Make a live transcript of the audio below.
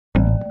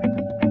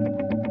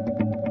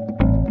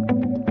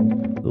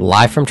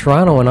Live from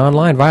Toronto and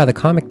online via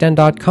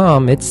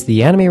thecomicden.com, it's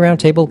the Anime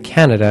Roundtable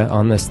Canada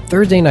on this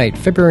Thursday night,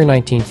 February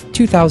 19th,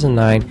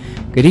 2009.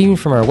 Good evening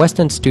from our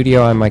West End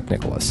studio, I'm Mike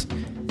Nicholas.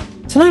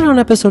 Tonight on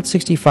episode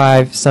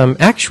 65, some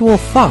actual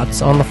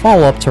thoughts on the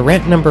follow-up to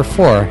rant number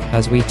 4,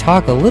 as we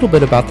talk a little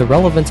bit about the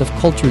relevance of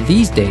culture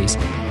these days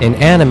in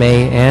anime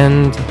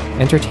and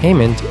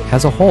entertainment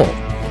as a whole.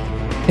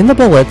 In the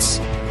bullets,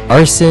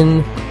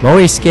 Arson,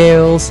 Moe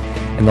Scales,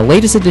 and the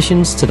latest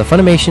additions to the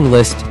Funimation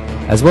list,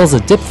 as well as a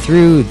dip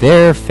through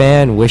their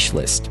fan wish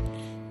list.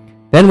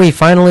 Then we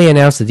finally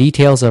announce the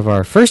details of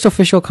our first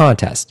official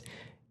contest.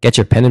 Get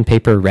your pen and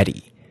paper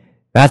ready.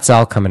 That's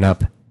all coming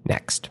up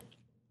next.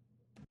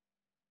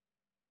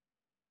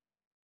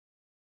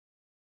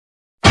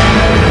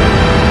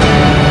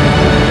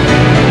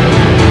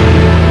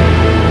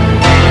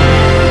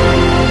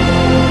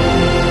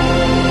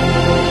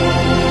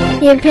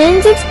 The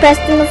opinions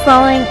expressed in the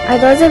following are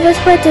those of its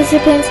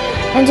participants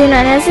and do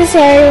not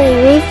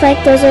necessarily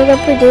reflect those of the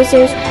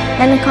producers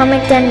and the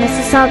Comic Den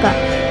Mississauga.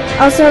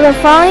 Also, the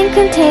following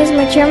contains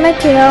mature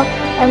material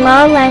and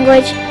loud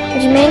language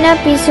which may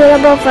not be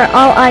suitable for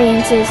all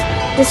audiences.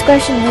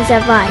 Discretion is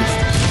advised.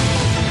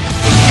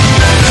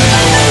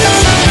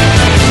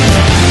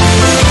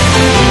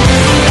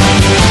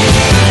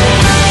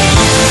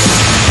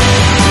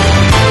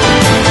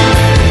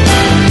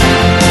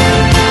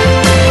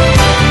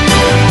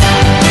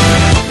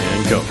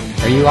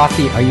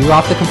 Are you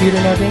off the computer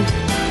now, James?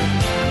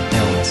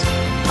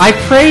 I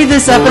pray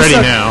this episode...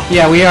 We're ready now.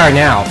 Yeah, we are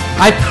now.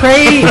 I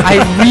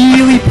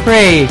really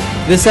pray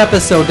this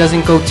episode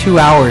doesn't go 2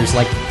 hours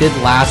like it did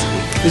last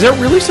week. Is that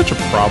really such a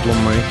problem,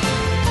 Mike?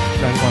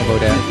 I just want to go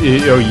down.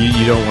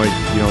 You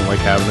don't like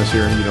having us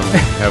here? You don't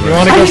like having You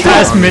want to go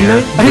past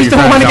midnight? I just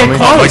don't want to get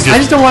close. I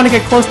just don't want to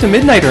get close to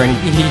midnight or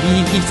anything.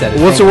 He said it.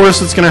 What's the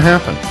worst that's going to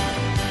happen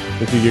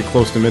if you get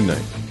close to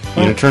midnight?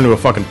 You going to turn to a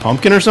fucking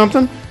pumpkin or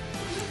something?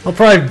 I'll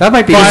probably... That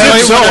might be...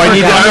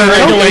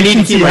 I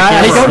need to keep my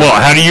camera.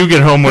 Well, how do you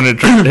get home when it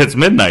hits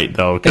midnight,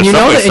 though? And you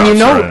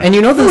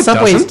know that the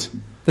subways...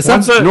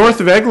 That's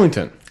north of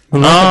Eglinton.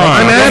 I'm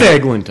at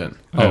Eglinton.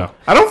 Oh.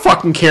 I don't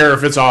fucking care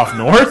if it's off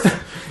north.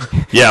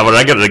 Yeah, but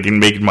I got to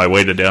make my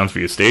way to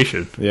Downsview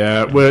Station.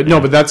 Yeah, well, no,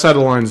 but that side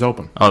of the line's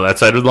open. Oh, that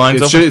side of the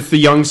line's open? It's the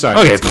young side.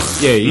 Okay.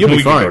 Yeah, you'll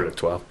be fine. Go to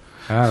 12.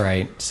 All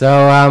right.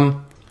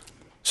 So,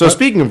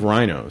 speaking of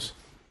rhinos...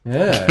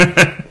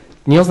 Yeah.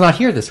 Neil's not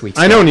here this week.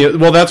 So. I know Neil.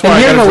 Well, that's why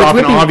I got to drop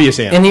an obvious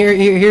answer. And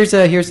here's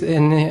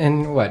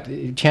what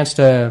chance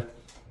to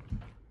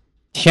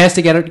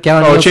get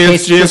on. Oh,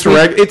 chance to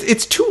reg.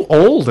 It's too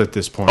old at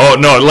this point. Oh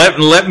no, let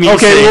me.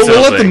 Okay,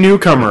 we'll let the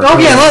newcomer. Oh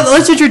yeah,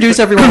 let's introduce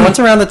everyone once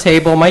around the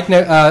table. Mike,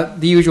 the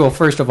usual.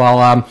 First of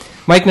all,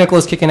 Mike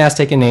Nicholas, kicking ass,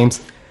 taking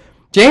names.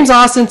 James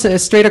Austin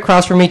straight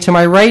across from me. To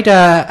my right,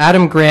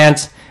 Adam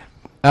Grant.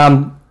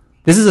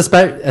 This is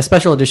a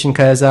special edition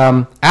because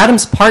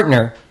Adam's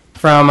partner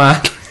from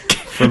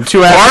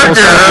 2 Assholes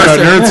Talking About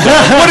Nerd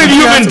Stuff. What have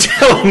you been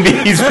telling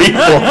these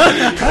people?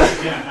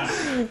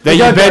 That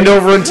you bend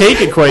over and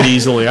take it quite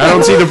easily. I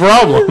don't see the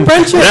problem.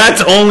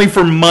 That's only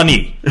for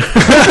money. No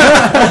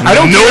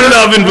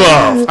love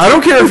involved. I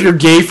don't care if you're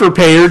gay for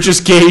pay or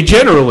just gay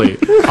generally.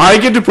 I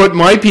get to put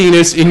my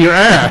penis in your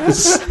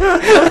ass.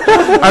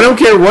 I don't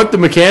care what the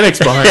mechanics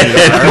behind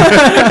it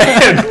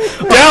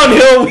are.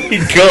 Downhill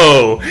we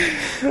go.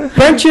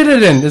 Brent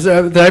Chittenden.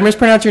 Did I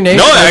mispronounce your name?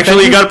 No,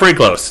 actually, you got it pretty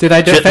close. Did I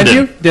offend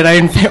you? Did I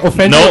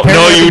offend you?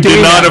 No, you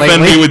did not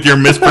offend me with your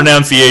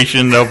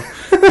mispronunciation of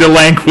the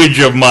language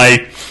of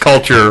my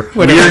culture.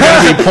 You're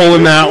going to be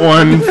pulling that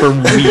one for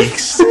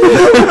weeks.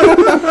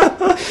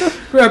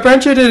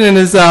 Brent Chittenden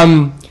is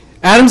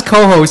Adam's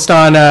co-host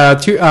on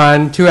Two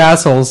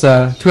Assholes.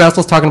 Two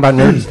Assholes talking about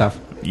nerdy stuff.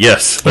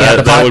 Yes,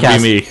 that would be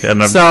me,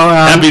 and I'm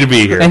happy to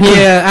be here. And he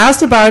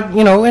asked about,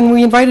 and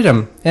we invited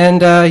him,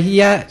 and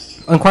he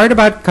inquired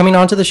about coming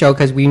onto the show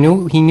because he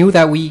knew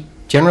that we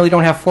generally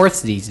don't have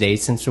fourths these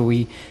days since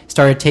we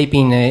started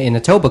taping in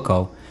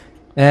Etobicoke.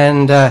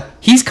 And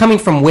he's coming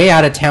from way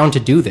out of town to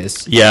do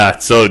this. Yeah,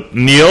 so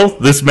Neil,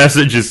 this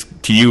message is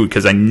to you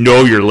because I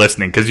know you're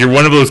listening because you're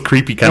one of those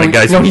creepy kind of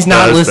guys. No, he's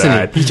not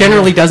listening. He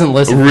generally doesn't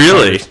listen.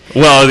 Really?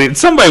 Well,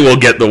 somebody will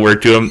get the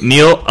word to him.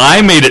 Neil,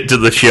 I made it to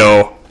the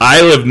show. I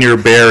live near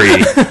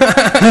Barrie.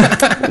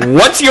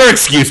 What's your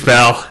excuse,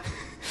 pal?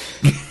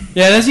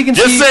 Yeah, and as you can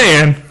see,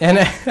 saying. And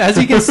as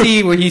you can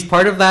see, he's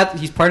part of that.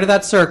 He's part of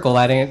that circle.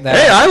 Hey,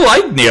 I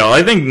like Neil.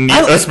 I think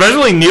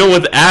especially Neil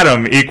with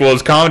Adam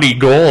equals comedy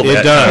gold.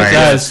 It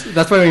does.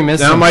 That's why we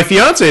miss him. Now, my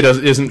fiance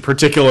isn't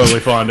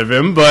particularly fond of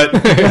him, but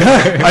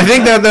I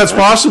think that's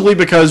possibly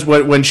because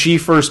when she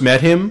first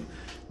met him,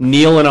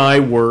 Neil and I.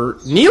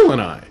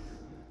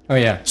 Oh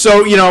yeah.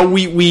 So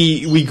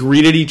we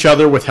greeted each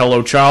other with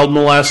 "Hello, child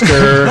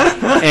molester,"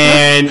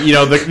 and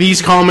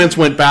these comments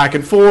went back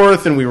and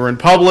forth, and we were in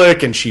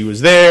public, and she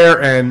was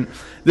there, and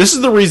this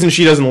is the reason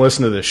she doesn't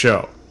listen to this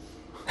show.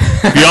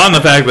 Beyond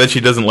the fact that she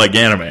doesn't like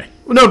anime.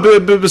 No,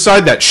 but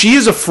beside that, she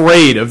is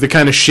afraid of the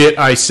kind of shit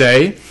I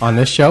say on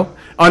this show,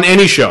 on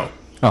any show.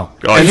 Oh,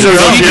 And so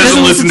she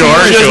doesn't listen to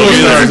our she doesn't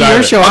listen to ours your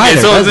either. show Okay,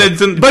 either. so does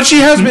it? it's But she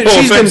has been. No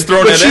She's been. offense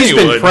thrown But at she's been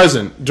anyone.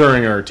 present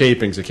during our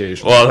tapings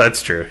occasionally. Well,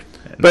 that's true.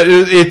 But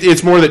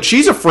it's more that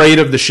she's afraid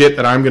of the shit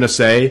that I'm going to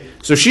say,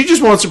 so she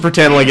just wants to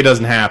pretend like it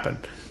doesn't happen.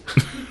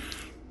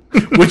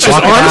 Which is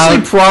Walk it honestly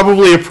out.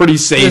 probably a pretty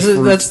safe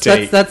route to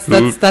take.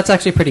 That's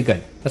actually pretty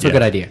good. That's a Yeah.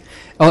 good idea.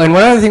 Oh, and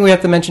one other thing we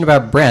have to mention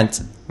about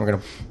Brent. We're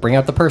gonna bring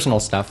out the personal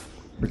stuff.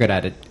 We're good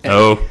at it.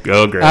 Oh,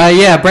 great.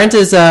 Yeah, Brent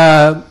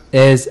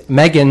is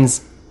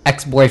Megan's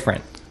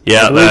ex-boyfriend.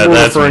 Yeah, I believe we're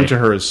that's referring me. to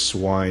her as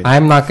swine.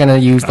 I'm not gonna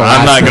use the.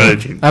 I'm last not name.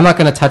 gonna- I'm not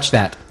gonna touch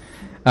that.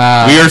 We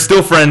are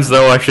still friends,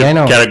 though. I should I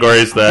know.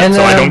 categorize that And,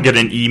 so I don't get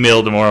an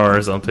email tomorrow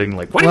or something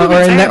like. What Well,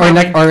 did you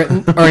say?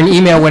 or an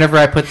email whenever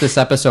I put this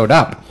episode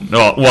up.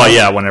 No, well,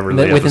 yeah, whenever the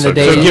Within the episode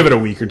day. So comes give it a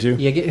week or two.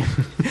 Yeah,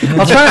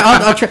 I'll try.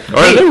 I'll try. out.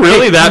 Are they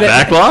really that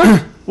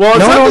backlog? Well, it's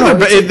No, not no, that no.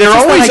 they're, It's they're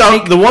just always that I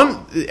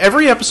up.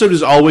 Every episode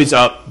is always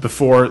up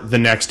before the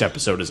next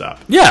episode is up.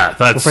 Yeah,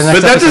 that's. For the But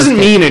next that episode, doesn't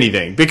okay. mean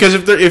anything because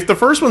if the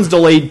first one's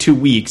delayed 2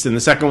 weeks and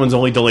the second one's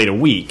only delayed a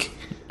week,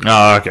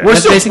 Oh, okay. we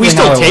basically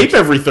still how it tape works.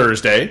 every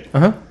Thursday.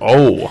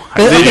 Oh,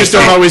 They just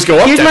don't always go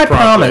up Here's that my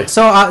promptly.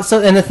 problem.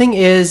 So and the thing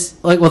is,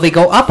 they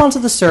go up onto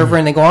the server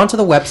and they go onto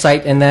the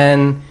website, and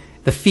then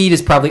the feed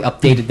is probably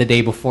updated the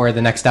day before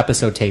the next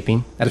episode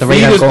taping. At the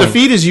rate I'm going. The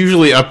feed is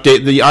usually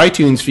updated. The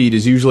iTunes feed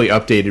is usually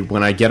updated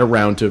when I get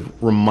around to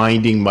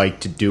reminding Mike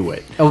to do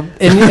it. Oh,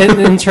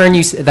 in turn,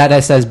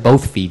 that says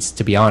both feeds.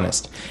 To be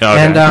honest,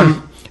 Okay.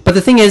 and but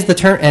the thing is,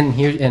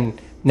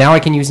 and now I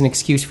can use an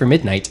excuse for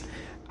midnight.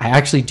 I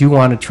actually do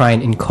want to try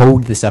and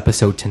encode this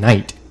episode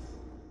tonight.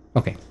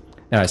 Okay,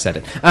 now I said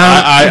it.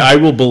 I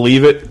will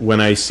believe it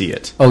when I see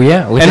it. Oh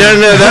yeah, And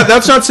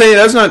that's not saying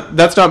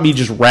that's not me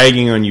just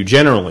ragging on you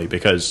generally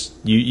because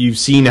you've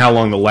seen how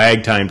long the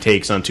lag time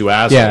takes on two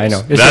assholes. yeah, I know.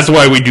 It's that's just-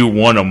 why we do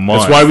one a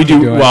month. That's why we do.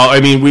 do it. Well, I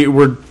mean,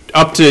 we're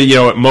up to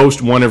at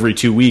most one every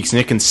 2 weeks, and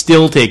it can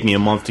still take me a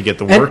month to get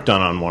the work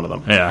done on one of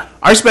them. Yeah.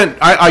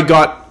 I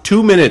got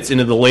 2 minutes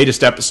into the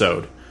latest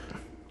episode.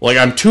 Like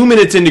I'm 2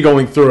 minutes into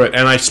going through it,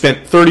 and I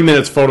spent 30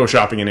 minutes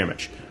photoshopping an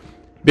image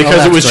because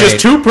that's it was just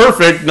great. too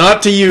perfect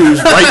not to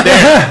use right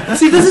there.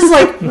 See, this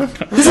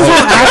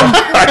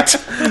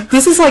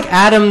is like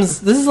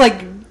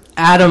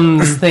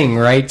Adam's thing,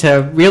 right?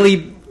 To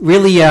really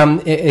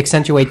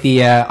accentuate the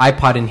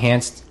iPod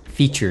enhanced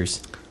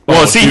features.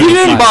 Well, see, he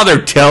didn't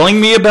bother telling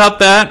me about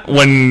that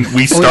when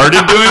we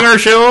started doing our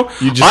show.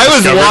 just I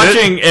was discovered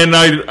watching, and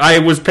I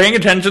was paying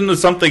attention to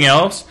something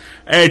else,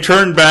 and I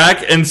turned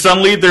back, and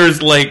suddenly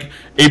there's like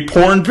a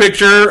porn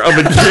picture of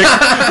a chick,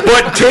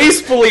 but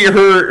tastefully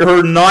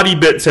her naughty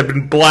bits have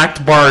been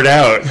barred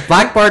out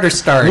Blackbard or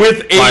Star?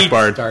 with a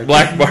Blackbard.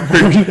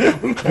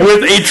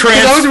 with a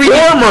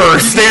transformer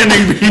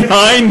standing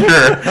behind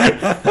her.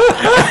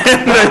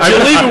 I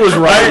believe it was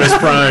Rodimus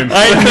Prime.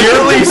 I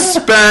nearly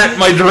spat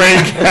my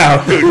drink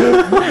out.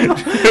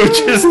 It was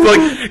just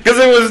like, because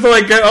it was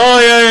like, oh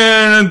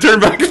yeah, and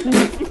turned back.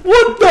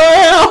 What the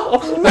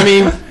hell? I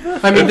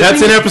mean,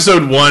 That's in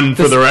episode 1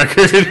 for the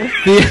record.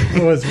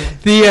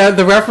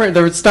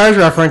 the Stars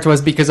reference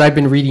was because I've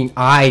been reading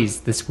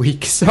Eyes this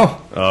week.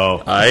 So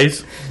Oh,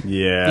 Eyes?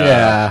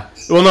 yeah.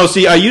 Well, no.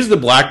 See, I use the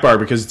black bar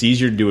because it's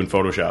easier to do in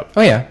Photoshop.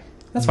 Oh yeah,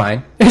 that's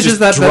fine. It's just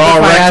that Draw that's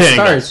a why I asked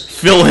rectangle. Stars.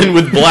 Fill in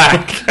with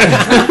black.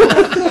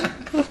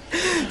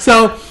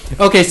 So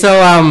okay, so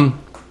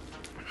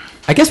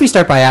I guess we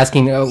start by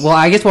asking.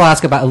 I guess we'll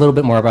ask about a little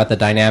bit more about the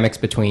dynamics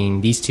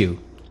between these two.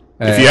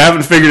 If you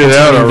haven't figured it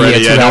out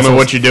already, two I don't know assholes.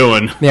 what you're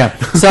doing. Yeah.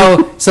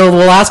 So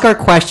we'll ask our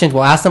questions.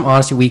 We'll ask them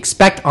honestly. We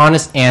expect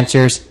honest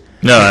answers.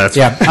 No, that's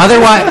Yeah.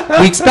 Otherwise,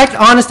 we expect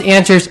honest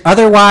answers.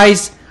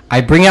 Otherwise,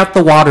 I bring out the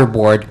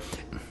waterboard,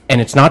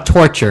 and it's not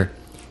torture.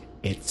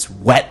 It's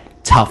wet,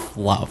 tough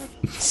love.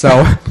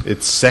 So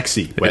It's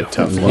sexy, wet,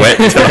 tough love. Wet,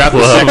 Tough Got the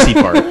Love. sexy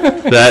part.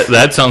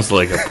 That sounds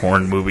like a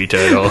porn movie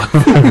title.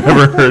 I've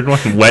never heard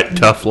one. Wet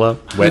Tough Love.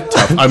 Wet,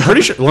 tough. I'm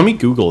pretty sure. Let me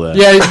Google that.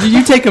 yeah,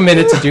 you take a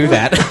minute to do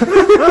that.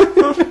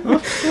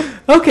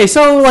 Okay,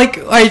 so all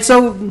right,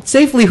 so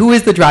safely, who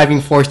is the driving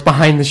force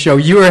behind the show?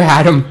 You or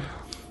Adam?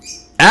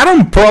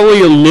 Adam probably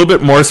a little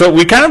bit more so.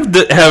 We kind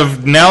of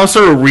have now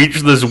sort of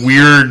reached this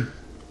weird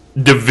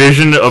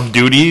division of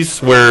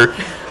duties where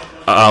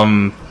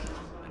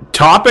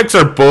topics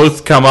are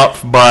both come up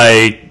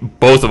by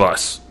both of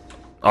us.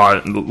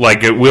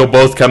 We'll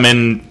both come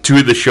in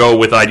to the show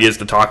with ideas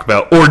to talk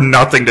about or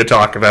nothing to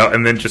talk about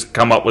and then just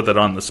come up with it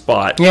on the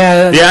spot.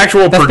 Yeah, The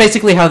actual that's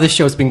basically how this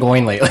show's been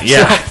going lately.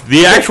 Yeah,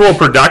 the actual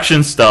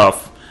production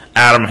stuff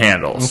Adam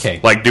handles. Okay.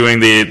 Like doing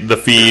the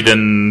feed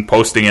and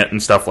posting it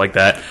and stuff like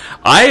that.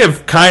 I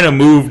have kind of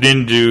moved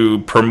into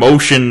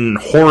promotion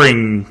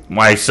whoring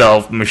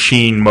myself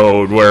machine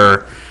mode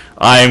where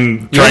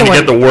I'm trying to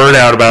get the word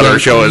out about our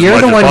show as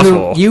much as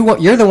possible.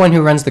 You're the one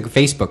who runs the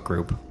Facebook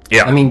group.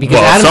 Yeah. I mean, because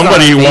well, Adam's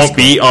somebody not on won't Facebook.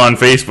 be on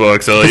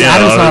Facebook, so Because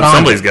Adam's not on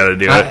somebody's it. got to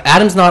do it.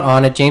 Adam's not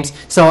on it, James.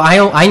 So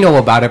I know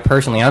about it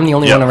personally. I'm the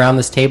only Yep. one around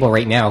this table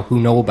right now who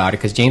know about it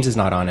because James is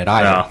not on it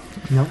either.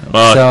 Yeah.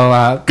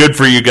 So Good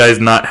for you guys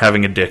not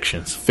having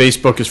addictions.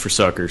 Facebook is for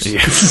suckers.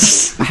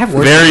 I have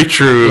work. Very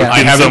true. Yeah. I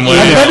in have some an ways.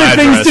 email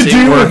better things address. to It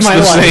do with works my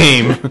the life.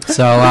 same.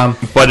 So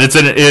But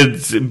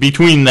it's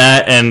between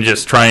that and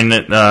just trying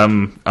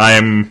to.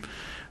 I'm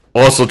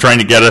also trying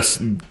to get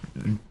us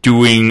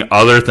doing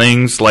other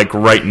things. Like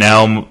right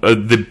now,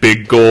 the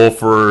big goal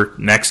for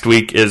next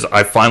week is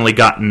I finally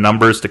got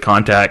numbers to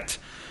contact.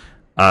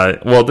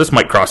 Well, this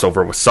might cross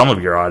over with some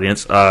of your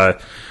audience.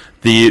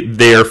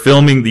 They are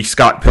filming the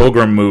Scott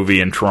Pilgrim movie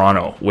in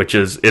Toronto, which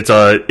is it's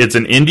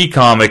an indie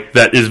comic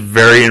that is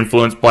very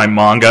influenced by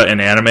manga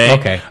and anime.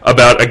 Okay.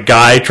 About a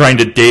guy trying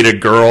to date a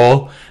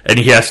girl, and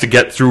he has to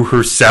get through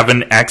her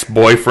 7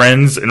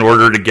 ex-boyfriends in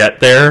order to get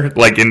there,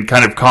 like in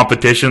kind of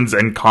competitions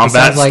and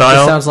combat it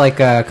style. sounds like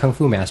Kung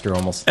Fu Master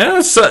almost. And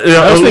it's, was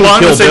along thinking the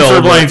Kill same Bill, sort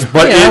of lines,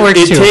 but Yeah, that works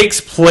it too. takes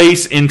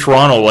place in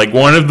Toronto. Like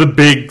one of the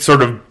big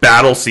sort of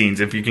battle scenes,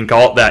 if you can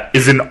call it that,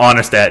 is in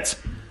Honest Ed's.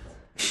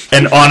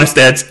 And Honest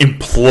Ed's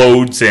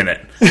implodes in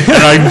it. And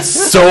I'm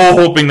so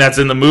hoping that's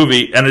in the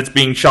movie. And it's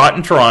being shot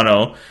in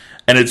Toronto.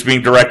 And it's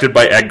being directed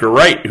by Edgar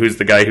Wright, who's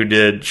the guy who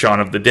did Shaun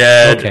of the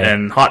Dead Okay.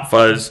 and Hot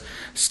Fuzz,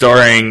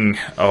 starring,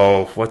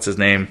 what's his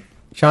name?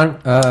 Sean,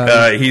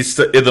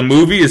 The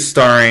movie is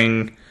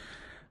starring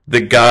the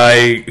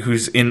guy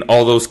who's in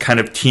all those kind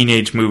of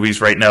teenage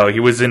movies right now. He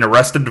was in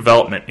Arrested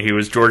Development. He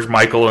was George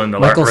Michael in the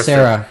Michael Arrested-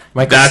 Cera.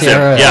 Michael That's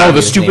Cera. him. Yeah. Oh, the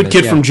his name stupid is,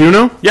 kid yeah. from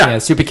Juno? Yeah.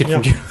 Stupid kid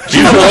from Juno. He's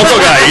a local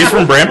guy. He's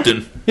from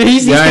Brampton.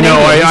 He's Yeah, I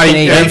know.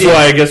 Canadian. That's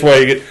why I guess why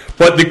you get.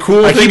 But the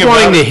cool I thing keep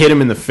about wanting to hit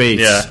him in the face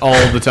Yeah.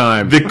 all the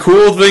time. the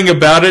cool thing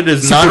about it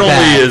is not Super only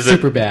bad. is it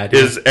Super bad,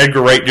 is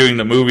Edgar Wright doing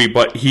the movie,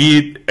 but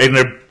he in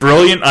a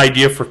brilliant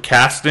idea for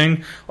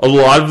casting. A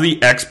lot of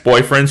the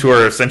ex-boyfriends who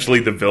are essentially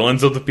the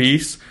villains of the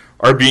piece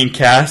are being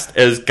cast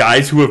as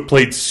guys who have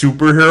played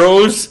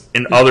superheroes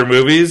in other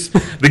movies.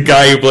 The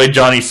guy who played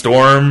Johnny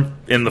Storm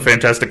in the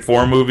Fantastic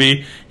Four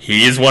movie,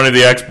 he is one of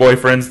the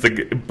ex-boyfriends.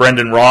 The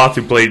Brendan Roth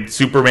who played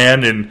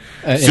Superman in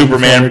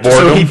Superman Thor. so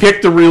Boredom. he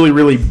picked the really,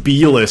 really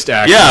B-list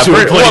actors. Yeah, who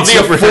well, played the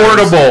superheroes.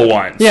 affordable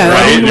ones. Yeah,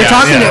 right? I mean, we're Yeah,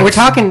 talking. yeah. We're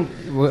talking.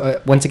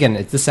 Once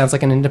again, this sounds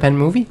like an independent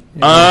movie.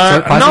 No,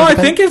 I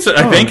think it's Oh.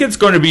 it's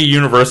going to be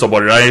Universal,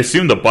 but I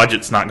assume the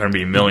budget's not going to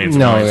be millions and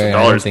No, millions yeah, of I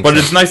don't dollars. think But so.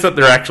 it's nice that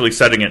they're actually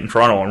setting it in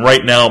Toronto. And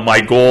right now, my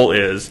goal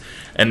is,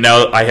 and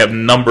now I have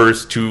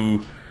numbers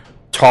to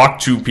talk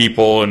to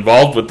people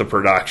involved with the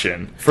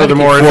production.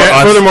 Furthermore, For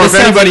us- if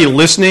anybody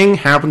listening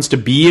happens to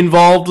be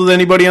involved with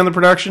anybody on the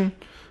production,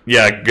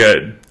 Yeah,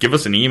 good. Give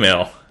us an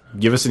email.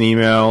 give us an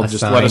email. Just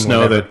sign, let us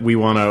know whatever. that we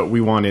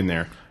want in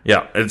there.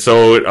 Yeah, and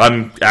so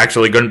I'm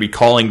actually going to be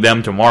calling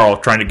them tomorrow,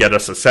 trying to get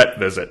us a set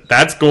visit.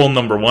 That's goal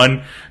number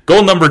 1.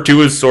 Goal number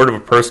 2 is sort of a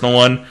personal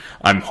one.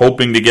 I'm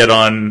hoping to get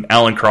on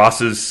Alan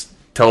Cross's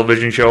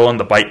television show on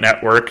the Byte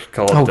Network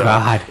called Oh,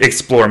 God.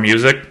 Explore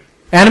Music.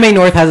 Anime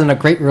North has a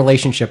great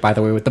relationship, by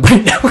the way, with the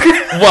Byte Network.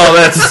 Well,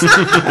 that's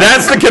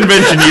the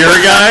convention year,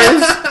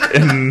 guys,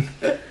 and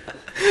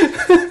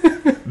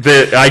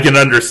that I can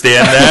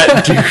understand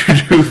that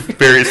due to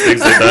various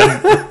things they've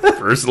done.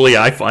 Personally,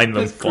 I find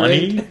them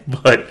funny,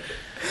 but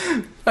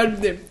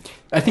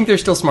I think they're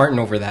still smarting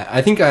over that.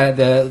 I think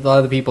a lot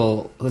of the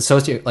people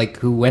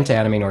who went to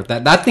Anime North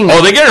that thing.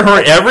 they get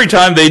hurt every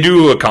time they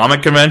do a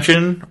comic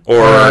convention or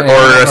Or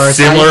a a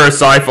similar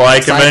sci-fi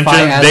convention.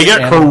 as They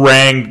get anime.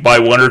 harangued by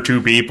 1 or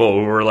 2 people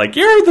who are like,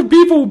 "You're the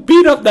people who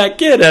beat up that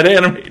kid at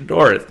Anime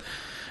North."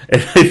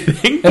 And I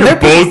think they're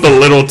both a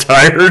little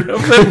tired of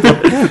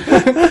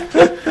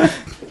it.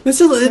 This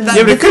is Yeah,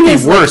 but it could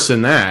be worse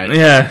than that.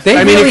 Yeah. They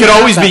I mean, really it could have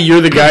always that- be you're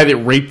the guy that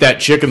raped that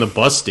chick in the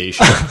bus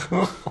station.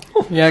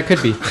 Yeah, it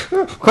could be.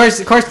 Of course.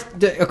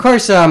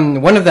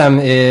 One of them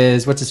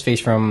is what's his face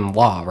from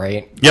Law,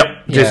 right?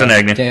 Yep, Jason Yeah,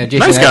 Agnew. Jason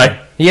Nice Agnew. guy.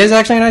 He is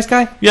actually a nice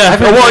guy. Yeah, I've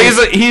heard well,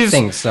 nice he's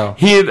things. So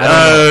he.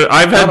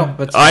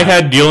 But I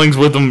had dealings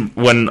with him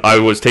when I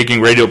was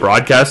taking radio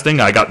broadcasting.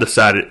 I got to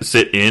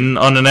sit in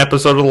on an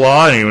episode of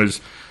Law, and he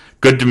was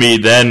good to me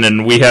then.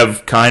 And we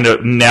have kind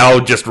of now,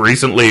 just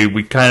recently,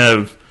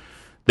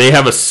 they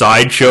have a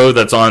sideshow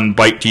that's on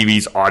Byte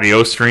TV's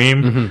audio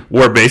stream,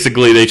 where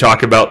basically they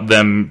talk about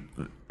him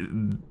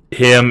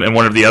and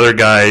one of the other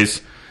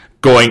guys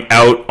going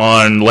out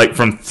on like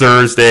from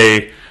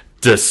Thursday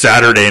to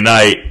Saturday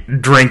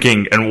night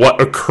drinking and what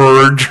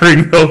occurred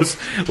during those,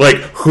 like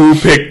who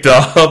picked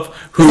up,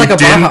 who like a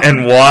didn't, bar-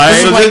 and why.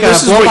 This is like this,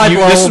 a is blow by what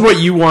blow. this is what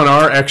you want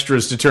our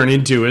extras to turn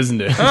into,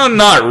 isn't it?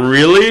 Not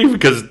really,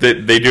 because they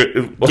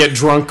do. Get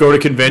drunk, go to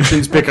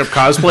conventions, pick up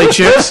cosplay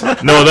chicks.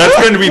 No, that's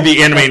going to be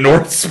the Anime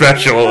North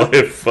special.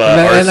 If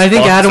and I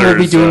think Adam will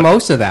be sponsors, doing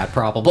most of that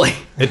probably.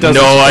 It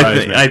doesn't No,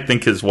 surprise me. I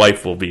think his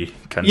wife will be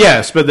kind of.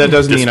 Yes, but that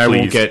doesn't mean I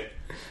won't displeased. get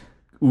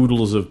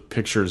oodles of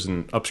pictures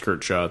and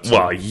upskirt shots.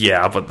 Well,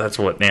 yeah, but that's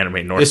what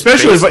Anime North.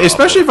 especially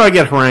if I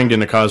get harangued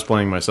into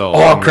cosplaying myself.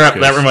 Oh crap!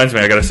 That reminds me.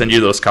 I got to send you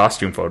those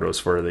costume photos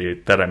for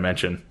that I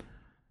mentioned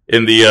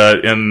in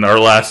in our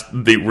last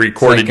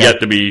recorded Like, yet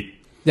to be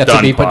yet to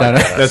done be put down.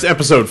 podcast. That's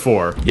episode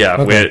 4. Yeah,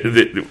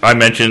 Okay. I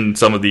mentioned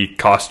some of the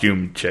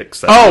costume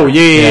chicks. That Oh were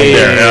yeah.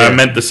 there. I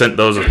meant to send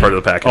those as part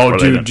of the package. Oh, before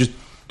they dude, done. just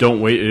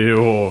don't wait.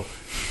 Oh.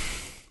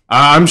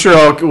 I'm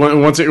sure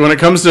when it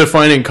comes to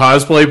finding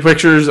cosplay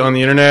pictures on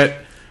the internet,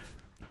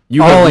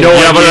 you Oh, have no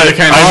yeah, idea but the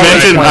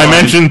kind of I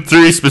mentioned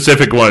 3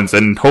 specific ones,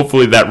 and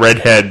hopefully that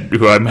redhead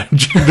who I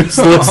mentioned is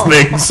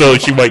listening, so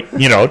she might,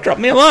 drop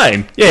me a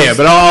line. Yeah,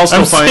 but I'll still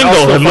I'm find, single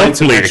I'll still and find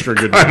some lonely. extra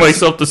good Cry ones.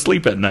 myself to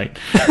sleep at night.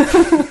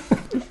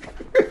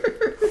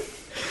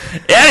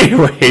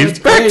 Anyways,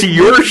 back to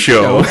your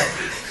show.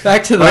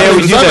 Back to the. Oh, yeah, we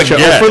It's do not that a show.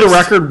 guess. For the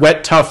record,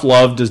 Wet Tough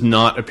Love does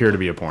not appear to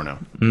be a porno.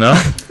 No?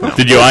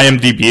 Did you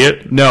IMDb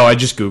it? No, I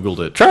just Googled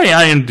it. Try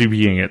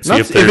IMDbing it. See Not-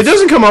 if if there's... it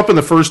doesn't come up in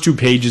the first 2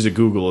 pages of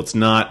Google, it's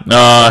not.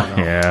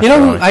 yeah. You know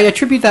who probably. I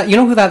attribute that? You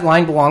know who that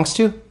line belongs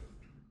to?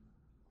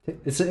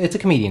 It's a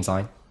comedian's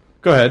line.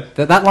 Go ahead.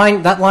 That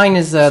line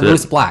is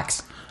Louis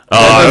Black's.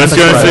 I was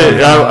going to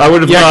say, I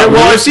would have Yeah, thought...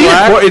 well, I've Louis seen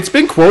Black- it. It's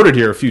been quoted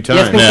here a few times.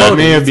 Yeah, it's been Yeah, quoted. It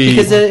may have been.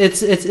 Because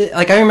it's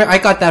like I remember I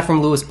got that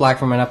from Louis Black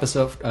from an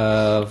episode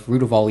of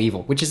Root of All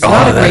Evil, which is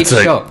not a great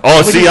that's show. Oh,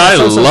 Which see, is a I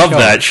so-so love show.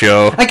 that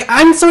show. Like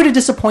I'm sort of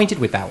disappointed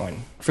with that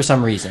one for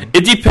some reason.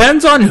 It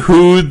depends on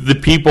who the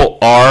people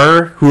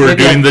are who are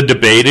Maybe doing I- the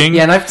debating.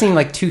 Yeah, and I've seen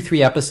like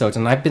 2-3 episodes,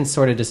 and I've been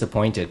sort of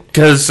disappointed.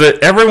 Because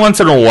every once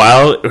in a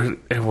while,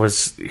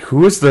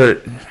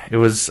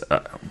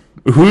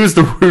 who's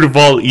the root of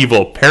all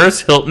evil?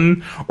 Paris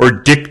Hilton or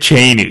Dick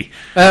Cheney?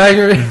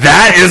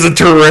 That is a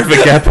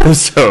terrific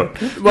episode.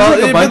 Well,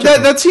 like a bunch but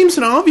of that seems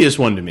an obvious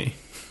one to me.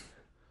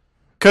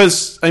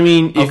 Because I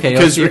mean, Okay,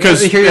 because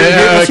let's hear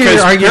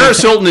your argument.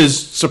 Paris Hilton is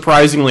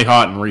surprisingly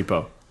hot in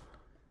Repo.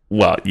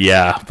 Well,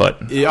 yeah,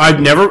 but I've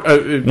never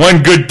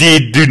one good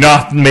deed do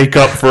not make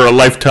up for a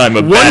lifetime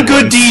of one bad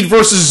good ones. deed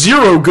versus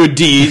 0 good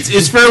deeds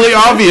is fairly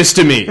obvious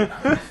to me.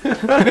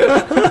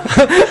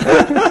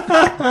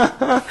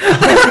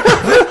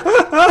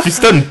 She's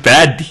done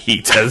bad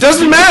deeds.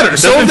 Doesn't matter.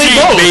 So Doesn't have she they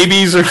eat both.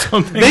 babies or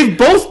something? They've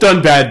both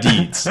done bad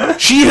deeds.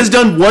 She has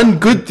done one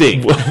good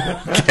thing.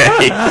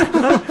 Okay.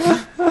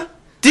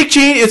 Dick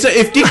Cheney.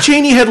 If Dick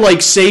Cheney had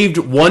like saved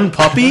one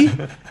puppy,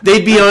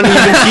 they'd be on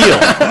even keel.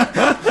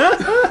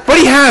 But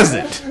he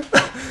hasn't.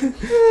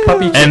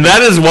 And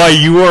that is why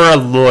you are a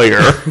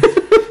lawyer.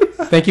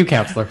 Thank you,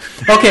 counselor.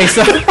 Okay,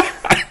 so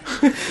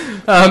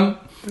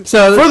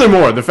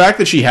Furthermore, the fact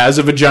that she has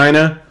a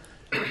vagina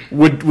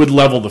would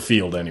level the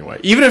field anyway.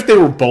 Even if they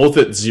were both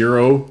at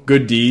 0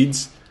 good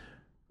deeds,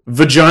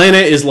 vagina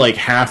is like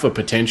half a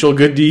potential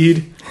good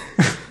deed.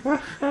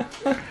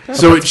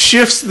 So it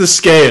shifts the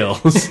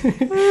scales.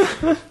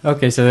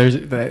 okay, so there's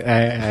I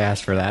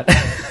asked for that.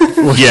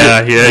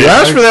 Yeah. You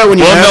asked for that when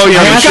you Well, asked no, me you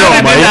on the kind show, of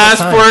didn't Mike.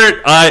 ask for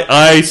it.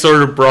 I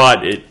sort of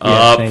brought it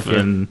up, thank you.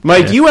 and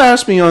Mike, you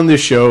asked me on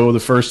this show the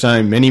first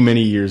time many,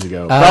 many years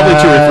ago.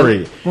 Probably 2 or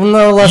 3. Well,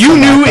 no, less You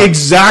than that, knew but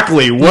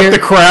exactly what Year- the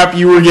crap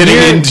you were getting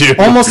into.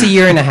 almost a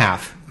year and a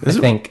half. I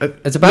think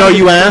it's about. No,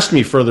 you asked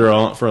me further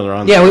on.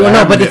 Yeah, I no, but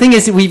the haven't- thing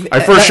is, we've. I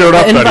first showed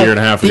up the about a year and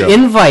a half ago. The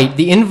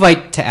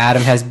invite to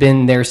Adam has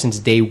been there since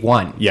day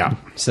one. Yeah,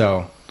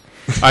 So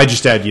I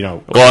just had well,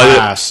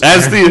 class.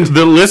 as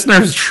the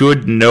listeners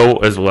should know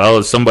as well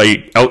as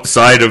somebody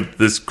outside of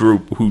this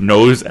group who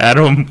knows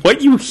Adam,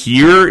 what you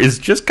hear is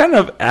just kind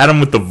of Adam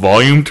with the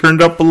volume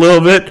turned up a little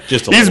bit.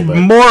 Just a he's little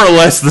bit. more or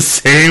less the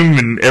same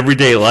in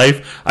everyday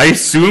life. I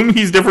assume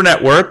he's different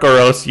at work, or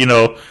else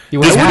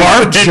would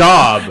have a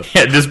job.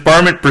 Yeah,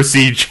 disbarment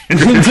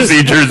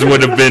procedures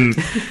would have been,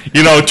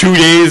 2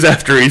 days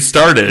after he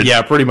started.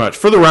 Yeah, pretty much.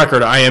 For the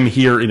record, I am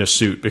here in a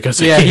suit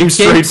because yeah, I he came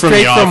came straight from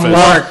the office.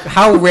 work.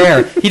 How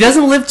rare! He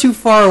doesn't live too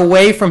far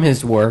away from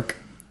his work.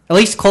 At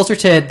least closer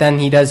to it than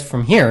he does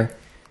from here.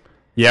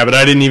 Yeah, but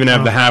I didn't even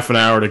have the half an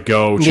hour to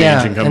go,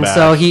 change, and come back.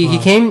 so he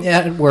came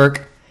at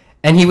work,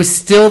 and he was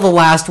still the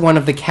last one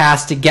of the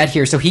cast to get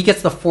here. So he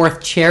gets the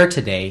 4th chair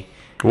today.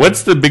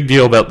 What's the big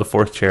deal about the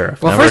 4th chair?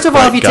 I've Well, never first of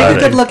all, if quite you take got a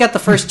good it. look at the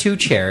first 2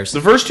 chairs,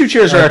 the first 2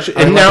 chairs are actually,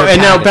 are and now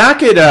leather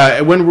back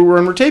at when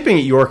we're taping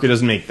at York, it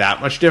doesn't make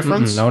that much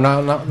difference. no,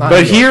 not.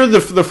 But here,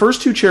 the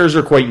first 2 chairs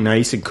are quite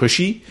nice and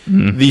cushy.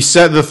 Mm-hmm. The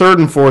 3rd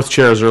and 4th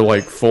chairs are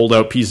like fold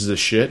out pieces of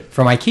shit.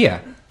 from IKEA.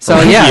 So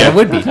yeah, it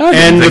would be.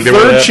 And the think they were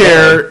 3rd that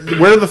chair,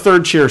 where the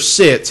 3rd chair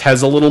sits,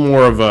 has a little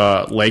more of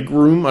a leg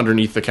room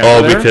underneath the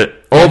counter.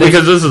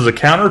 Because this is a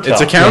countertop.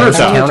 It's a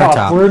countertop.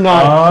 Countertop. We're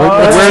not.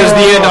 Whereas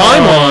the end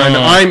I'm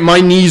on,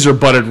 my knees are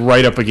butted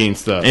right up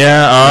against the.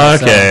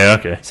 Yeah.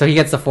 Okay. So he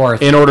gets the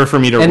 4th. In order for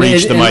me to And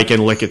reach it- the and- mic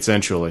and lick it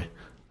sensually.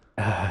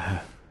 And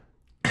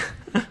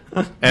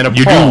a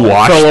You paw do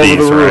wash fell over these,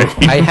 the roof.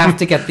 right? I have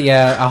to get the.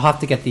 I'll have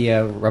to get the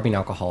rubbing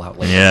alcohol out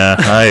later. Yeah,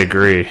 I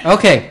agree.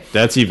 Okay,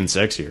 That's even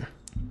sexier.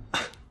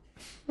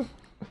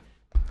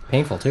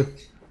 painful too.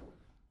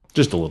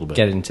 Just a little bit.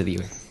 Get into the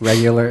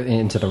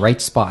right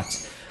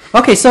spots.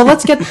 Okay, so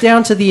let's get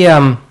down to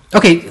the.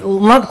 Okay,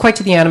 not quite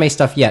to the anime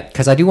stuff yet,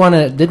 because I did want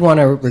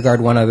to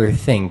regard one other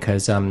thing,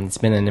 because it's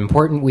been an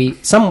important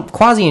week, some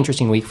quasi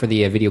interesting week for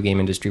the video game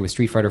industry with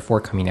Street Fighter 4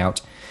 coming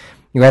out.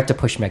 You have to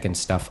push Megan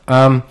stuff.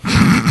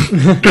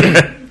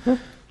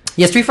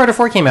 Yeah, Street Fighter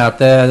 4 came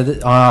out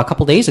a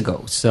couple days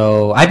ago,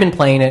 so I've been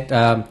playing it.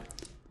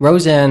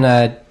 Rose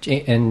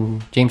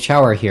and James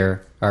Chow are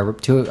here,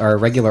 our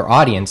regular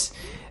audience.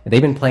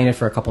 They've been playing it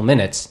for a couple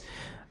minutes.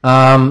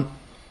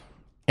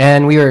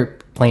 And we were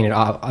playing it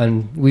off,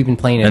 and we've been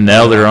playing it. And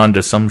now they're on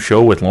to some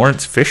show with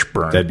Lawrence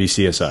Fishburne. That'd be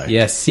CSI.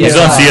 Yes, He's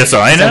on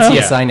CSI now?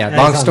 It's on CSI now.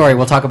 Long story.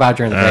 We'll talk about it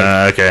during the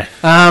break. Okay.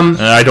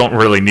 I don't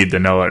really need to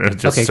know it. I'm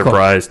just Okay, cool.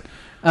 surprised.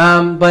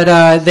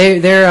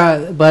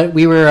 But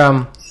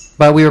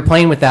we were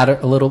playing with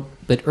that a little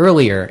bit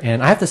earlier,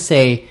 and I have to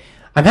say,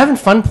 I'm having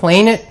fun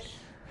playing it.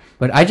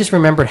 But I just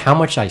remembered how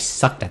much I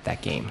sucked at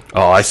that game.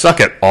 Oh, I suck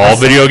at all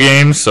video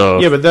games, so...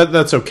 Yeah, but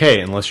that's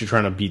okay unless you're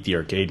trying to beat the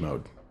arcade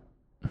mode.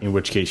 In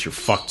which case you're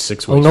fucked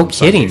 6 Well, weeks. no from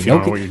Sunday kidding. If you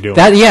don't know what you're doing.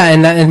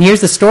 And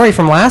here's the story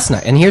from last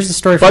night. And here's the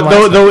story from But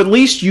last night. though at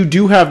least you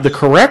do have the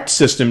correct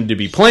system to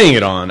be playing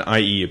it on,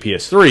 i.e. a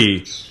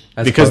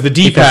PS3, because the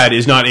D-pad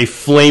is not a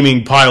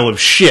flaming pile of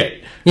shit.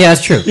 Yeah,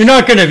 that's true. You're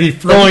not going to be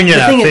throwing it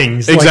the at thing is-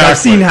 things like Exactly. I've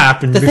seen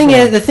happen. The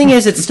thing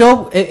is, it's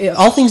still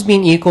all things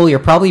being equal, you're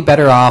probably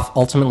better off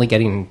ultimately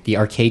getting the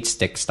arcade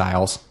stick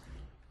styles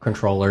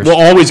controllers.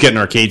 Well, always get an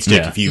arcade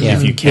stick Yeah. if you Yeah.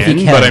 if you If you can.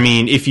 can. But I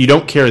mean, if you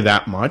don't care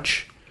that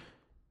much,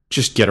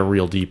 just get a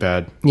real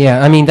D-pad.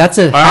 Yeah, I mean that's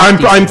a.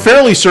 I'm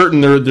fairly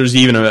certain there's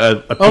even a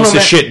piece no, of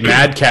man. shit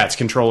Mad Catz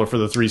controller for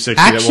the 360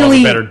 that will Actually-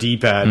 have a better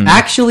D-pad.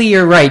 Actually,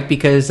 you're right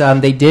because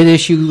they did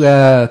issue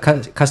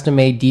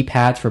custom-made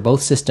D-pads for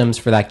both systems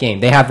for that game.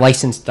 They have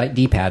licensed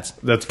D-pads.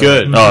 That's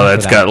good. Oh,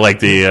 that's for that. got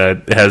like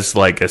it has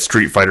like a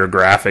Street Fighter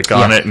graphic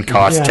on Yeah. it and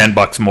costs Yeah.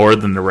 $10 more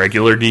than the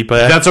regular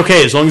D-pad. That's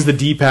okay as long as the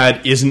D-pad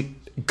isn't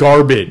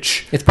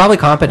garbage. It's probably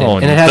competent, Oh,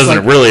 and it has doesn't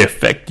like, really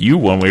affect you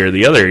one way or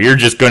the other. You're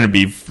just going to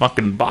be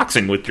fucking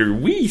boxing with your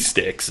Wii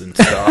sticks and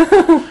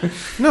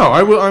stuff. No,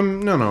 I will.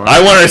 I'm no.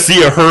 I want to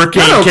see a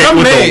hurricane kick come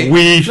with May. a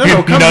Wii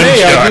Come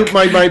May.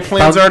 nunchuck. My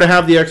plans are to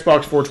have the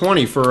Xbox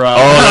 420 for. Oh,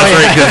 that's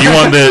right,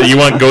 because you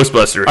want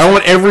Ghostbusters. I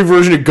want every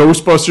version of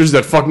Ghostbusters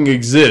that fucking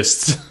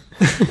exists.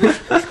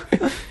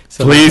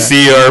 Please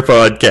see our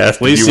podcast.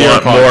 Please if see you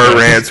our want more podcast.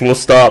 rants. We'll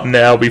stop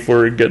now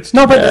before it gets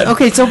no, too but bad.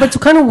 okay, so but it's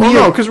kind of Well,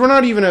 weird. no, because we're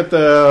not even at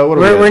the. What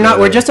are we we're at, not.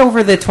 We're just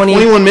over the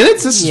 21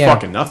 minutes. This is Yeah.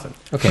 fucking nothing.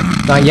 Okay,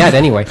 not yet.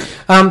 Anyway,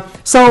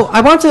 so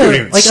I want to We haven't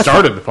even like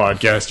started the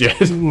podcast yet.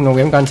 No, we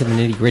haven't gotten to the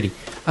nitty gritty.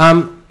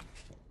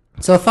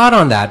 So a thought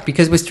on that,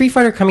 because with Street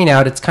Fighter coming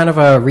out, it's kind of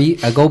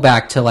a go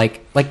back to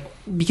like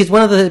because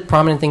one of the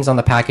prominent things on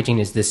the packaging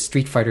is this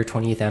Street Fighter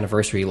 20th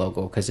anniversary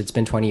logo, because it's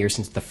been 20 years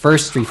since the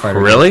first Street Fighter.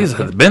 Really? Has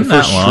it been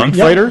that long?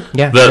 Street Fighter.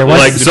 Yeah, The, there was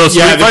like so,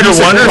 Street Yeah, the Fighter piece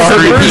of 1 or garbage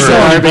Street we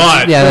Fighter?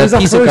 bought. yeah, There was that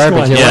a piece of first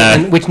garbage, one.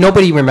 Yeah. which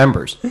nobody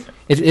remembers.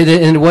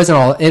 And it wasn't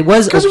all. It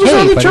was Because okay, it was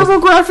on the but it was-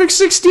 TurboGrafx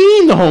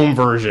 16, the home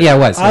version. yeah, it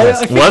was. It I was.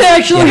 think What? they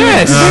actually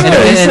Yes.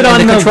 released it And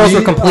on the controls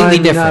were Wii- completely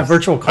on, different.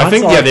 Virtual Console. I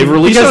think, yeah, they've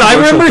released because it on I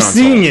Virtual remember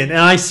Console. seeing it, and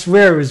I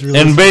swear it was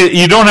released. And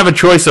you don't have a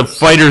choice of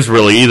fighters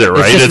really either,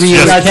 right? just It's Ryu.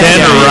 just Yeah, Ken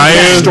yeah, or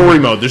yeah. Ryu. Story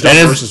mode. There's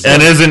no versus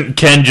And mode. isn't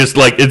Ken just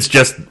like it's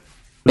just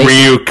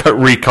Ryu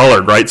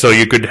recolored, right? So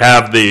you could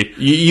have the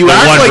You the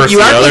act one like versus you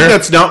the act other. like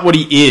that's not what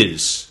he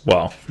is.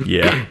 Well,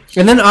 yeah.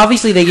 And then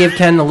obviously they gave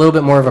Ken a little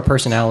bit more of a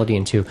personality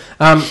in two.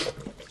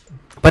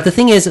 But the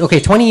thing is, okay,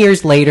 20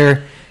 years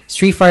later,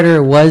 Street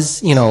Fighter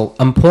was,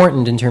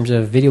 important in terms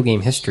of video game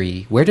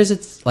history. Where does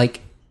it,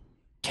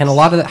 can a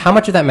lot of how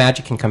much of that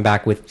magic can come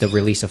back with the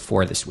release of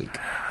 4 this week?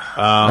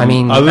 I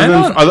mean, Other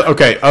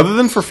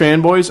than for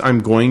fanboys, I'm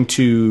going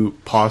to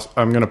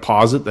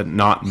posit that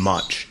not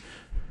much,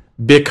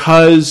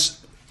 because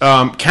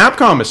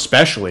Capcom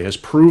especially has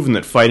proven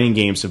that fighting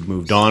games have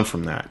moved on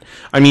from that.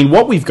 I mean,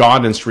 what we've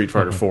got in Street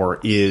Fighter 4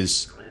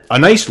 is a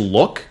nice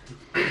look.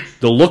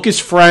 The look is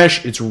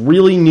fresh. It's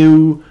really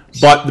new,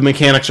 but the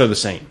mechanics are the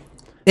same.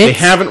 They It's-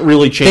 haven't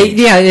really changed.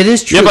 yeah, it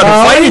is true. Yeah, but the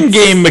Well, fighting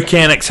it's- game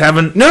mechanics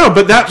haven't. No, but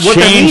what that means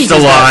Changed a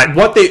is that lot.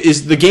 what they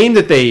is the game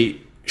that they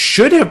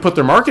should have put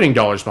their marketing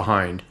dollars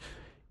behind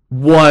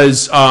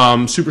was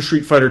Super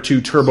Street Fighter 2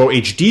 Turbo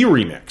HD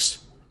Remix.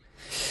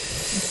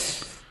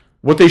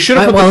 What they should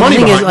have put well, the the money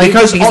thing is, behind, like,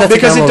 because because that's a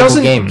it downloadable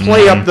doesn't game.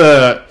 play up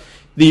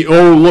the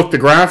oh look, the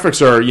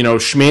graphics are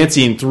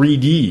schmancy in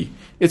 3D.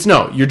 It's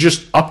no, you're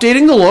just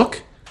updating the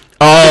look.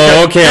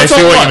 Oh, okay. I That's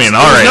see all it what was. you mean. It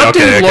All was right. an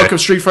updated Okay. look Okay.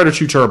 of Street Fighter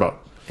 2 Turbo.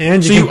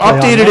 And So you can play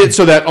updated online. it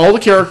so that all the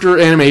character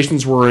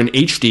animations were in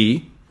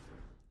HD.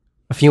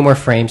 a few more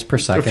frames per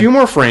second. A few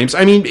more frames.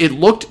 I mean, it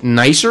looked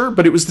nicer,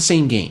 but it was the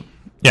same game.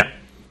 Yeah.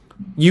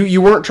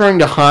 You weren't trying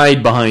to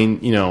hide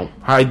behind,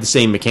 hide the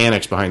same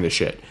mechanics behind this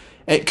shit.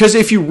 Because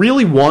if you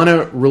really want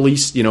to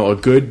release, a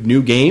good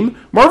new game,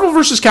 Marvel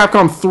vs.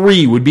 Capcom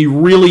 3 would be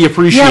really yeah,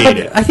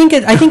 appreciated. but I think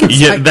it's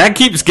Yeah, that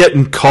keeps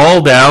getting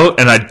called out,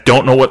 and I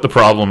don't know what the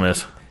problem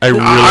is. I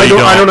really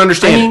I don't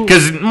understand. I mean-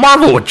 Because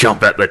Marvel would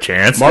jump at the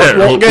chance.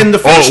 Well, again, the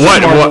first two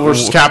Marvel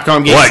vs.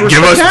 Capcom games were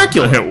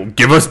spectacular.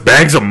 Give us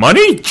bags of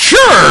money?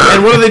 Sure.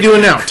 And what are they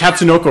doing now?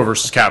 Tatsunoko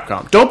versus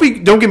Capcom. Don't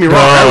get me wrong,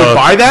 I would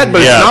buy that,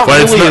 but yeah, it's not but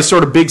it's really not- a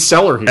sort of big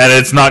seller here. And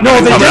it's not No,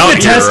 going to they come did out the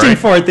here, testing right?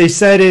 for it. They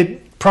said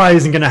it probably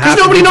isn't going to happen.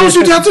 Because nobody knows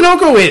who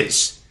Tatsunoko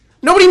is.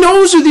 Nobody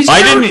knows who these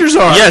I characters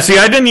didn't. are. Yeah, see,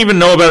 I didn't even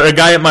know about a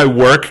guy at my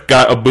work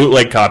got a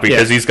bootleg copy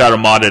because he's got a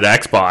modded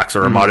Xbox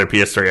or a modded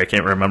PS3. I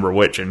can't remember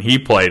which, and he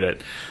played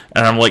it.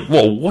 And I'm like,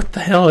 "Whoa, what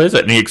the hell is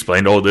it?" And he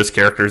explained, "Oh, this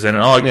character's in it."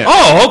 I'm like,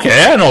 "Oh,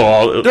 okay, I know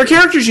all." They're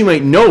characters you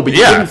might know, but you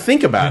didn't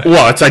think about it.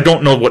 Well, I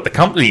don't know what the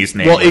company's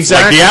name. Well, is.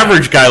 exactly. Like the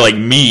average guy like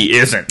me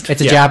isn't.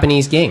 It's a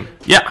Japanese game.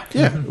 Yeah.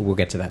 We'll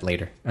get to that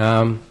later.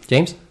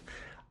 James,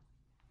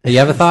 do you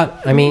have a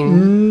thought? I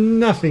mean,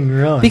 Nothing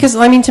really. because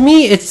I mean, to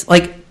me, it's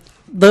like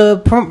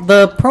the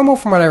promo.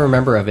 From what I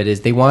remember of it,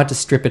 is they want to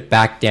strip it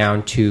back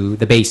down to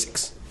the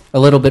basics a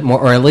little bit more,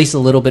 or at least a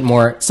little bit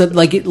more. So,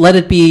 like, let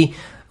it be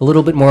a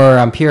little bit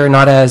more pure,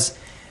 not as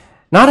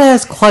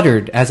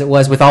cluttered as it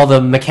was with all the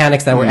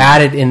mechanics that were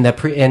added in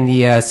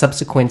the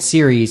subsequent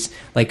series,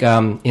 like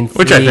in 3,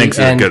 Which I think is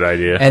a good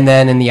idea. and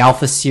then in the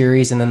Alpha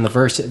series, and then the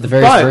various But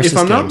Versus if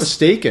I'm not games.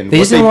 mistaken, They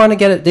just didn't want to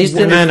get it. They just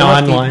didn't And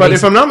want the online. But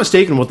if I'm not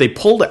mistaken, what they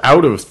pulled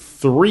out of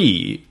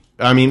 3,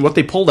 I mean, what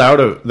they pulled out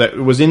of that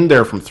was in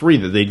there from 3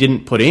 that they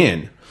didn't put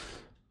in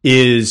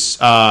is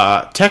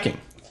teching.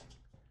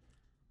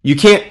 You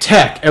can't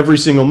tech every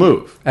single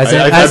move. I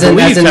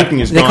believe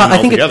teching is gone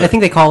altogether. I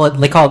think they call it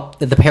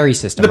the parry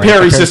system. The right?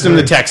 parry system,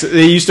 the tech.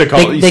 They used to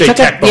call it. They took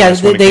tech it, yeah,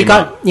 bonus when it they came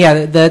got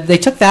out. they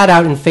took that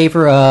out in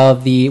favor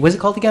of the what's it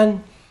called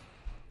again?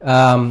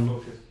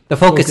 The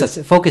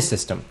focus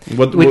system.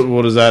 What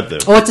does that do?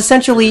 Oh, it's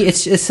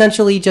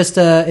essentially just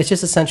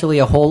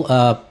a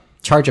whole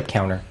charge up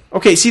counter.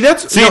 Okay, see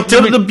that's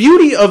the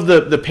beauty of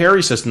the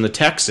parry system, the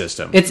tech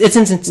system. It's It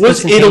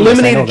instantaneous, I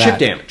eliminated know chip that.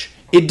 damage.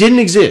 It didn't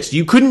exist.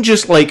 You couldn't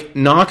just like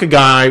knock a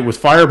guy with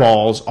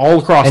fireballs all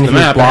across And the if he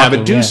was map and have it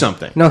blocking, do yeah.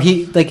 something. No,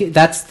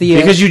 that's the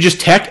Because you just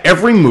tech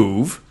every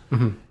move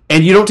and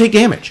you don't take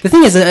damage. the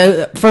thing is,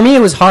 for me, it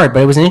was hard,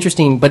 but it was an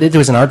interesting, but it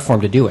was an art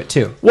form to do it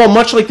too. Well,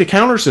 much like the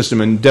counter system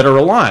in Dead or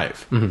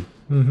Alive,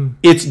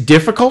 it's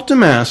difficult to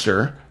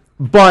master.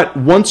 But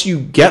once you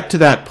get to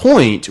that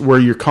point where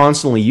you're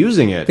constantly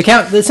using it,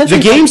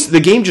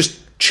 the game just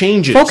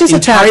changes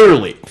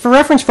entirely. For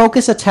reference,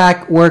 focus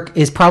attack work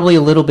is probably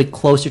a little bit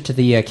closer to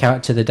the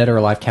the Dead or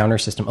Alive counter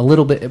system. A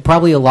little bit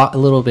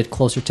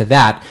closer to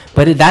that.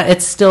 But it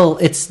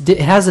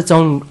has its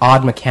own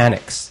odd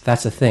mechanics.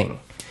 That's the thing.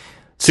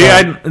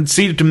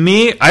 To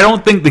me, I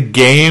don't think the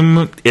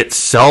game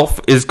itself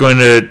is going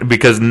to,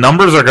 because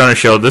numbers are going to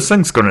show this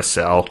thing's going to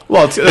sell.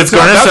 Well, it's going to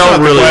sell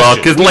really well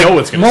because sell.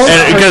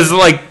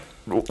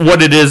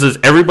 What it is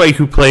everybody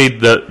who played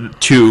the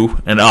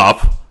 2 and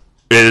up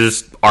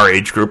is our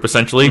age group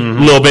essentially. A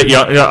little bit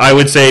young, I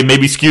would say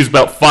maybe skews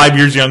about 5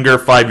 years younger,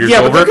 5 years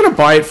Yeah, over. but they're going to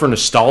buy it for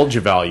nostalgia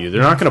value.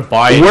 They're not going to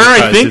buy it. Where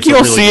I because think it's a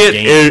you'll really see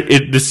good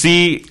game. to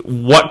see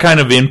what kind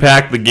of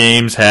impact the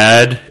game's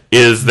had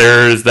is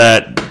there's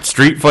that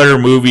Street Fighter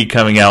movie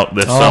coming out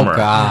this summer. Oh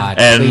God!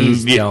 And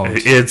please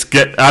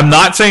don't. I'm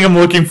not saying I'm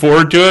looking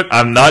forward to it.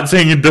 I'm not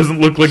saying it doesn't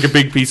look like a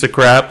big piece of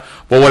crap.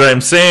 But what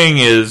I'm saying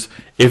is,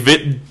 if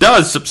it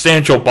does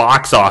substantial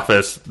box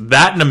office,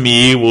 that to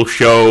me will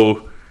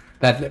show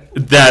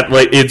that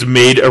like it's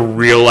made a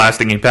real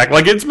lasting impact.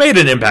 Like it's made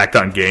an impact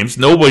on games.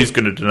 Nobody's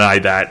going to deny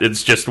that.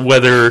 It's just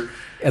whether.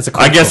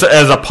 I guess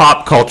as a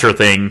pop culture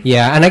thing,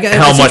 yeah, and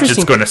how much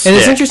it's going to stick. And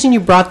it's interesting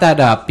you brought that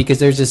up because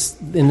there's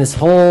this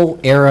whole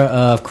era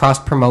of cross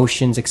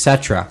promotions,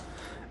 etc.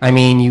 I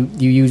mean,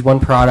 you use one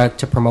product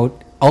to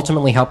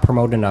ultimately help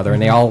promote another,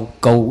 and they all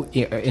go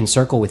in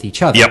circle with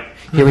each other. Yep.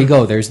 Here we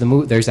go. There's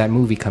that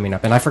movie coming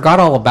up, and I forgot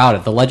all about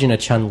it. The Legend of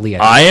Chun-Li.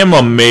 I am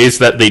amazed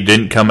that they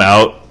didn't come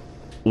out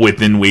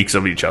within weeks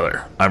of each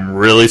other. I'm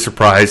really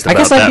surprised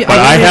about that.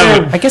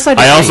 But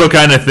I also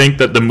kind of think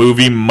that the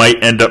movie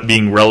might end up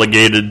being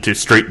relegated to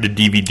straight to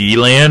DVD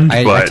land.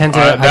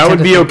 That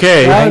would be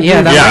okay. That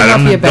might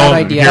not be a bad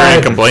idea. I don't hear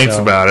any complaints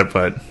about it,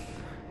 but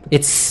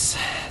it's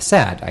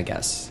sad, I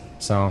guess.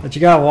 So, but you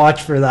gotta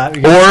watch for that.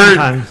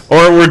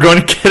 Or we're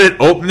going to get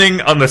it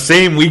opening on the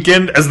same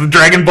weekend as the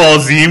Dragon Ball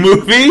Z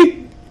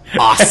movie.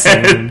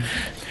 Awesome.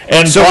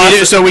 and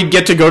so we'd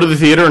get to go to the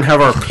theater and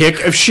have our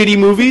pick of shitty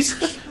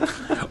movies.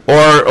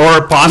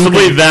 Or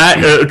possibly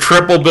that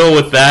triple bill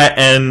with that,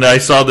 and I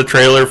saw the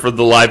trailer for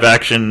the live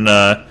action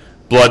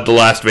Blood: The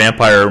Last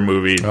Vampire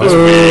movie.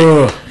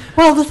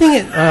 Well, the thing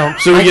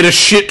is, so we get a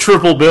shit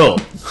triple bill.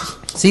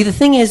 See, the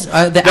thing is,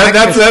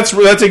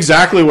 that's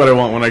exactly what I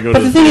want when I go to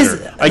the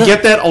theater. I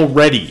get that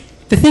already.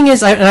 The thing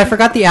is, I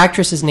forgot the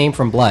actress's name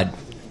from Blood.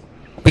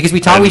 Because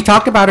we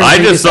talked about her. I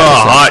just saw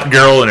a hot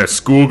girl in a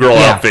schoolgirl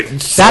outfit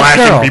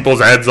slashing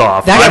people's heads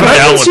off. I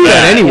don't see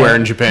that anywhere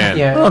in Japan.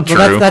 Yeah, well,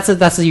 true.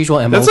 That's the usual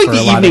MO. That's like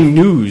the evening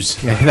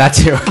news. Yeah, that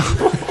too.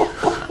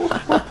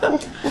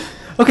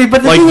 Okay,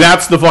 but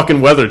that's the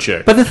fucking weather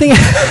chick. But the thing,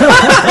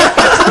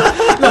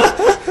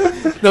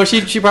 no,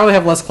 she probably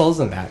have less clothes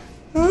than that.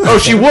 Oh,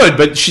 she would,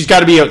 but she's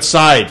got to be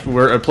outside,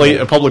 where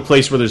a public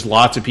place where there's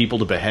lots of people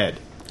to behead.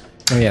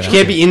 Oh, yeah, she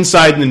can't be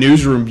inside in the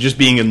newsroom just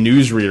being a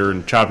newsreader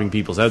and chopping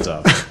people's heads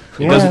off.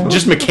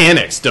 Just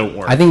mechanics don't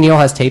work. I think Neil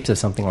has tapes of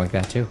something like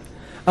that too.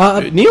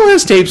 Neil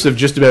has tapes of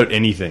just about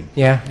anything.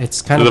 Yeah,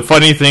 it's kind of... The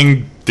funny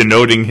thing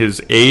denoting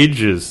his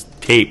age is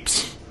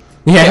tapes.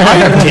 Yeah, I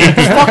have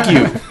tapes. Fuck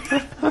you.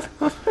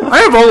 I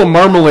have all the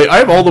Marmalade. I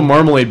have all the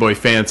Marmalade Boy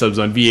fan subs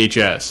on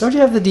VHS. Don't you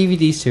have the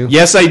DVDs too?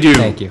 Yes, I do.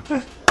 Thank you.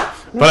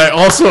 But I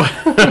also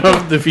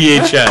have the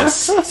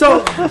VHS. So,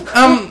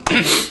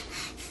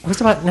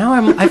 what's about now?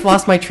 I've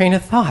lost my train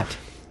of thought.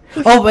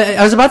 Oh, but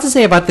I was about to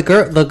say about the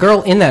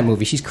girl in that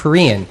movie. She's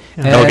Korean.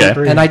 And,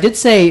 Okay. And I did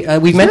say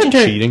we Isn't mentioned that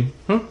her. cheating?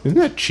 Isn't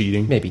that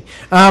cheating? Maybe.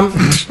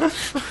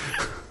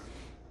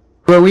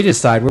 Where we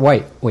decide we're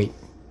white. Wait.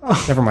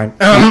 Never mind.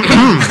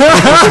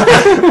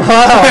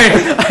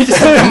 I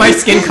just looked at my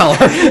skin color.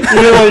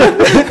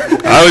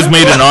 I was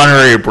made an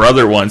honorary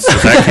brother once. So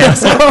that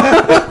counts.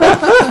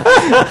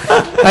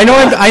 I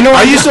know.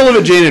 I used to live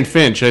at Jane and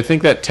Finch. I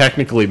think that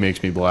technically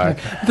makes me black.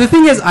 The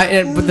thing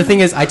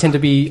is, I tend to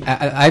be.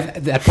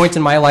 I've at points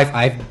in my life,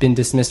 I've been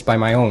dismissed by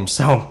my own.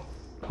 So,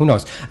 who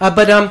knows?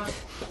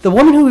 The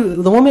woman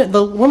in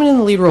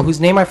the lead role, whose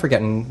name I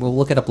forget, and we'll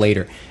look it up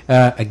later.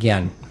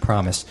 Again,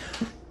 promise.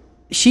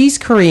 She's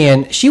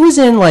Korean. She was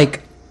in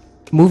like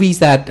movies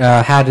that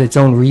had its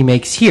own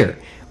remakes here.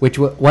 Which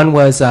one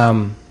was?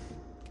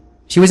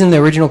 She was in the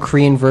original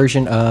Korean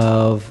version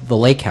of The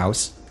Lake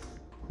House,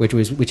 which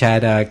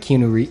had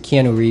Keanu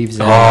Reeves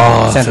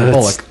and Sandra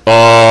Bullock.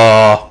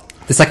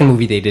 The second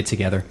movie they did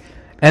together,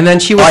 and then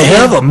she was. I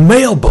have a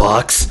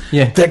mailbox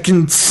that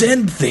can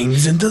send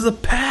things into the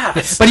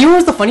past. But you know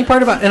what's the funny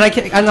part about? And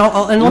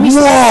let me.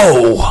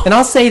 Whoa! And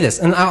I'll say this,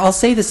 and I'll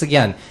say this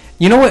again.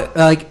 You know what?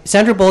 Like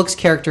Sandra Bullock's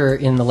character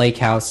in The Lake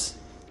House,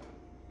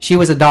 she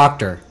was a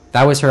doctor.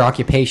 That was her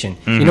occupation.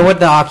 Mm-hmm. You know what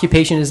the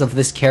occupation is of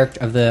this character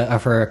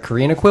of her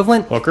Korean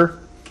equivalent? Hooker?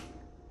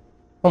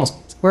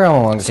 Almost. We're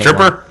all along the same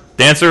Stripper, line.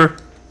 dancer,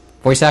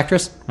 Voice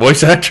actress.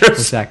 voice actress.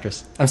 Voice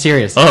actress. I'm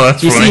serious. Oh,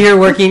 that's you funny. see her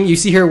working. You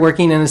see her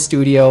working in a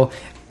studio,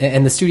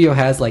 and the studio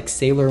has like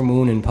Sailor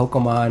Moon and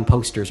Pokemon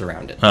posters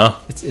around it. Huh?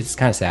 It's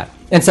kind of sad.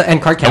 And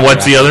card capture. And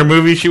what's the other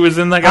movie she was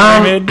in that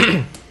got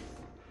remade?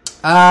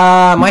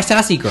 My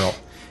Sassy Girl,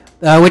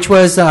 which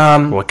was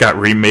What got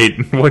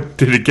remade? What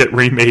did it get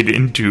remade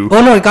into?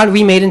 oh no, it got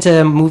remade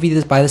into a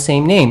movie by the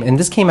same name, and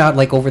this came out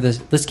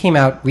this came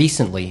out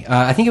recently.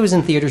 I think it was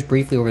in theaters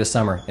briefly over the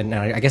summer, and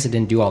I guess it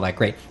didn't do all that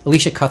great.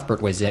 Alicia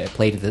Cuthbert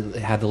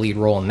had the lead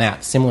role in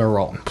that, similar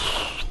role.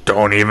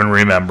 Don't even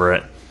remember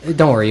it.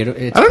 Don't worry,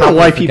 it's I don't know probably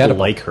why people forgettable.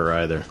 like her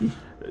either.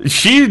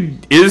 She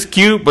is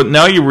cute, but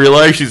now you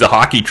realize she's a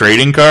hockey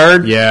trading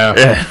card.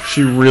 Yeah,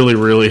 she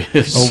really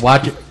is. Oh,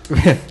 watch it.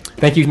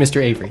 Thank you,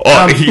 Mr. Avery.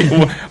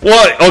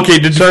 What? Okay,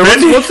 to defend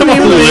What's the him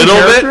name a of the main little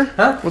character? bit.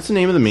 Huh? What's the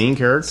name of the main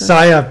character?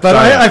 Saya, but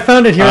Saya. I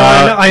found it here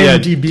on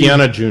IMDb. Yeah,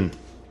 Deanna June.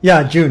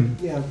 Yeah, June.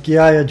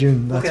 Giaya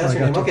June. That's, Okay, that's how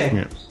her I name. got Okay,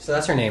 Yeah. so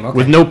that's her name. Okay.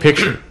 With no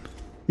picture.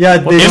 Yeah,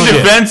 they In don't-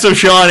 defense of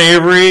Sean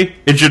Avery,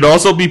 it should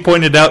also be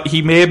pointed out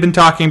he may have been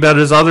talking about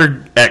his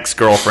other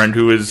ex-girlfriend,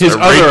 who is His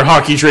other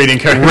hockey trading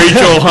character.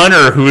 Rachel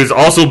Hunter, who is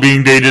also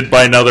being dated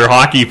by another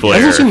hockey player.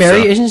 Isn't she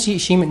married? So-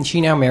 Isn't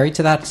she now married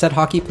to that said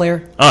hockey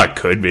player? Oh, it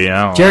could be.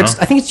 I don't Jared, know.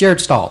 I think it's Jared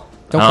Stahl.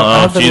 Don't I I'll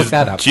don't have to know. look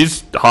that up.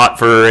 She's hot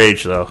for her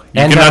age, though.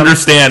 You And, can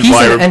understand he's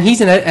why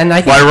and I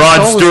think why Rod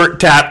Stoll is- Stewart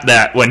tapped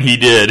that when he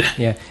did.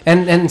 Yeah,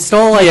 and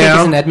Stoll I Yeah. think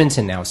is in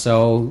Edmonton now,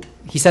 so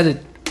he said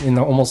it in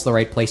almost the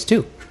right place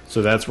too.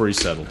 So that's where he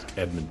settled,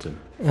 Edmonton.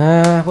 We'll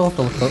have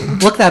to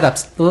look that up.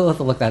 We'll have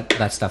to look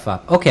that stuff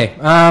up. Okay,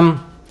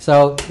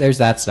 so there's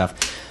that stuff.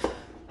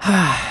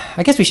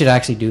 I guess we should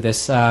actually do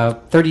this.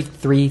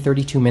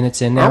 32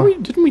 minutes in now.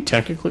 Didn't we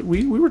technically?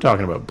 We were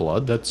talking about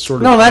blood. That's sort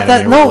of No, that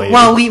anime no. related.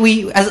 Well,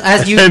 we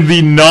as you. And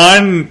the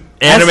non-anime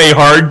As-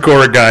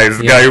 hardcore guy is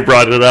the Yeah. guy who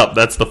brought it up.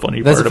 That's the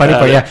funny That's part the funny about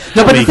part. it. Yeah.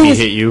 No, but the thing Mikey is,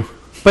 hit you.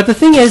 But the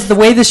thing is, the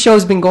way this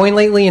show's been going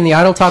lately in the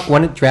Idle Talk,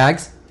 when it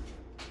drags,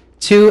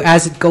 two,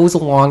 as it goes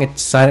along, it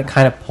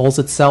kind of pulls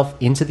itself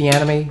into the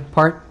anime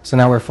part. So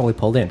now we're fully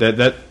pulled in. That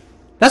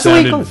That's the way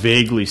it sounded goes.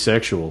 vaguely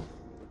sexual.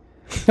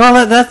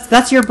 No,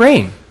 that's your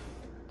brain.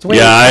 It's the way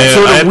Yeah, it- It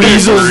sort I of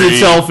weasels disagree.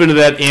 itself into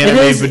that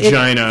anime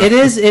vagina. It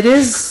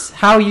is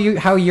how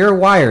you're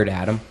wired,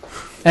 Adam.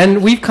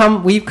 And we've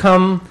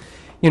come.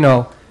 You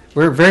know,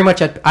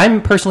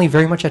 I'm personally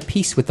very much at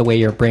peace with the way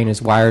your brain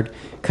is wired.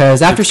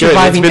 Because after It's good.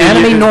 surviving It's been a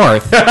Anime year.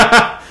 North,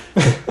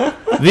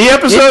 The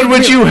episode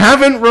which you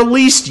haven't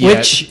released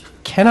yet.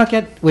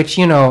 which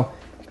you know.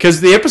 Because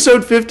the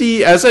episode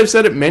 50, as I've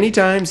said it many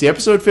times, the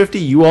episode 50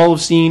 you all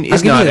have seen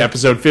is give you not the-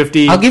 episode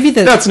 50. I'll give you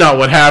the- That's not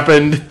what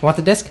happened. Want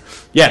the disc?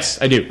 Yes,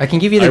 I do. I can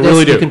give you the I disc.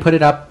 really do. You can put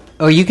it up.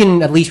 Or you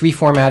can at least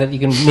reformat it. You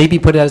can maybe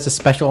put it as a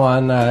special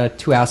on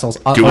Two Assholes.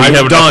 Do we I'm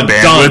have done, enough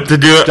bandwidth done, to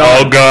do it?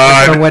 done. Oh,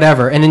 God. or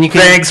whatever, and then you can.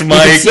 Thanks, you can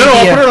Mike. see No,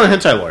 I'll the, put it on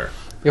Hentai Lawyer.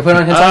 You put it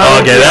on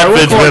Hentai. Okay, that I will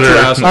fits call it better. Two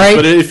Assholes, All right.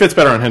 but it fits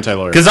better on Hentai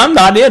Lawyer. Because I'm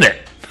not in it.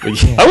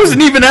 I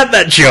wasn't even at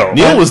that show.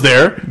 Neil was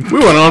there. We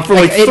went on for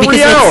like Like, because 3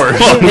 it's- hours.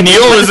 Well,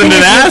 Neil isn't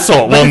an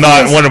asshole. Well,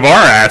 not one of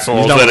our assholes.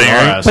 He's not that one of our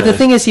ain't- assholes. But the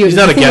thing is, he's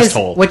not a thing guest is,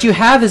 hole. What you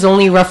have is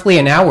only roughly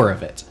an hour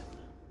of it.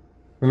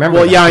 Remember?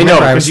 Well, that. yeah, I know,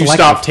 Remember, was because you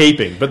selective. stopped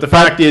taping. But the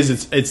fact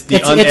is, it's the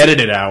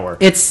unedited hour.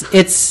 It's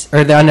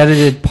or the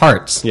unedited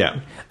parts. Yeah.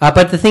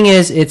 But the thing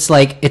is, it's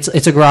like it's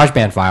a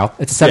GarageBand file.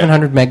 It's a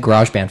 700 meg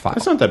GarageBand file.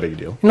 That's not that big a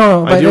deal.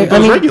 No, I but deal with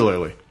those mean,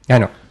 regularly. I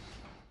know.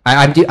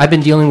 I've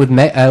been dealing with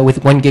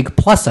 1 gig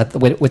plus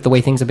with the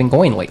way things have been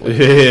going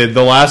lately.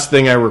 The last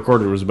thing I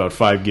recorded was about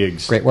 5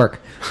 gigs. Great work.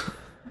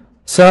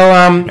 So,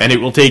 and it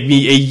will take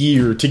me a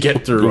year to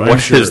get through.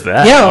 What is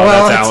that? Yeah, Oh,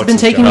 well, that's it's Alex's been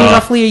taking me job.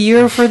 roughly a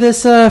year for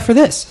this.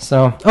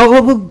 So,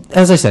 well,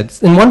 as I said,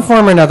 in one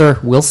form or another,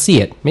 we'll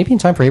see it. Maybe in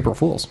time for April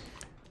Fools.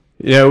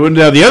 Yeah. Well,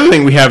 now the other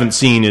thing we haven't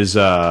seen is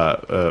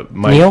Neil?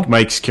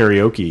 Mike's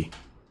karaoke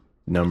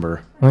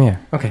number Oh yeah.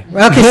 Okay.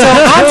 Okay. So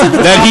on to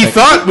the that he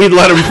thought we'd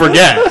let him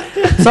forget.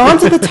 so on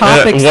to the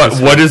topics.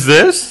 What is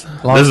this?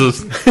 Long- This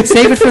is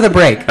Save it for the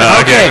break.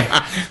 okay.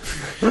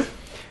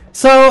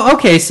 So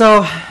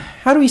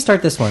how do we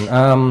start this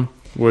one?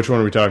 Which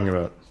one are we talking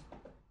about?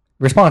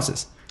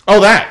 Responses. Oh,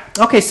 that.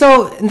 Okay.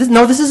 So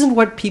this isn't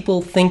what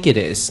people think it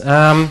is.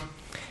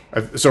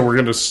 So we're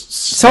going to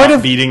Sort stop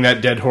of- beating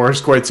that dead horse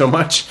quite so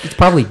much. It's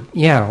probably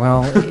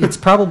Well, it's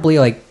probably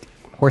like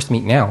horse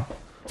meat now.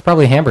 It's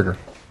probably a hamburger.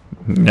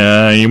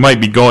 You might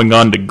be going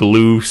on to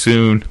glue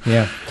soon.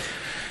 Yeah.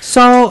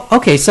 So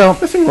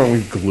Nothing wrong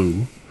with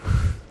glue.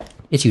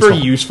 it's Very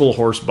useful. useful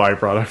horse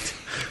byproduct.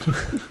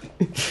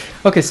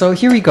 Okay, so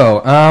here we go.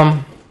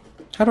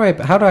 How do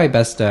I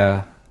best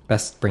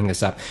bring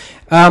this up?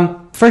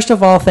 First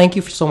of all, thank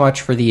you so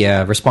much for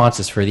the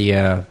responses for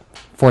the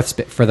for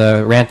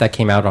the rant that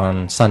came out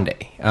on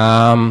Sunday.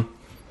 Nice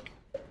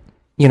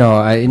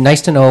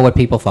to know what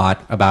people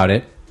thought about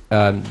it.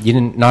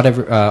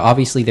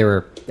 Obviously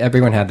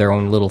everyone had their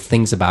own little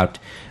things about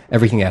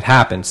everything that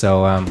happened.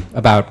 So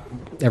about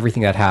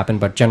everything that happened,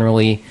 but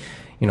generally,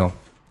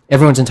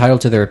 everyone's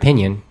entitled to their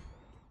opinion.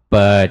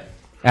 But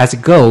as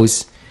it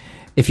goes,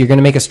 if you're going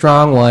to make a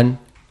strong one,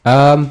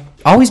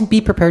 always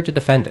be prepared to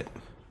defend it.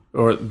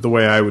 Or the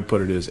way I would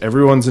put it is,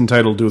 everyone's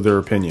entitled to their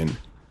opinion,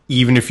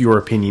 even if your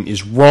opinion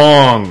is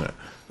wrong.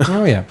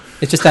 Oh yeah,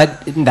 it's just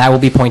that will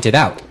be pointed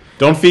out.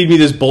 Don't feed me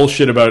this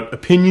bullshit about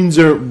opinions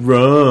aren't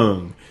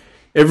wrong.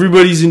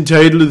 Everybody's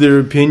entitled to their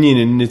opinion,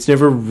 and it's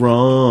never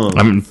wrong.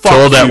 I'm Fuck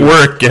told at you.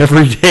 work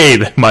every day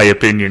that my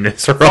opinion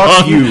is wrong.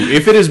 Fuck you.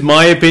 If it is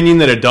my opinion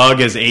that a dog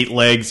has 8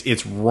 legs,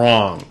 it's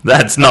wrong.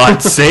 That's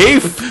not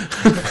safe.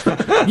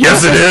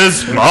 Yes, it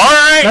is. All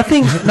right.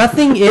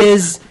 Nothing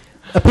is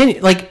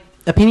opinion. Like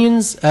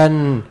opinions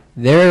and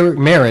their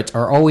merit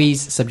are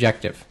always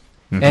subjective,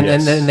 and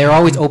they're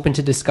always open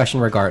to discussion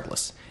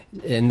regardless.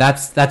 And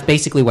that's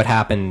basically what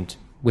happened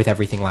with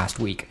everything last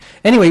week.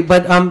 Anyway,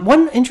 but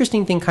one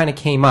interesting thing kind of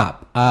came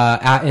up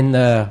in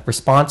the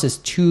responses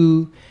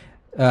to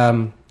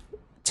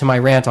my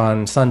rant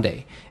on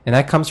Sunday, and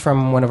that comes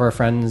from one of our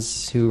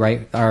friends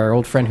our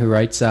old friend who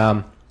writes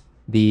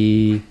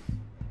the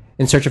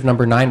In Search of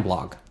Number 9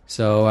 blog.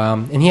 So,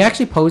 and he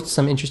actually posed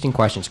some interesting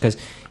questions because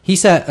he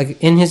said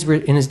in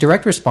his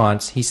direct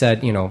response, he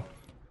said, in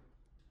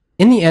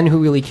the end, who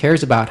really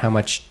cares about how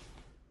much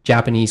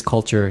Japanese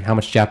culture, how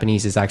much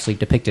Japanese is actually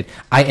depicted?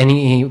 And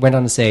he went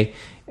on to say,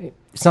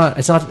 it's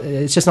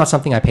just not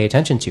something I pay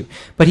attention to.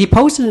 But he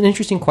posted an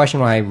interesting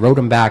question when I wrote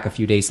him back a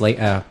few days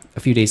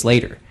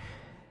later,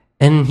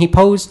 and he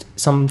posed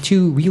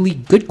 2 really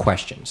good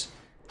questions.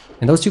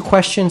 And those 2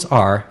 questions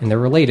are, and they're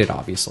related,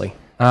 obviously.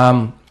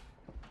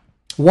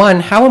 One,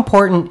 how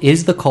important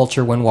is the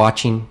culture when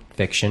watching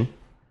fiction?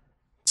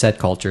 Said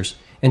cultures.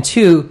 And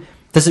 2,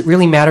 does it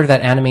really matter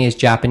that anime is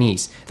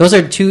Japanese? Those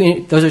are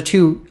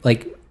two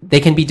like they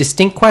can be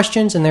distinct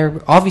questions, and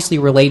they're obviously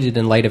related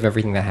in light of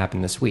everything that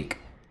happened this week.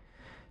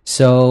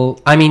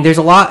 So, I mean, there's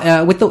a lot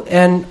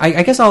and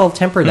I guess I'll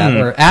temper that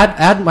or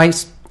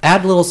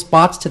add little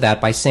spots to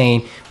that by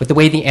saying with the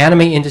way the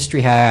anime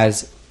industry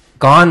has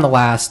gone the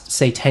last,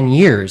 say, 10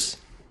 years,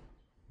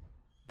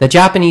 the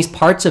Japanese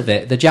parts of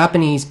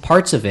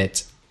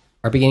it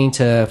are beginning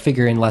to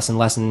figure in less and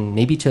less, and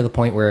maybe to the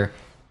point where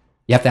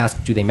you have to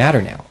ask, do they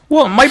matter now?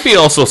 Well, it might be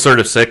also sort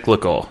of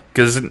cyclical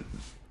because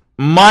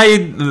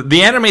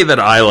the anime that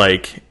I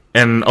like,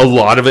 and a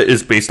lot of it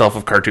is based off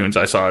of cartoons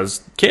I saw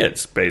as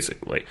kids,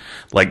 basically,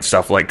 like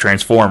stuff like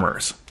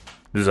Transformers.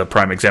 This is a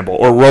prime example,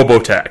 or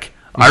Robotech.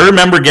 I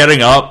remember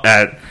getting up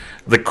at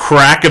the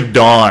crack of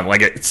dawn,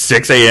 like at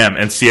 6 a.m.,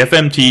 and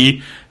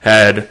CFMT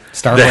had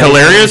the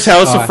hilarious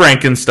House of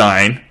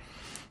Frankenstein,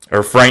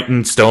 or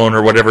Frankenstone,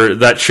 or whatever,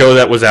 that show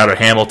that was out of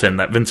Hamilton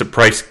that Vincent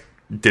Price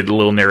did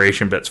little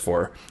narration bits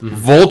for.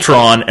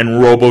 Voltron and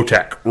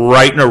Robotech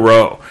right in a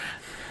row.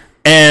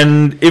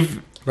 And if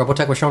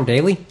Robotech was shown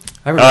daily?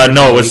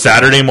 no, it was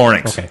Saturday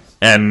mornings. Okay.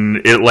 And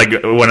it,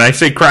 like, when I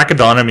say crack of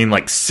dawn, I mean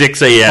like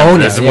 6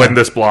 a.m. is when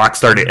this block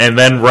started. And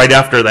then right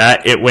after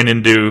that, it went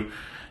into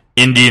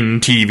Indian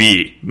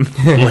TV.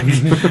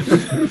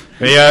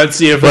 Yeah, let's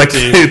see if Like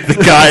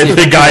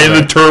the guy in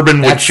the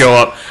turban would show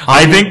up.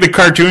 I think the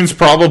cartoons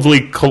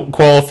probably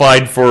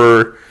qualified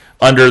for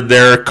under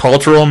their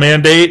cultural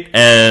mandate,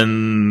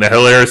 and the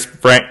hilarious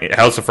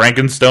House of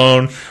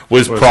Frankenstone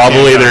was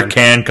probably their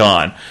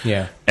CanCon.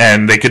 Yeah.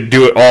 And they could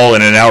do it all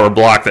in an hour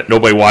block that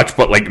nobody watched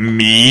but like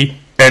me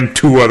and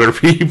 2 other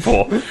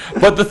people.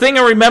 But the thing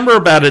I remember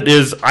about it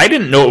is I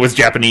didn't know it was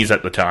Japanese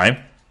at the time.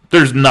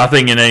 There's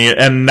nothing in any,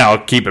 and now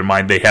keep in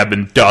mind they have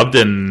been dubbed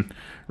and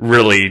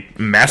really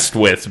messed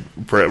with.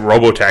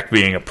 Robotech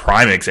being a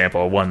prime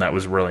example of one that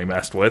was really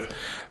messed with.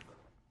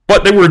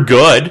 But they were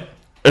good,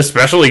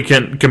 especially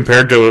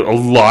compared to a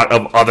lot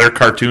of other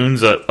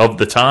cartoons of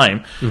the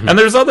time. Mm-hmm. And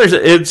there's others.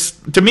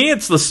 To me,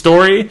 it's the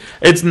story.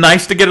 It's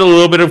nice to get a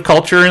little bit of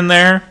culture in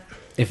there.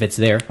 If it's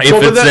there.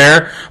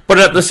 There. But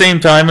at the same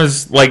time,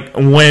 as like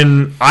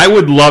when I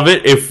would love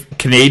it if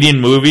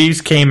Canadian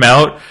movies came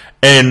out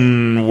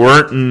and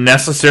weren't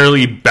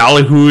necessarily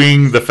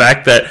ballyhooing the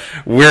fact that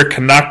we're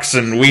Canucks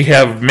and we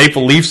have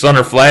Maple Leafs on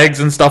our flags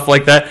and stuff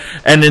like that,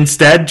 and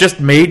instead just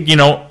made,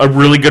 a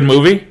really good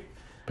movie.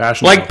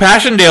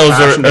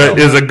 Passchendaele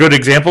is a good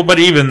example, but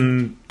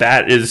even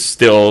that is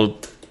still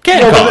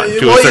CanCon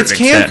to a certain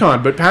extent. It's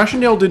CanCon, but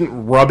Passchendaele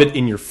didn't rub it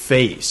in your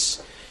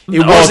face.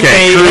 It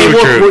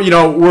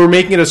wasn't we're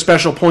making it a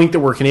special point that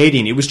we're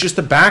Canadian. It was just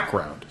the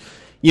background.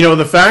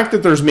 The fact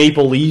that there's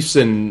Maple Leafs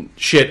and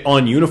shit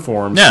on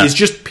uniforms is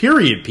just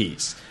period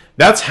piece.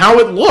 That's how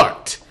it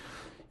looked.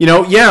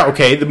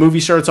 The movie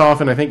starts off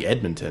in, I think,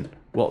 Edmonton.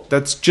 Well,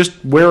 that's just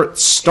where it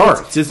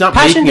starts. It's not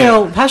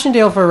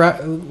Passchendaele,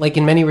 for like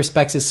in many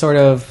respects, is sort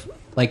of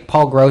like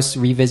Paul Gross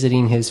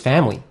revisiting his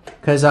family.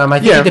 Because I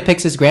think he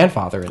depicts his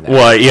grandfather in that.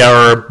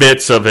 Well, or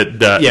bits of it.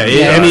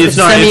 It's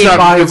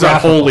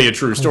not wholly a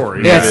true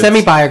story. Yeah, it's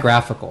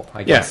semi-biographical,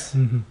 I guess.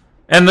 Yeah.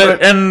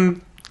 Mm-hmm.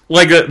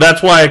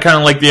 That's why I kind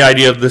of like the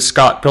idea of the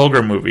Scott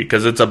Pilgrim movie,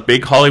 because it's a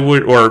big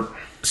Hollywood or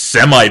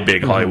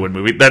semi-big Hollywood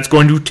movie that's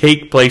going to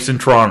take place in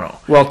Toronto.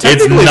 Well,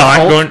 technically, it's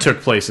not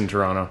took place in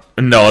Toronto.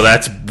 No,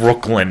 that's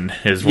Brooklyn.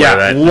 Is where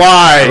that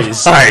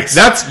lies.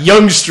 That's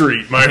Yonge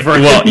Street, my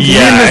friend. Well,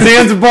 yeah, the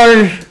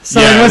Zanzibar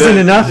sign wasn't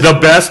enough. The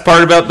best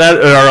part about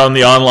that are on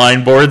the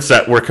online boards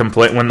that were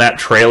when that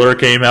trailer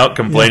came out,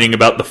 complaining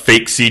about the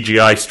fake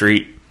CGI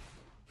street.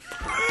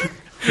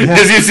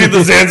 Because you see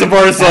the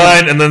Zanzibar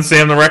sign and then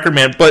Sam the Record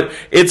Man. But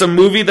it's a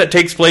movie that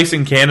takes place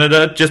in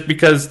Canada just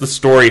because the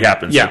story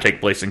happens to take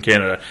place in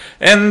Canada.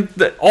 And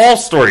all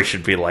stories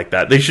should be like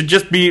that. They should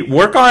just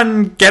work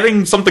on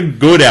getting something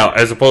good out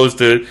as opposed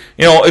to,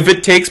 if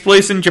it takes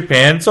place in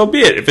Japan, so be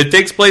it. If it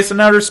takes place in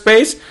outer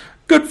space,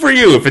 good for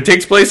you. If it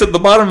takes place at the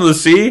bottom of the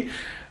sea,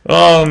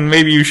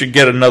 maybe you should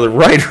get another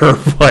writer.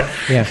 But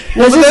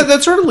that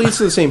sort of leads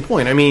to the same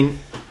point. I mean,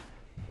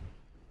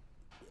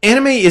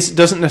 anime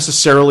doesn't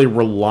necessarily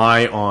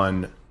rely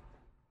on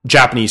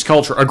Japanese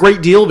culture. A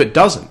great deal of it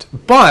doesn't.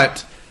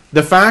 But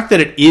the fact that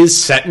it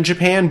is set in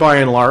Japan by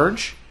and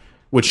large,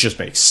 which just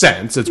makes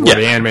sense. It's where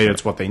they animate,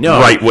 it's what they know.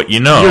 Right, what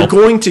you know. You're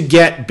going to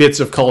get bits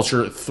of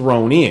culture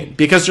thrown in.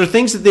 Because there are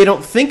things that they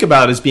don't think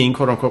about as being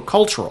quote-unquote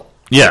cultural.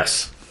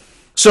 Yes.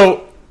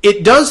 So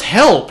it does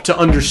help to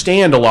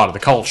understand a lot of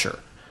the culture.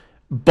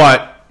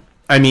 But,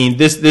 I mean,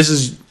 this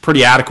is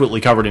pretty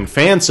adequately covered in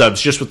fan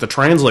subs just with the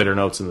translator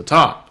notes in the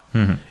top.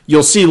 Mm-hmm.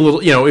 You'll see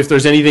if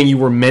there's anything you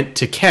were meant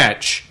to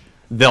catch,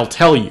 they'll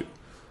tell you.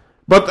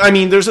 But I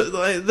mean, there's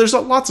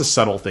lots of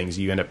subtle things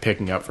you end up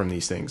picking up from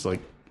these things.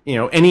 Like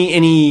any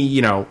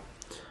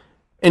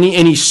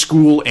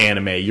school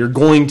anime, you're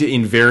going to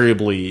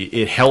invariably,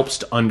 it helps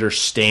to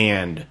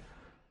understand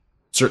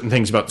certain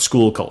things about the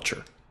school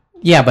culture.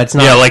 Yeah, but it's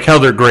not... Yeah, like how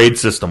their grade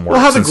system works.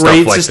 Well, how the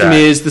grade system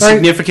is, the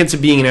significance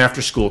of being in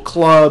after-school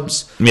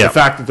clubs, the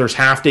fact that there's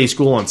half-day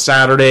school on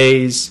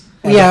Saturdays...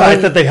 And the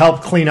fact that they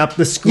help clean up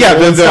the school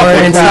and stuff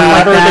like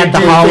that,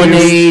 the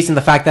holidays, and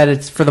the fact that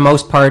it's, for the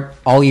most part,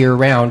 all year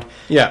round.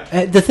 Yeah.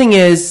 The thing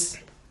is,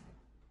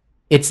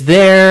 it's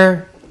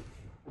there.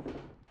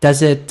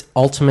 Does it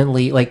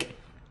ultimately, how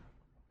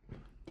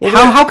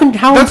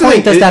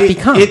important does that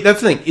become?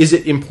 That's the thing. Is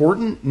it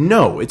important?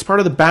 No. It's part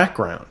of the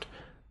background.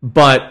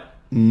 But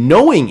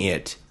knowing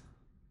it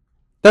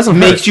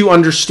makes you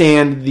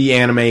understand the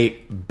anime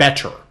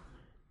better.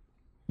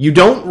 You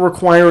don't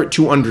require it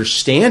to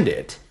understand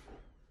it.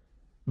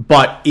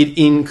 But it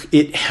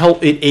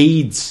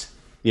aids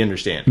the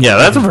understanding. Yeah,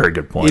 that's a very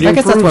good point. I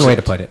guess that's one way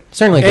to put it.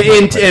 Certainly.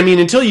 I mean,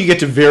 until you get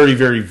to very,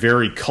 very,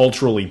 very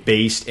culturally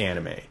based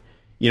anime,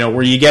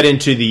 where you get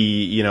into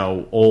the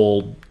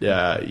old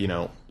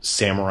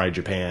samurai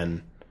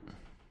Japan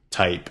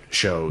type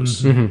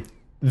shows. Mm-hmm.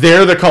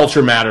 There, the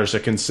culture matters.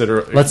 Let's say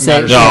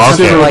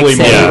something like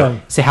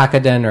say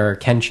Hakkaden or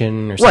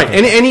Kenshin or something. Right,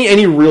 and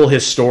any real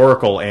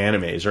historical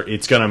animes,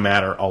 it's going to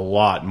matter a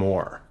lot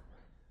more.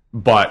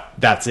 But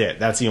that's it.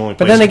 That's the only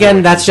place. But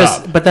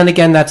then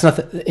again, that's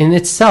nothing in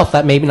itself.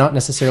 That may not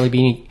necessarily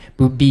be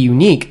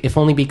unique, if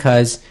only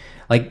because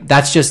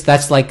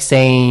that's like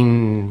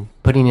saying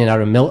putting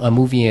out a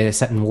movie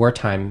set in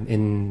wartime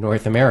in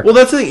North America. Well,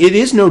 that's the thing. It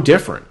is no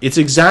different. It's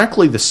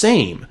exactly the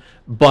same,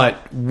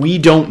 but we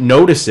don't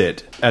notice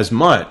it as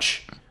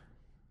much.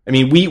 I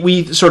mean,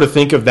 we sort of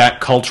think of that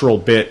cultural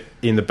bit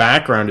in the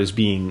background as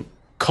being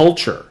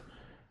culture,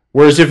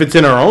 whereas if it's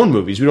in our own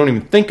movies, we don't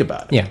even think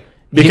about it. Yeah.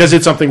 Because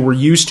it's something we're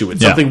used to.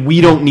 It's something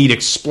we don't need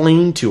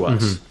explained to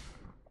us.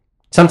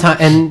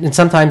 Mm-hmm.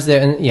 Sometimes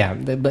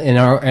in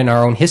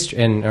our own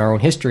history and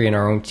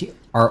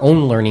our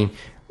own learning,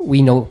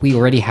 we know we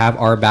already have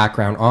our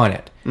background on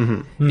it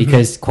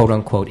because quote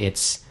unquote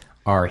it's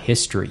our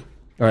history.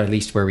 or at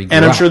least where we grew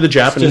And I'm up. sure the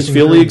Japanese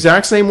feel the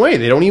exact same way.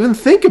 They don't even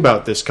think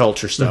about this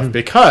culture stuff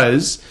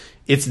because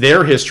it's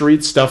their history,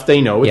 it's stuff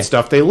they know, it's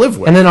stuff they live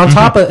with. And then on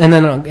top of, and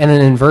then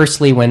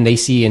inversely, when they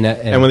see and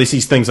when they see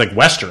things like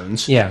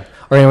westerns, or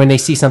when they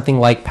see something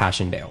like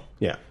Passchendaele,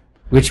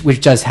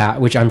 which does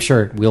which I'm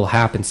sure will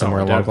happen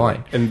somewhere along the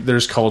line. And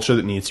there's culture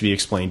that needs to be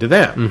explained to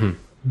them.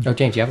 Oh,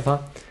 James, you have a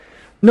thought?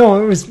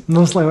 No, it was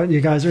mostly what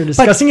you guys are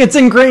discussing. It's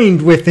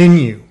ingrained within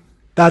you.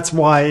 That's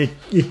why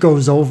it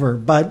goes over.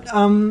 But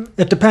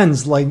it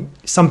depends. Like,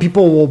 some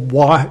people will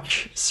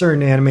watch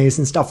certain animes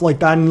and stuff like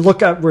that and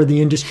look at where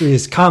the industry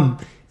has come.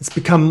 It's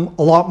become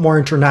a lot more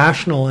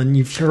international, and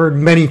you've heard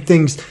many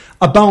things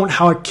about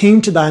how it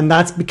came to that, and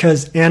that's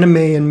because anime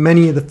and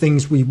many of the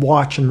things we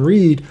watch and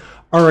read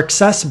are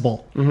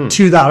accessible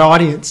to that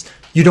audience.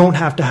 You don't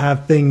have to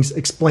have things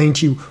explained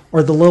to you,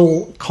 or the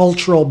little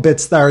cultural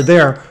bits that are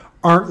there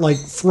aren't like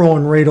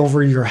thrown right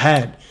over your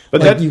head.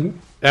 But like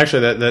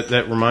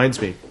that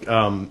reminds me,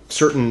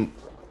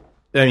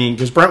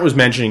 because Brent was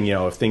mentioning,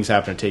 if things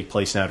happen to take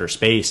place in outer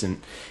space,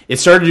 and it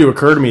started to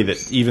occur to me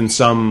that even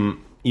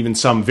some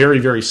very,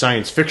 very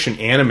science fiction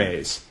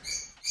animes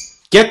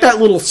get that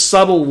little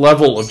subtle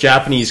level of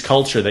Japanese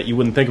culture that you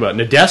wouldn't think about.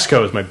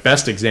 Nadesco is my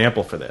best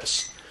example for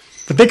this.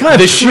 But they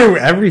kind of threw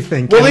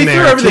everything. Well, they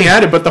threw everything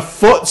at it, but the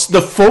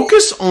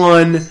focus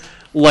on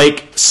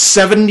like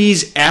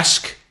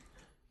 70s-esque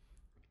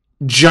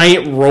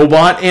giant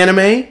robot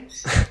anime.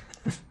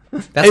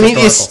 That's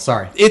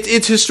historical.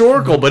 It's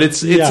historical, but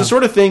it's the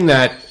sort of thing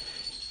that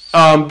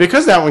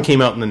because that one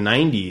came out in the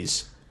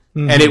 90s,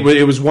 and it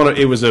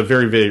was a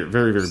very, very,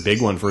 very, very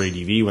big one for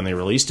ADV when they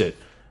released it.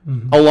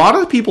 A lot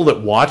of the people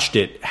that watched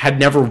it had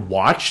never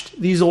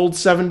watched these old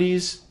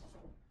 70s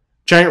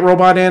giant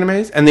robot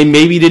animes, and they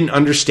maybe didn't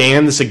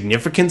understand the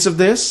significance of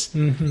this,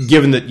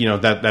 given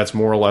that that's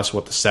more or less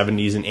what the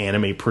 70s and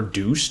anime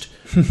produced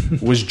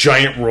was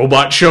giant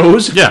robot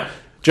shows. Yeah.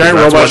 Giant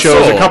robot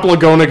shows, a couple of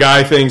Gona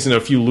Guy things, and a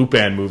few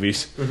Lupin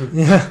movies.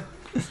 Yeah.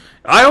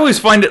 I always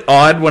find it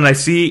odd when I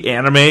see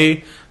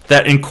anime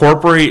that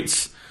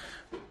incorporates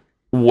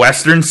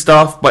Western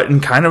stuff, but in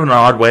kind of an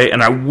odd way.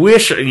 And I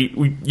wish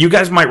you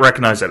guys might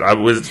recognize it.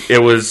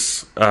 It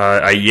was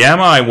a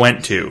Yama I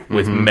went to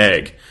with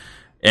Meg,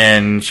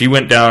 and she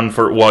went down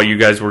while you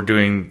guys were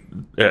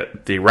doing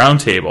the round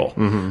table,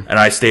 and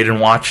I stayed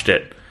and watched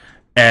it.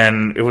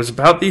 And it was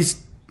about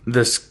this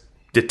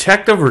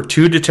detective or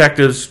two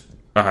detectives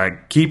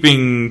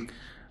keeping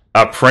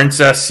a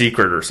princess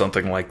secret or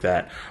something like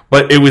that.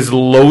 But it was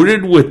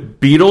loaded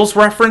with Beatles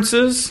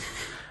references.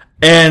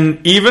 And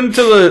even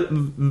to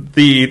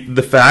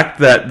the fact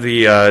that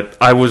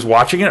I was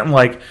watching it, I'm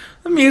like,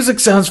 the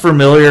music sounds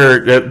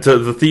familiar to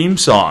the theme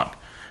song.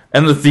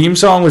 And the theme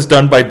song was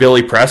done by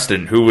Billy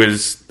Preston, who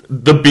was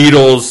the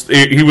Beatles.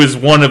 He was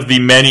one of the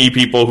many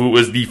people who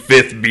was the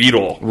fifth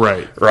Beatle.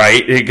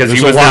 Right? Because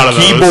he was the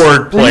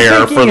keyboard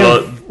player for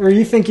the... Were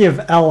you thinking of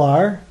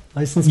LR?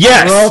 Licensed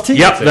royalty?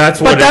 Yep,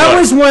 that's what it was. But that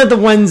was one of the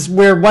ones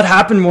where what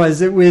happened was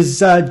it was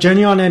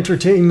Geneon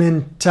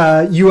Entertainment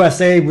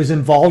USA was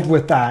involved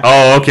with that.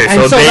 Oh, okay.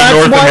 So they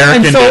North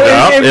American did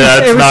it.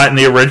 That's not in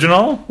the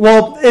original?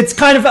 Well, it's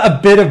kind of a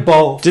bit of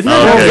both. Didn't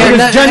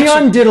it?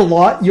 Geneon did a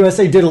lot.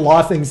 USA did a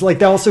lot of things. Like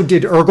they also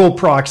did Ergo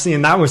Proxy,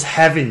 and that was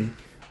heavy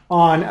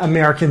on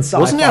American sci-fi.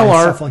 Wasn't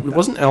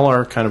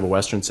LR kind of a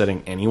Western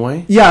setting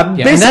anyway? Yeah,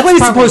 basically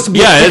it's supposed to be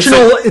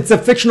it's a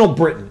fictional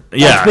Britain.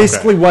 That's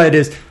basically what it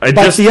is. I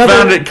just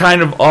found it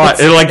kind of odd.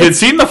 It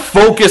seemed to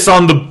focus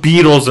on the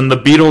Beatles and the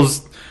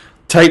Beatles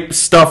type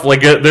stuff.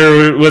 Like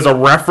there was a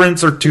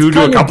reference or two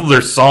to a couple of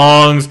their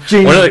songs.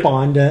 James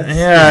Bond.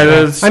 Yeah,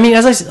 it was. I mean,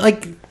 as I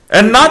like.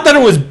 And not that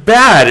it was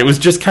bad, it was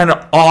just kind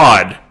of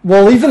odd.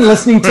 Well, even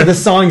listening to the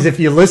songs, if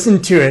you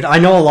listen to it, I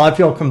know a lot of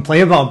people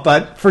complain about,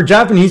 but for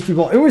Japanese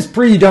people, it was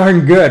pretty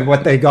darn good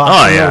what they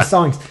got from those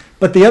songs.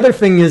 But the other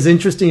thing is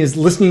interesting is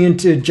listening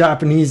into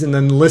Japanese and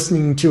then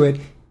listening to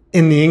it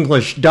in the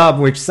English dub,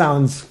 which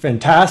sounds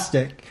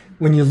fantastic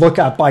when you look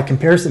at by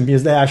comparison,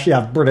 because they actually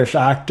have British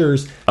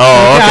actors.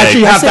 Oh, okay.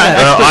 Actually have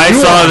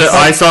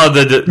I saw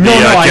the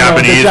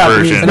Japanese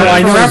version. No,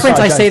 for reference,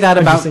 I say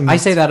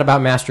that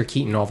about Master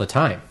Keaton all the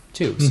time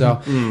too. So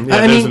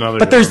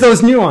there's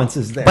those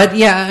nuances there. But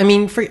yeah, I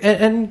mean,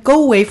 and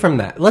go away from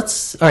that.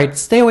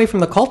 Stay away from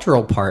the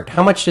cultural part.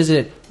 How much does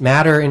it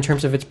matter in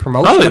terms of its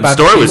promotion? The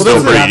story was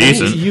still pretty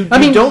decent. You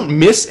don't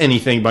miss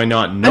anything by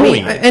not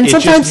knowing it. And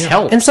sometimes, just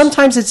helps. And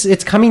sometimes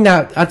it's coming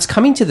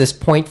to this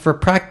point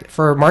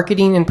for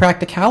marketing and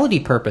practicality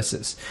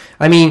purposes.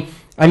 I mean,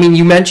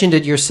 you mentioned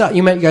it yourself.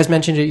 You guys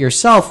mentioned it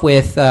yourself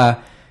with.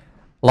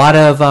 A lot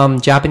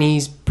of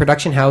Japanese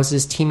production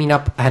houses teaming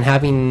up and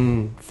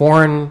having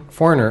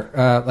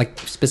foreigner, like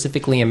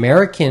specifically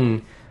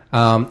American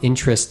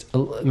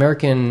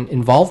American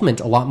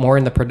involvement a lot more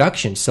in the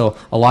production. So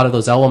a lot of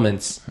those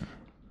elements.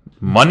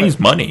 Money's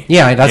money.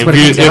 Yeah, that's what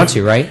it comes down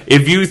to, right?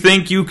 If you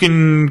think you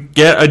can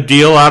get a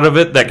deal out of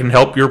it that can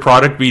help your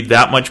product be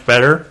that much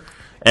better,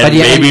 and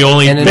make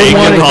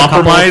a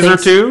compromise or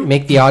two,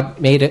 make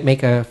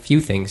a few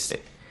things.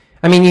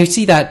 I mean, you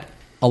see that.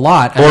 a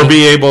lot. Or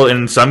be able,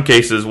 in some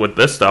cases with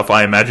this stuff,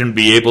 I imagine,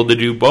 be able to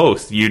do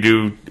both. You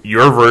do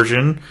your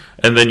version,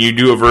 and then you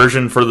do a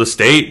version for the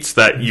States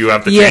that you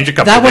have to change a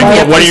couple of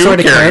things. What do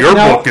you care? Your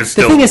book is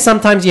still... The thing is,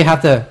 sometimes you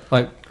have to,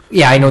 like...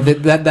 Yeah, I know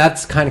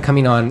that's kind of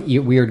coming on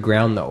weird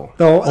ground, though.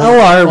 Though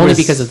only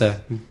because of the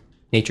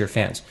nature of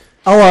fans.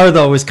 LR,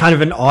 though, was kind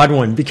of an odd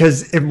one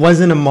because it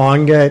wasn't a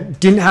manga. It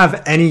didn't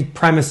have any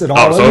premise at all.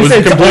 Oh, so it was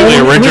a completely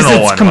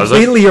original one, was it?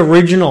 Completely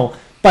original,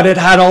 but it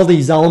had all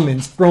these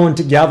elements thrown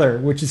together,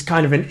 which is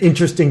kind of an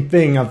interesting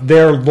thing of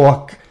their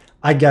look,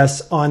 I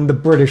guess, on the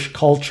British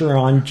culture,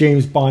 on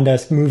James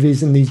Bond-esque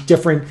movies, and these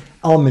different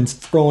elements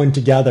thrown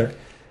together,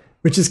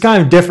 which is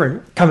kind of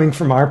different coming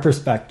from our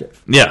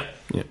perspective. Yeah.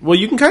 Yeah. Well,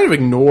 you can kind of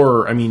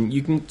ignore,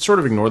 you can sort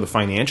of ignore the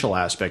financial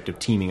aspect of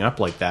teaming up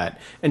like that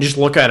and just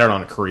look at it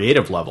on a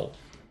creative level.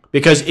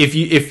 Because if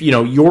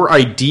your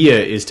idea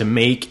is to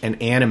make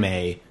an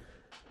anime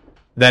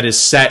that is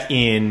set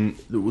in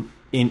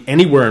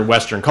anywhere in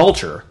Western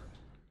culture,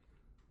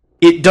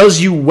 it does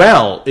you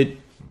well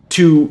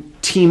to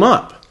team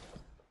up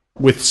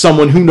with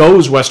someone who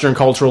knows Western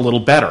culture a little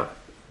better.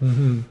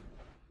 Mm-hmm.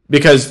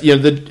 Because,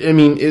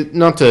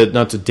 not to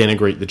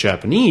denigrate the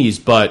Japanese,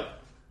 but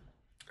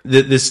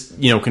this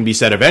can be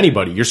said of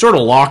anybody. You're sort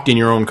of locked in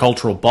your own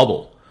cultural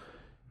bubble,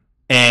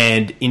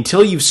 and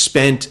until you've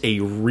spent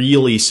a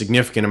really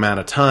significant amount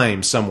of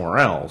time somewhere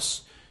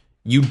else,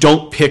 you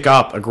don't pick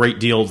up a great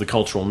deal of the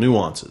cultural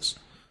nuances.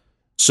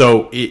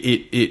 So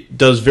it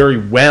does very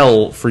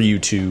well for you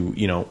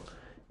to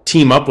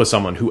team up with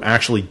someone who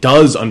actually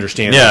does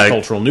understand the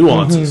cultural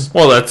nuances. Mm-hmm.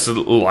 Well, that's a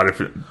lot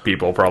of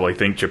people probably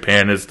think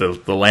Japan is the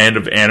land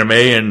of anime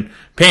and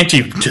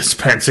panty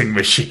dispensing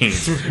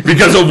machines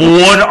because of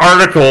one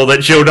article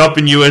that showed up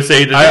in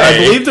USA Today.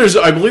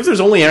 I believe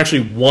there's only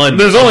actually one.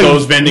 There's only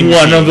those vending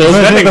one machines. of those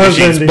vending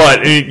machines,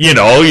 but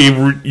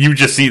you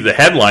just see the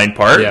headline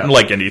part, and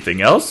like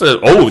anything else.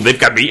 They've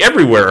got me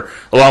everywhere,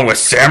 along with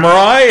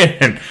samurai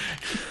and.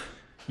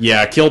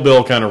 Yeah, Kill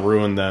Bill kind of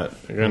ruined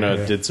that.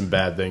 Did some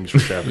bad things for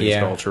Japanese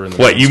culture.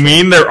 What, you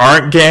mean there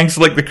aren't gangs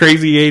like the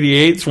Crazy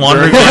 88s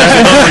wandering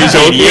around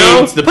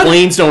Tokyo? The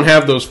planes don't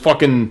have those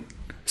fucking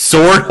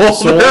sword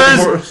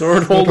holders?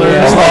 Sword holders.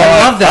 Yeah.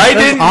 I love that. I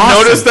didn't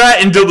notice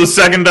that until the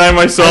second time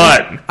I saw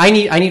it. I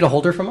need a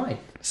holder for mine.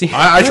 See,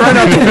 I try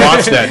not to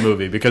watch that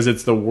movie because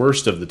it's the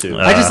worst of the two.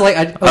 I just like.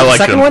 I like the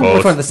second them one. both.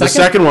 Which one? The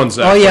second one's.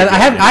 Oh yeah,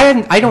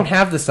 I don't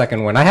have the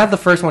second one. I have the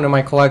first one in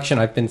my collection.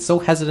 I've been so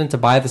hesitant to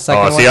buy the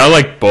second one. See, I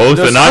like both,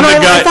 and I'm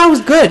the guy. I thought it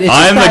was good.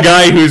 I'm the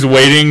guy who's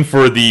waiting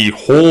for the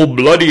whole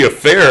bloody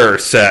affair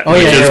set,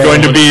 which is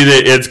going to be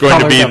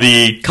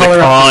the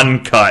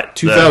con cut.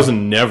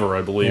 2000 never,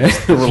 I believe,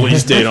 is the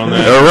release date on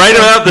that. Right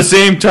about the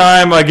same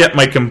time, I get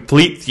my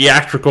complete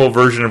theatrical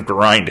version of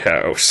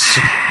Grindhouse.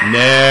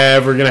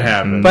 Never gonna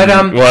happen. But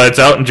well, it's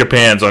out in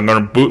Japan, so I'm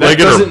going to bootleg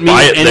it or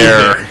buy it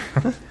there.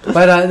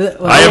 But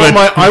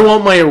I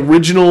want my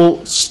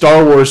original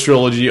Star Wars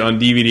trilogy on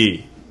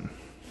DVD.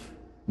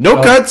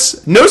 No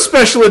cuts, no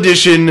special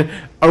edition,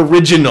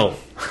 original.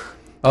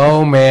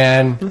 Oh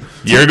man,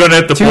 you're going to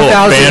have to pull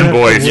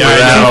fanboys for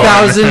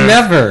that. 2000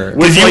 never.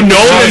 With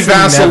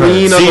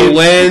Vaseline on the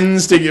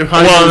lens to get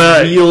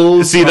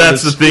wheels. See,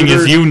 that's the thing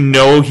is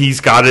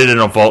he's got it in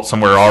a vault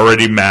somewhere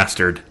already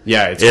mastered.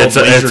 Yeah,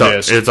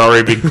 it's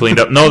already been cleaned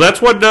up. No,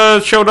 that's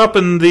what showed up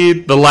in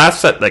the last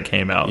set that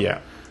came out.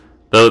 Yeah.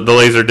 The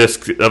laser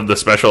disc of the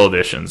special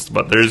editions,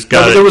 but there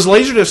was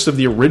laser discs of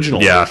the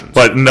original versions.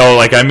 But no,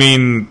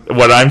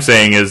 what I'm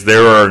saying is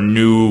there are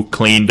new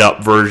cleaned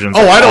up versions.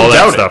 Oh, of I don't all that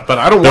doubt stuff. it. But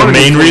I don't. The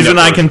main reason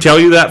I can tell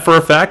you that for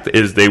a fact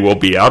is they will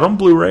be out on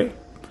Blu-ray,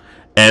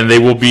 and they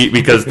will be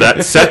because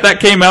that set that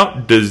came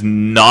out does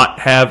not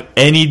have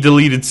any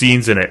deleted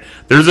scenes in it.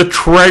 There's a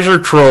treasure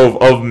trove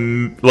of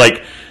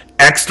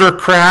extra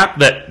crap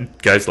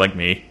that guys like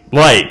me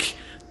like.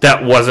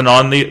 That wasn't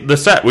on the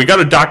set. We got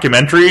a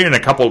documentary and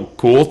a couple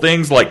cool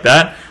things like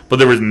that, but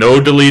there was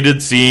no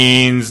deleted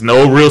scenes,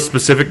 no real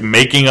specific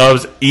making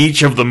ofs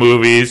each of the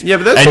movies. Yeah,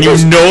 but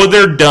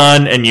they're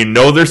done, and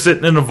they're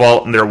sitting in a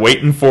vault and they're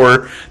waiting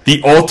for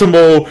the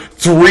Ultimo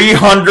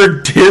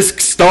 300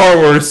 disc Star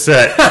Wars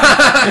set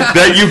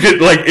that you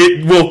could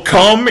it will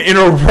come in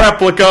a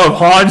replica of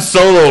Han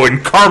Solo in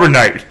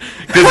carbonite.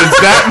 Because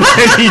it's that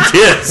many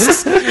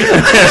discs,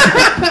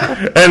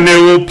 and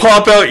they will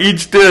pop out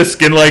each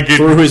disc and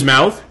through his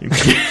mouth.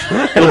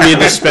 It'll be a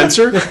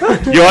dispenser.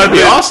 You'll have to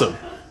be awesome,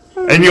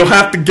 and you'll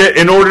have to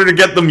in order to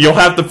get them. You'll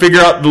have to figure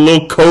out the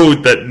little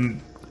code that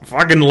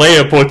fucking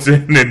Leia puts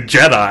in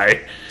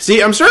Jedi.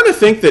 See, I'm starting to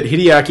think that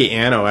Hideaki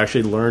Anno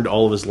actually learned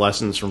all of his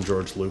lessons from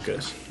George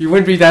Lucas. You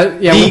wouldn't be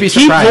that. Yeah, he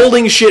keep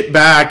holding shit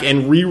back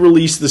and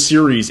re-release the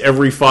series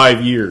every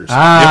 5 years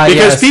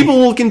because people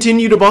will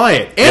continue to buy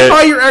it and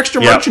buy your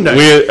extra merchandise.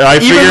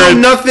 Even though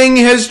nothing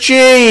has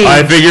changed.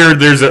 I figure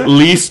there's at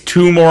least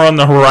 2 more on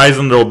the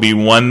horizon. There'll be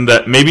one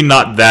that maybe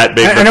not that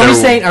big. And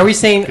are we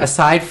saying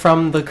aside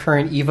from the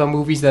current EVA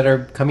movies that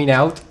are coming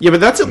out? Yeah,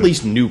 but that's at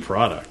least new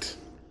product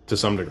to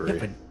some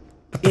degree.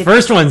 But the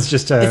first one's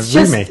just a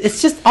remake.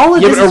 It's just all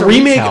it Yeah, is but is a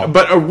remake. retell.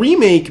 But a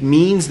remake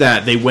means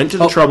that they went to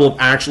the trouble of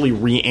actually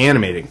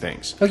reanimating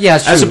things. Oh, yeah,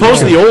 it's as true.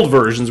 opposed to Yeah. the old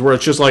versions where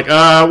it's just like,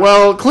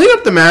 well, clean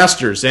up the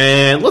masters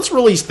and let's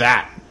release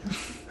that.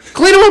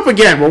 Clean them up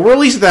again. We'll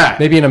release that.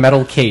 Maybe in a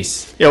metal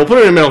case. Yeah, we'll put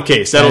it in a metal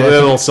case.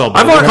 That'll sell.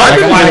 I've better. been I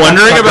got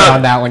wondering stuck about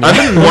on that one, I've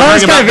yeah. been Well, wondering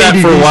it's about kind that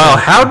of for a ADVs. while.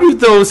 How do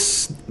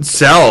those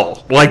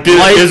sell? Like,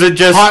 Like is it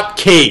just hot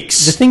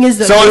cakes? The thing is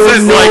that So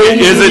is it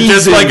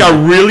just reason. like a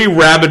really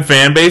rabid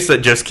fan base that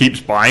just keeps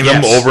buying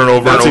them Yes, over and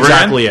over that's and over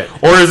exactly again?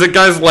 it. Or is it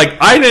guys like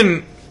I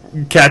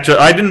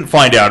didn't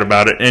find out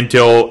about it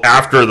until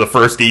after the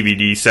first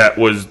DVD set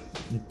was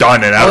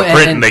done and out Oh, of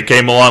print, and- and they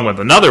came along with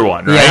another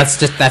one, right? Yeah, that's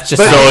just But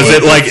how so it is works.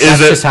 it like- is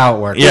That's it- just how it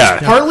works. Yeah.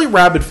 partly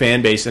rabid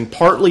fan base and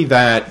partly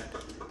that.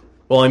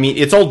 Well, I mean,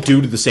 it's all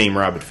due to the same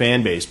rabid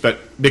fan base, but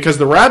because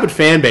the rabid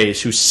fan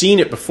base who's seen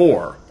it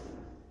before,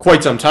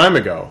 quite some time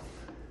ago,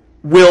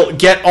 will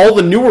get all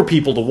the newer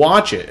people to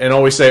watch it and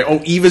always say, "Oh,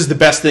 Eva's the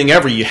best thing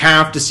ever. You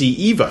have to see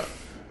Eva."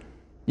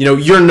 You know,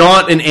 you're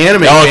not an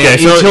anime fan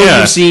so, until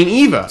yeah. you've seen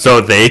Eva. So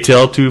they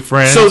tell two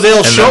friends. So they'll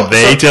and show.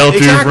 then they tell two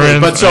exactly.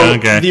 friends. But so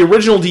okay. the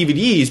original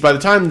DVDs, by the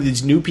time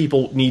these new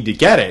people need to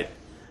get it,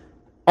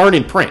 aren't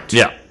in print.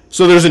 Yeah.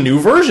 So there's a new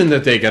version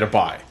that they got to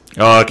buy.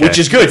 Okay. Which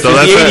is good, So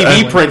because that's the a-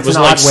 ADV print it's was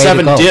an like odd way to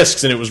 7 go.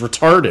 discs and it was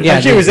retarded. Yeah,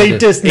 Actually, it was 8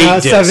 discs, 8 now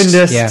discs. 7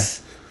 discs.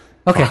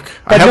 Yeah. Okay. I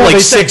But have no, like they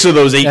 6 said- of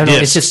those 8 I don't know,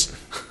 discs. it's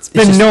just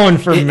been known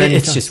for many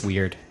It's times. just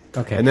weird.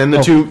 Okay. And then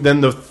the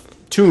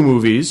two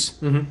movies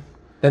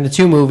Then the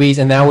 2 movies,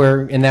 and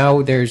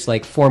now there's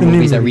like 4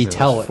 movies that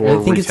retell it. for I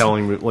think it's-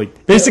 retelling,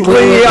 like Basically,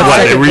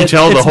 What, they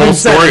retell the it's whole been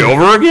story said.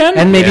 over again?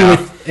 and maybe Yeah. with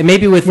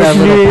With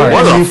little new, parts.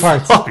 What the new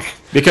parts. fuck?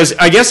 because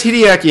I guess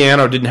Hideaki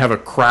Anno didn't have a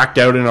cracked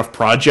out enough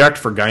project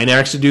for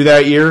Gainax to do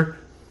that year.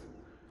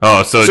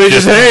 Oh, so So he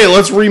just just hey,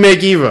 let's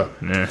remake Eva.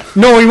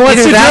 No, he wants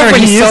Either to do that it, or but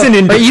he he's isn't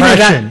in or either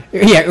depression.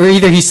 or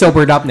either he's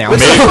sobered up now.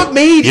 That's what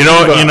made You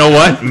know, Eva. you know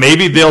what?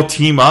 Maybe they'll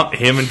team up,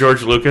 him and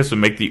George Lucas, and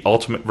make the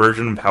ultimate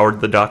version of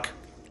Howard the Duck.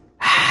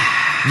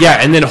 Yeah,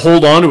 and then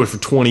hold on to it for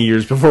 20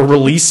 years before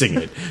releasing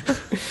it.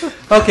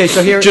 Okay,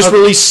 so here Just okay,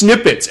 release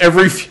snippets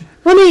every.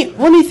 let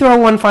me throw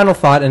one final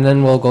thought, and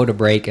then we'll go to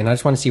break. And I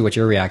just want to see what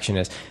your reaction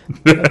is.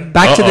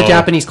 Back to the Uh-oh.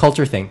 Japanese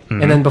culture thing,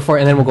 and then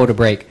we'll go to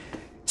break.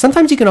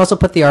 Sometimes you can also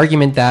put the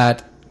argument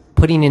that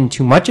putting in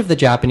too much of the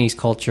Japanese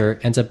culture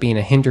ends up being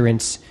a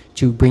hindrance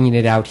to bringing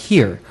it out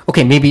here.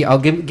 Okay, maybe I'll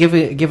give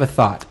a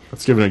thought.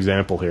 Let's give an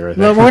example here. I think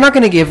No, we're not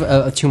going to give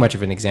too much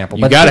of an example.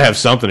 you got to have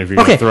something if you're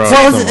Okay, going to throw so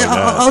out something like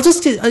that. I'll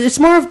just, it's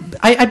more of,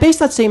 I base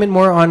that statement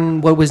more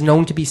on what was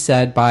known to be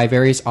said by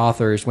various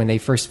authors when they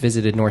first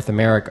visited North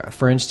America.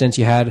 For instance,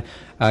 you had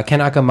Ken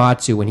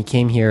Akamatsu when he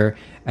came here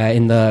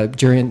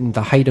during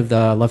the height of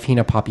the Love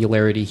Hina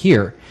popularity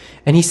here.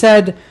 And he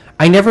said,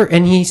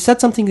 he said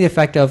something to the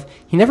effect of,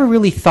 he never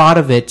really thought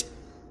of it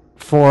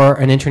for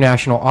an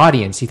international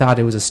audience. He thought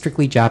it was a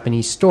strictly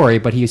Japanese story,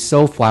 but he was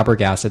so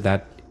flabbergasted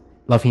that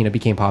Love Hina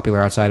became popular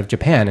outside of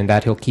Japan, and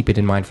that he'll keep it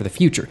in mind for the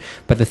future.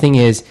 But the thing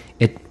is,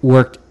 it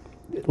worked.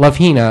 Love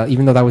Hina,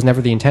 even though that was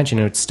never the intention,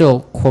 and it's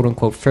still quote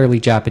unquote fairly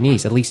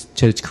Japanese, at least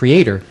to its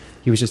creator.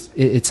 He was just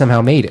it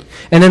somehow made it.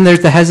 And then there's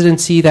the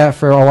hesitancy that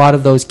for a lot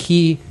of those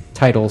key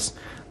titles,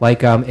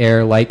 like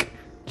Air, like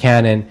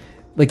Canon,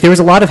 like there was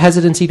a lot of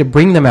hesitancy to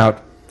bring them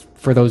out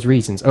for those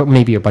reasons. Or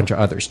maybe a bunch of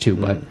others too,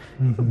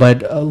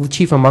 but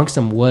chief amongst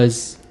them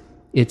was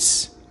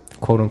its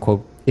quote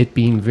unquote it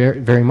being very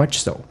very much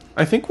so.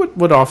 I think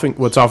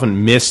what's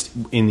often missed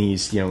in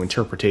these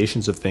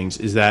interpretations of things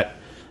is that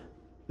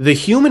the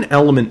human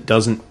element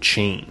doesn't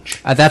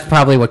change. That's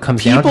probably what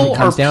comes People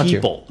down are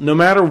people, no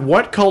matter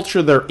what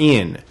culture they're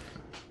in.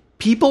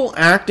 People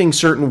acting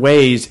certain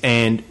ways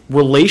and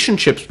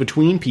relationships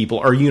between people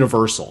are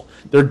universal.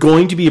 They're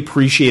going to be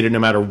appreciated no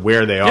matter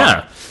where they are.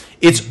 Yeah.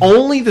 It's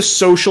only the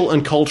social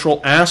and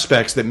cultural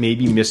aspects that may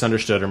be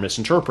misunderstood or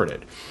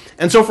misinterpreted.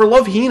 And so for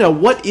Love Hina,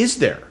 what is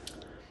there?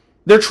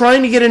 They're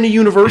trying to get into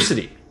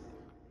university.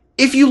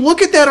 If you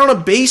look at that on a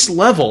base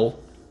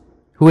level,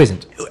 Who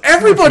isn't?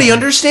 everybody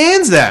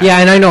understands that. Yeah,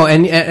 and I know,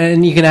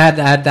 and you can add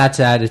that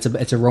to that.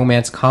 It's a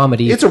romance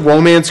comedy. It's a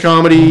romance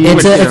comedy.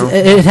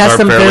 It has Are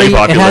some fairly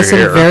popular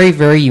here. very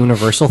very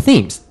universal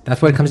themes.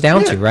 That's what it comes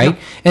down to, right?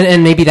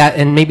 And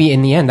maybe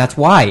in the end that's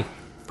why it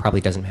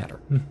probably doesn't matter.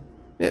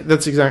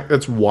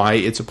 That's why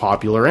it's a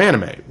popular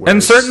anime. And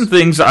Whereas- certain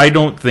things I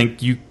don't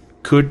think you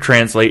could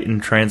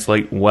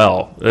translate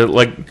well.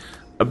 Like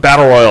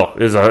Battle Royale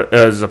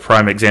is a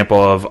prime example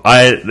of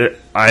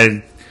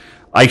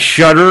I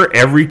shudder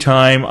every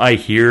time I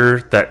hear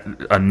that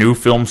a new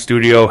film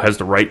studio has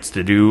the rights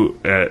to do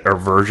a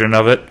version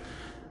of it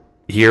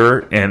here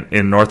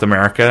in North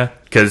America,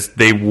 because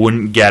they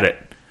wouldn't get it.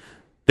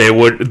 They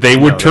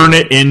would turn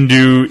it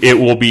into, it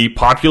will be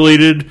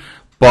populated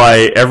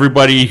by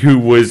everybody who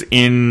was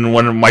in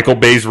one of Michael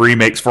Bay's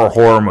remakes for a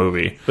horror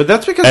movie. But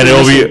that's because And they're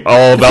it'll missing- be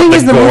all about thing the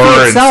is, the gore movie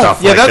and itself-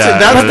 stuff Yeah, like that's that.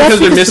 because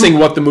they're because missing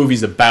what the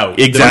movie's about.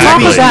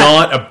 Exactly. The movie's On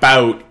top not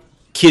about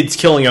kids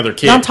killing other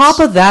kids. On top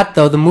of that,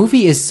 though, the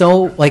movie is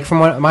so, like, from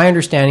what my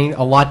understanding,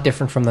 a lot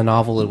different from the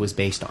novel it was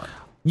based on.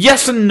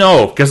 Yes and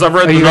no, because I've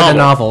read the you novel. read the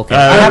novel. Okay.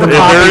 I have a there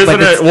copy, isn't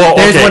but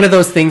there's one of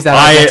those things that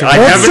I get to read.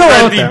 haven't still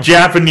out read the there.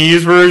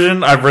 Japanese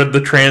version. I've read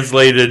the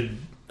translated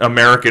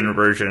American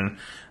version,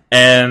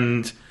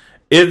 and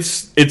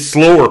it's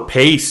slower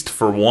paced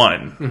for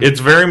one. Mm-hmm. It's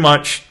very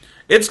much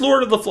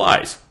Lord of the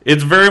Flies.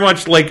 It's very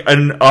much like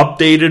an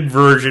updated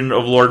version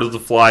of Lord of the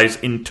Flies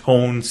in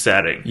tone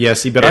setting. Yeah,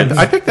 see, but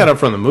I picked that up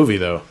from the movie,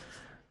 though.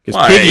 Because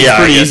Why, Piggy's yeah, I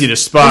pretty guess. easy to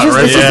spot, It's just-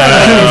 right? it's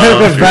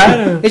just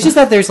Yeah. It's just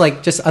that there's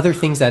like just other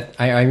things that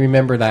I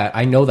remember that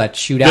I know that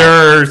shoot out.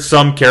 There are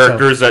some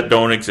characters that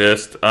don't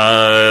exist.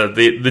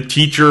 The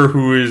teacher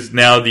who is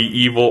now the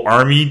evil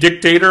army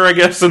dictator, I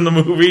guess, in the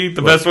movie.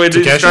 The best way to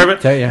Takeshi? describe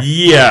it.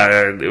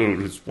 Yeah. It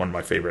was one of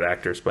my favorite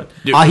actors, but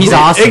He's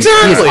awesome.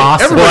 Exactly. He is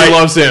awesome. Everybody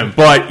loves him.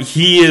 But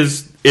he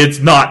is. It's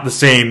not the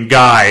same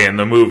guy in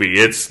the movie.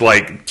 It's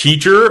like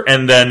teacher,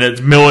 and then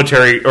it's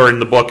military, or in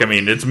the book, I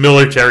mean, it's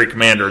military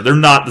commander. They're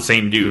not the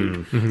same dude.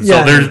 Mm-hmm. So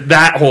Yeah. there's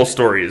that whole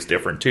story is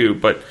different too.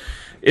 But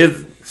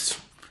it's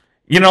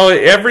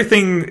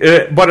everything.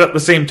 But at the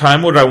same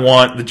time, would I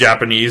want the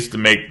Japanese to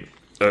make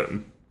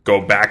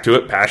go back to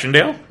it?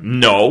 Passchendaele?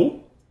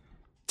 No.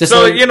 Just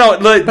So like-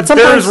 but sometimes-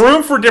 there's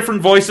room for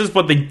different voices,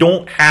 but they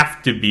don't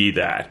have to be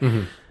that.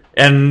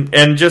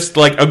 And just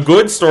like a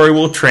good story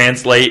will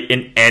translate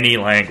in any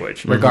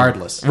language,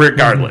 regardless.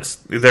 regardless.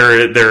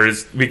 There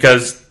is,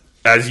 because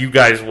as you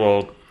guys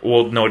will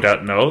no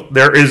doubt know,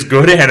 there is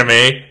good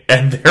anime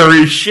and there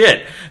is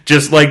shit.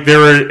 Just like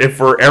there is,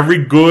 for every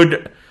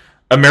good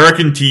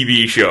American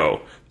TV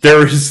show,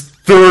 there is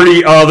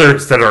 30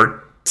 others that are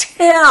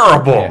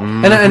terrible,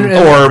 And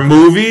or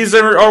movies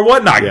or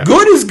whatnot. Yeah.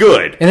 Good is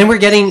good. And then we're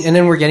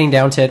getting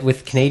down to it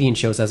with Canadian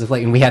shows as of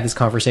late, and we had this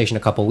conversation a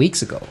couple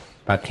weeks ago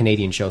about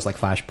Canadian shows like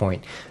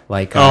Flashpoint,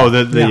 like the whole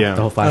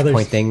Flashpoint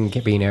Others. thing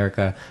being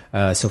Erica,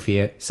 Sophie,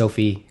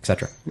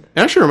 etc. It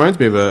actually reminds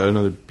me of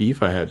another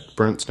beef I had.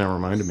 Brent's now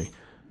reminded me.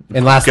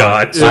 And last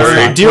God, one,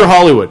 sorry. Dear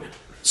Hollywood,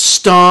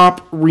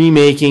 stop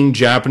remaking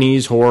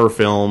Japanese horror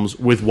films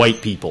with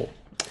white people.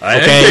 I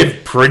Okay. think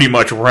they've pretty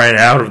much ran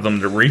out of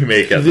them to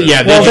remake it.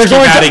 Yeah, they Well, just there's keep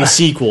always adding a-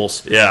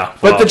 sequels. Yeah.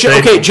 But well,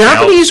 they-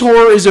 Japanese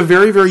horror is a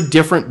very, very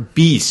different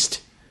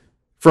beast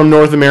from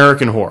North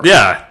American horror.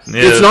 Yeah.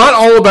 It's not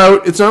all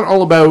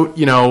about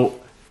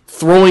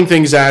throwing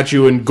things at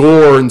you and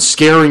gore and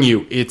scaring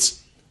you. It's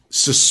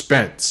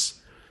suspense.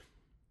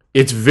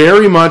 It's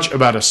very much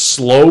about a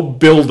slow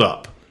build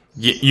up.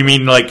 You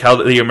mean like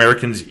how the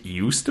Americans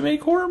used to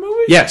make horror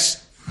movies?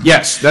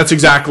 Yes, that's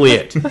exactly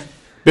it.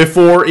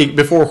 Before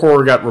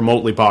horror got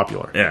remotely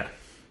popular.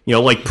 Yeah.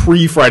 Like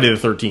pre Friday the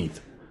 13th.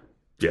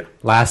 Yeah.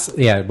 before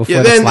Yeah, this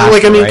then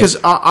last one, right? because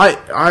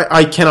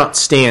I cannot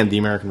stand the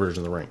American version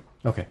of The Ring.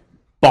 Okay.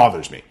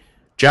 Bothers me.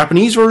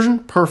 Japanese version,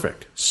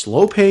 perfect.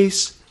 Slow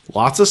pace,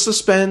 lots of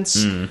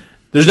suspense.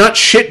 There's not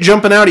shit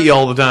jumping out at you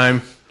all the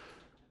time.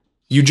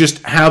 You just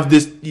have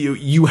this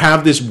you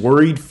have this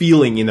worried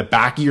feeling in the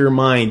back of your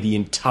mind the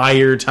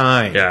entire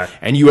time. Yeah.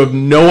 And you have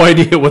no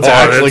idea what's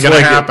actually it's going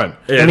to like-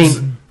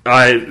 happen.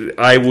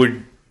 I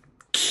would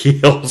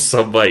kill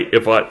somebody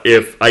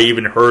if I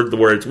even heard the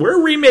words,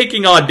 "We're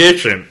remaking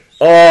Audition."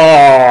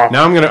 Oh.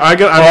 Now I'm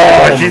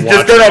She's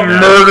just gonna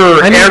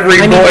murder every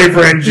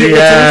boyfriend she It's an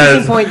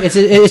has. interesting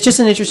point. It's just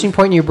an interesting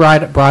point you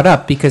brought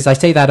up, because I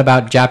say that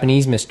about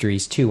Japanese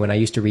mysteries too. When I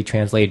used to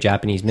retranslate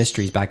Japanese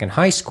mysteries back in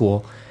high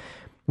school,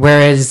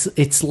 whereas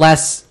it's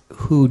less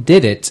who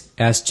did it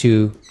as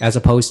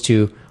opposed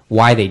to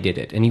why they did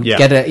it, and you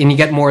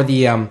get more the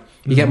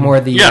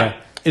Yeah.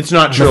 It's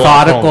not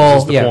Sherlock Holmes methodical.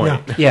 is the Yeah,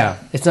 point. yeah.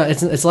 It's not.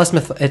 It's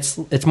less.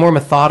 It's more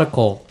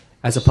methodical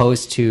as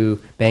opposed to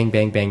bang,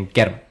 bang, bang,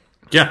 get them.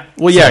 Yeah.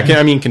 Well, yeah,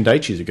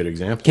 Kendaichi's a good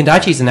example.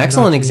 Kendaichi is an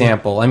excellent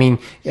example. I mean,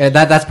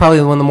 that's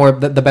probably one of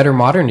the better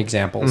modern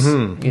examples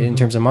in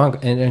terms of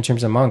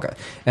manga.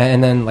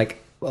 And then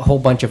like a whole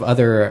bunch of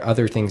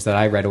other things that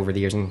I read over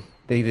the years, and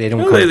they don't.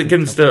 Well, come- they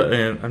can still.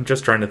 I'm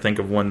just trying to think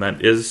of one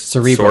that is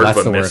Cerebral, sort that's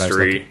of a the word I was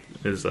mystery.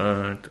 Is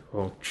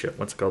oh shit,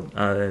 what's it called?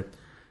 don't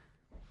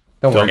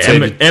Don't worry. say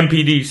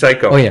MPD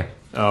Psycho. Oh yeah.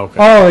 Oh, okay.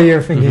 Oh,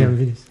 you're thinking of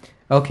these.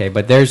 Okay,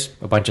 but there's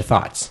a bunch of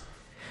thoughts.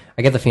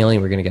 I get the feeling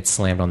we're going to get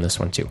slammed on this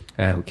one too.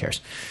 Who cares?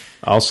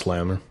 I'll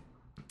slam her.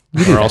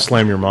 Or I'll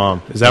slam your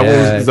mom. Is that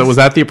Yeah, was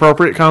that the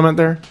appropriate comment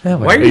there? Yeah,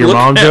 Why are Your you looking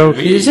mom at joke?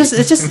 me? It's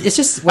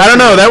just. I don't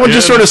know. That one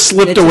just sort of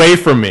slipped It just- away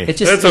from me. It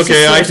just, That's it's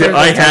okay. just sort of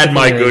I that's had what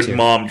my I'm good into.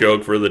 mom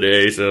joke for the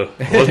day, so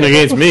It wasn't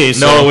against me.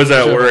 So. no, it was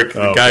at work.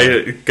 Oh,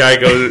 The guy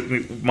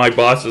goes. My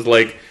boss is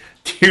like,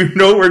 "Do you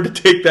know where to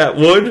take that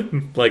wood?"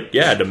 I'm like,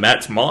 yeah, to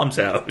Matt's mom's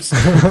house.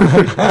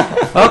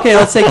 Okay,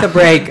 let's take the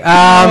break.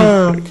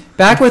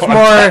 Back with On more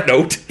that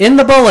note. in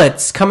the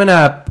bullets coming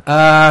up.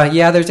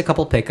 Yeah, there's a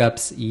couple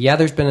pickups. Yeah,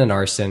 there's been an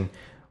arson.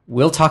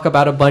 We'll talk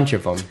about a bunch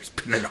of them.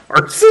 An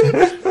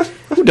arson.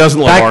 Who doesn't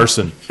love Back-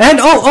 arson? And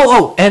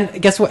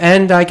and guess what?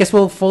 And I guess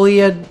we'll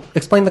fully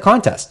explain the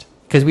contest,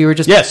 because we were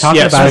just Yes,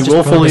 talking yes, about it. we just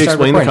will before fully we started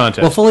explain the recording.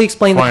 contest. We'll fully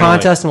explain the Finally.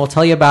 contest, and we'll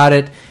tell you about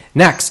it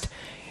next.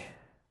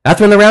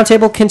 That's when the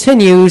roundtable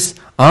continues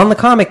on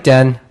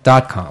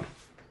thecomicden.com.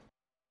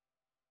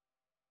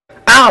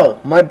 Ow,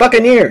 my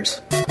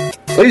Buccaneers!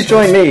 Please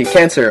join me,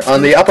 Cancer,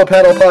 on the Up a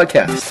Paddle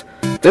podcast.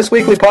 This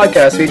weekly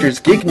podcast features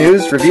geek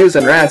news, reviews,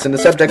 and rants in the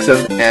subjects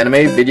of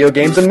anime, video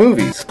games, and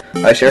movies.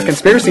 I share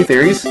conspiracy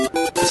theories.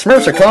 The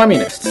Smurfs are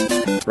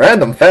communists.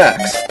 Random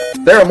facts.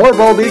 There are more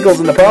bald eagles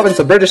in the province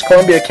of British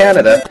Columbia,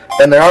 Canada,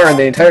 than there are in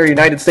the entire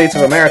United States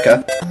of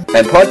America.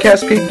 And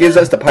Podcast Pete gives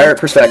us the pirate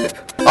perspective.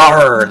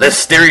 Arr, this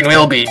steering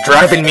wheel be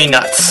driving me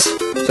nuts.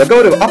 So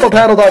go to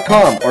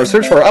upapaddle.com or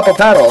search for Up a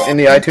Paddle in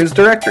the iTunes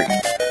directory.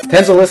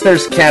 Tens of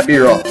listeners can't be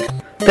wrong.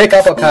 Pick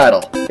up a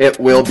paddle. It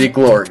will be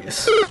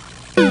glorious.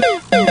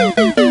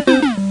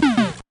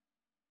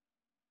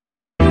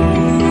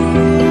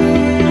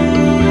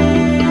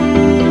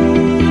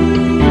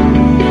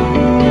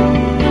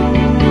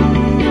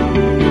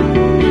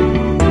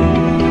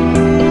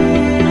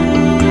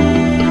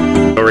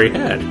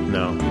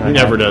 No, he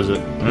never does it.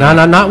 No,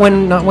 not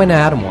when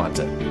Adam wants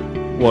it.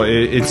 Well,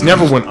 it's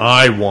never when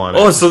I want it.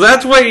 Oh, so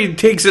that's why he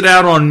takes it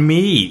out on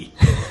me.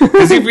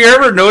 Because if you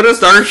ever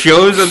noticed, our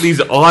shows have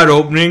these odd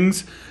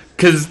openings.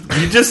 Because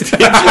you just hit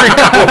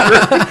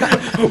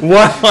record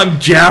while I'm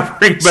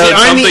jabbering about something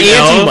I'm the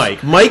else.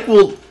 anti-Mike. Mike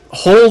will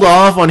hold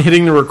off on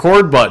hitting the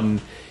record button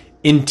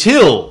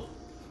until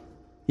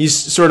he's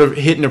sort of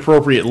hit an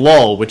appropriate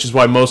lull, which is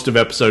why most of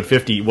episode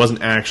 50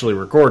 wasn't actually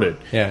recorded.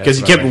 Yeah, because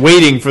he that's kept right.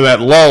 waiting for that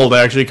lull to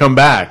actually come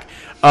back.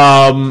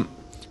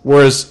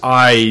 Whereas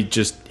I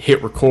just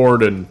hit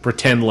record and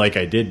pretend like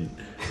I didn't.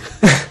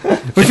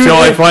 Until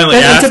I finally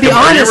and asked to be him,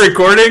 honest- are you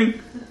recording?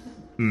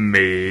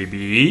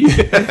 Maybe.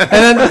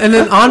 And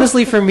then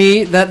honestly, for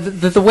me,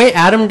 the way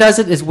Adam does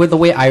it is with the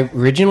way I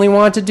originally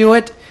wanted to do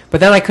it. But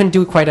then I couldn't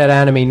do it quite at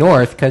Anime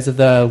North because of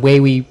the way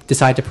we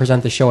decided to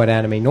present the show at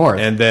Anime North.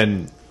 And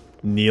then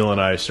Neil and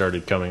I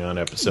started coming on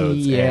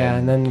episodes. Yeah,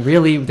 and then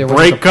really there was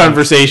break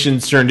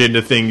conversations turned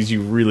into things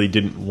you really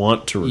didn't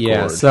want to record.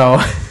 Yeah,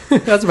 so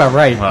that's about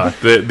right.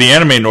 The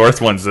Anime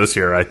North ones this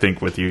year, I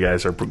think, with you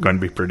guys are going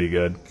to be pretty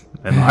good.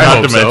 And I not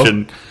hope to so.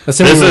 mention,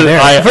 Assuming this we're is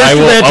there. I First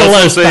will event to also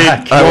let us say,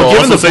 back. I will Well,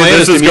 given also the say plan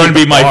this is to is meet going to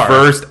be at the my bar.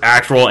 first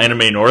actual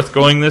Anime North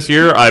going this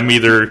year. I'm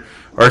either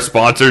our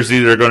sponsors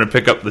either going to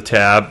pick up the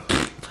tab.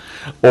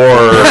 Or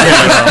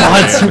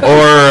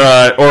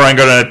I'm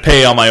going to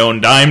pay on my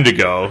own dime to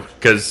go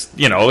because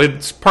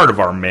it's part of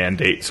our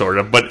mandate, sort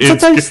of. But it's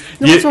Sometimes- it's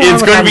what's wrong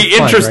with going to having be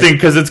fun, interesting right?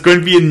 because it's going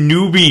to be a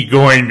newbie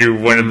going to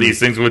one of these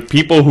things with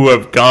people who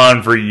have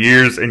gone for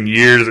years and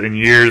years and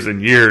years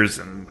and years.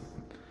 And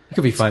It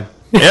could be fun.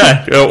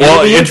 yeah,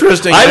 well, be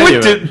interesting I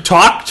would anyway.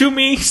 talk to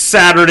me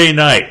Saturday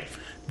night.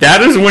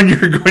 That is when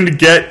you're going to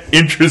get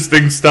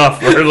interesting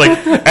stuff. Where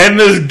and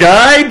this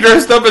guy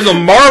dressed up as a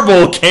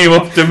marble came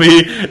up to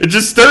me and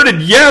just started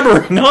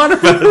yabbering on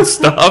about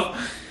stuff.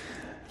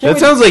 That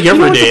sounds like You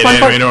know every what's the day fun at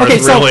part? Anime North, Okay,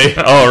 so- really.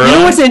 Oh, really? You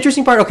know what's the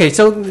interesting part? Okay,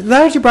 so now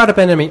that you brought up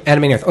Anime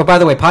North. Oh, by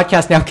the way,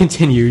 podcast now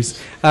continues.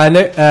 In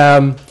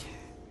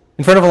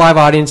front of a live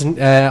audience,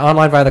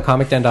 online via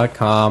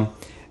thecomicden.com,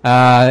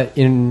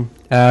 in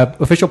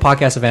official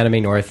podcast of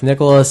Anime North.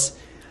 Nicholas,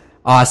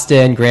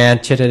 Austin,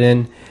 Grant,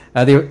 Chittenden,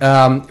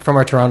 from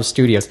our Toronto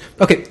studios.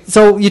 Okay,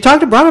 so you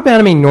brought up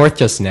Anime North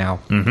just now.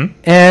 Mm-hmm.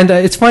 And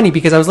it's funny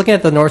because I was looking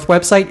at the North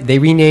website. They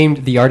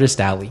renamed the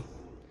Artist Alley.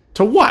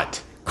 To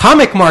what?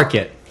 Comic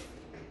Market.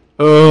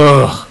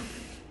 Ugh.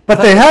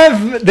 But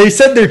they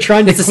said they're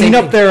trying to It's the clean same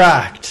up thing. their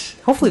act.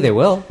 Hopefully they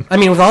will. I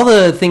mean, with all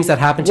the things that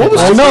happened to What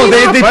was us, the no,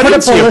 they I put didn't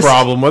up see a a list.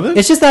 problem with it.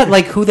 it's just that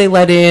like who they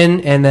let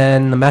in, and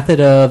then the method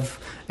of,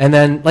 and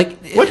then like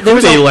What there who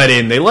was they a- let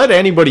in? They let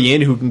anybody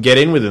in who can get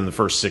in within the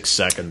first 6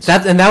 seconds.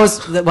 that, and that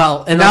was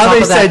well. And Now on top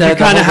they of that, said you the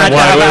kinda whole had to website-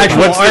 have Why- actual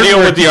what's the deal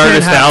artwork. with the You can't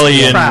Artist have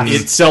Alley and crafts.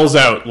 It sells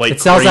out like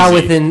It sells out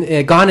crazy.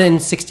 within gone in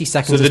 60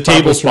 seconds. So the is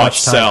probably table too much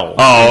spots time. sell.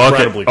 Oh,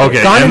 incredibly okay. quick.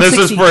 Okay, Gone and in this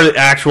is 60 for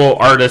actual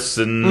artists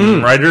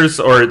and writers,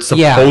 or it's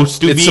Yeah.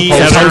 supposed to It's be?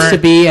 supposed It's to supposed to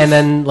be, and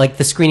then like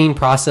the screening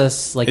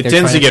process, like It they're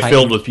tends to trying get tighten-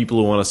 filled with people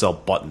who want to sell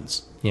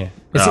buttons. Yeah,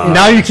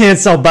 Now you can't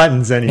sell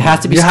buttons anymore. it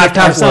has to be You have strict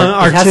to have some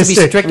artwork. It has to be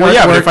artistic. strict Well,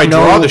 yeah, but artwork, if I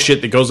draw no- the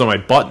shit that goes on my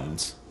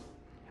buttons,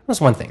 that's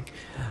one thing.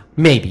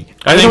 Maybe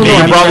I think don't know. you I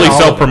haven't probably read all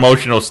sell of it.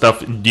 promotional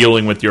stuff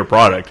dealing with your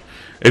product.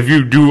 If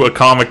you do a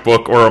comic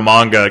book or a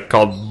manga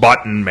called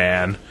Button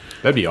Man,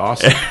 that'd be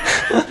awesome.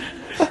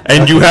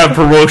 and you have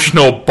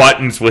promotional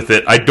buttons with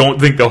it, I don't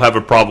think they'll have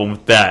a problem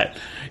with that.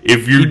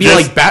 If you He'd be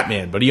just like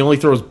Batman, but he only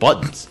throws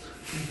buttons.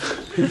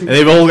 And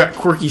they've all got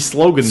quirky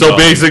slogans. so on them.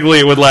 basically,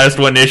 it would last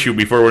one issue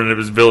before one of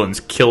his villains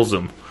kills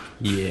him.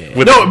 Yeah.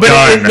 With No, a but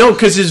gun. no,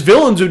 because his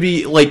villains would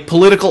be like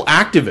political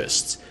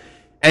activists,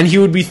 and he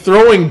would be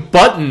throwing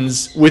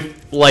buttons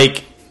with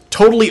like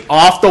totally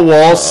off the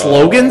wall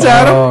slogans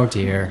at him. Oh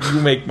dear.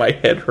 You make my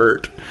head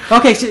hurt.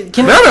 Okay, so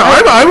can No,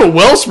 I'm a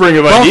wellspring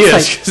of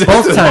ideas. Time.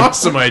 Both It's an time.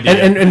 awesome idea.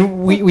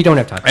 And we don't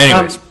have time.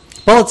 Anyways.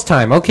 Bullets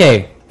time.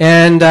 Okay.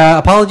 And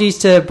apologies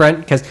to Brent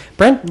because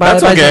Brent,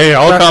 That's okay.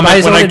 I'll comment by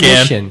his when own I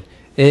can. admission,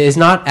 is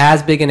not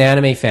as big an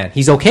anime fan.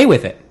 He's okay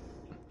with it.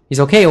 He's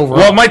okay overall.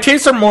 Well, my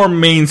tastes are more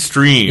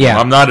mainstream. Yeah.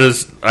 I'm not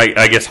as,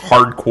 I guess,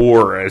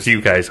 hardcore as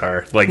you guys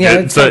are. Like, Yeah,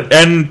 it's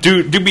and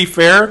to be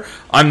fair,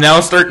 I'm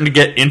now starting to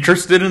get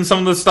interested in some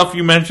of the stuff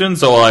you mentioned.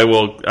 So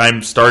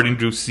I'm starting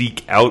to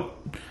seek out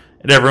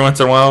And every once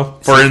in a while,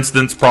 for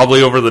instance,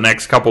 probably over the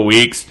next couple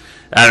weeks,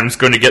 Adam's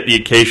going to get the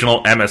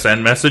occasional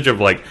MSN message of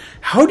like,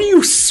 how do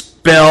you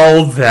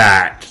spell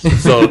that?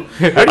 So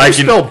How do you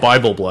spell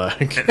Bible Black?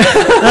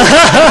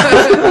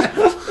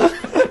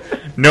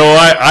 No,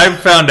 I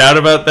found out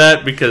about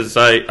that because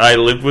I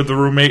lived with a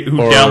roommate who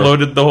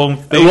downloaded the whole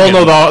thing. Well,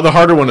 no, the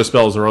harder one to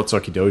spell is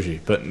Orotsuki Doji,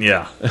 but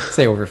Yeah.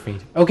 Say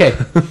overfeed. Okay.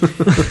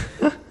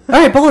 All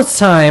right, bullets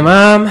time.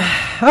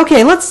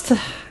 Okay, let's.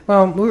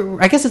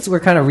 I guess we're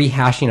kind of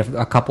rehashing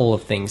a couple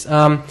of things.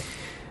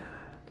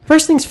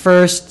 First things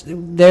first.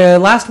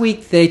 Last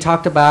week they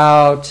talked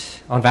about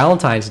on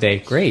Valentine's Day.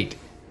 Great,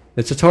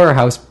 the Totoro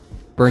house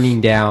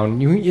burning down.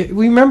 We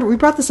remember we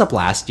brought this up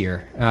last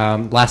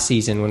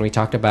season when we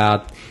talked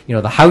about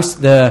the house,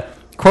 the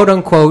quote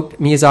unquote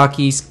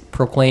Miyazaki's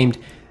proclaimed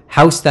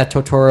house that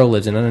Totoro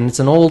lives in, and it's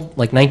an old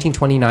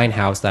 1929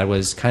 house that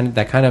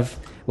kind of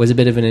was a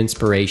bit of an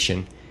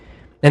inspiration.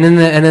 And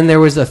then there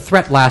was a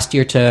threat last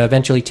year to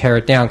eventually tear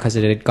it down because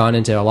it had gone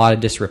into a lot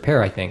of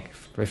disrepair, I think,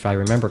 if I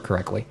remember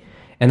correctly.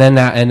 And then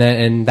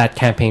that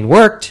campaign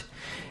worked.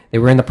 They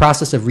were in the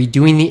process of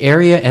redoing the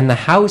area and the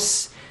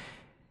house.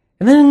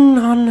 And then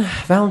on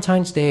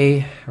Valentine's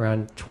Day,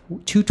 around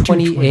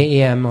 2:20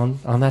 a.m.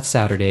 on that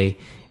Saturday,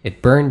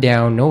 it burned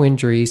down. No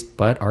injuries,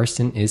 but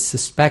arson is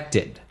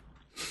suspected.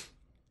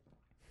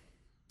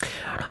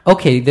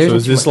 Okay, there's. So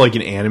is this like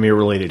an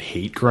anime-related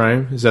hate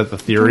crime? Is that the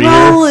theory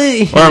Well,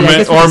 here?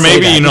 Or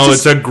maybe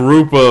it's a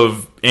group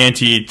of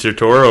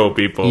anti-Totoro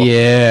people.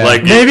 Yeah.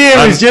 Maybe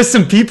it was just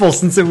some people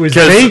since it was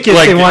vacant.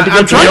 They wanted to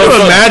I'm get trying rid of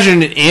to it.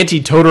 imagine an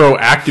anti-Totoro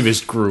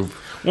activist group.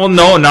 Well,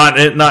 no,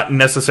 not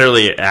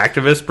necessarily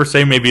activist per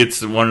se. Maybe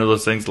it's one of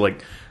those things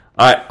like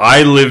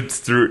I lived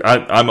through.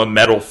 I'm a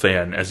metal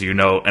fan, as you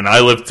know, and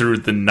I lived through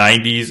the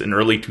 '90s and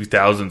early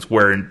 2000s,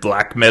 where in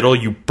black metal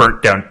you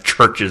burnt down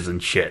churches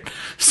and shit.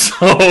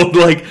 So,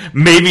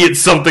 maybe it's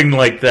something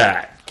like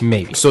that.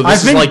 Maybe. So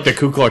this is like the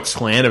Ku Klux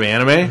Klan of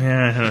anime?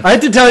 I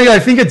have to tell you, I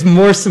think it's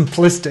more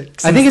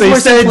simplistic. I think it's more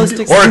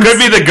simplistic. Or it could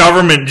be the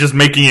government just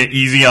making it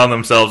easy on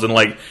themselves and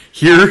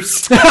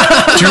here's $2,000,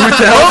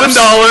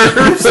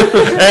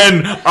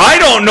 and I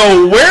don't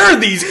know where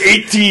these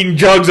 18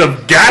 jugs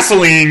of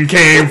gasoline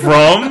came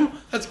from.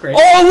 That's great.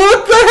 Oh,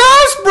 look, the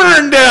house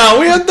burned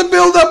down. We have to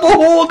build up a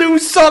whole new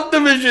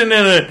subdivision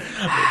in it.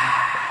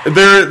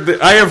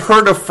 I have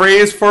heard a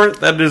phrase for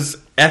it that is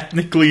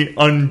ethnically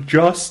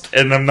unjust,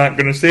 and I'm not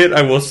going to say it.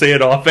 I will say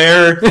it off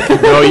air.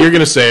 No, you're going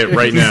to say it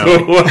right now.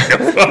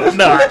 I'm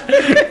not.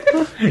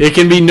 It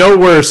can be no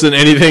worse than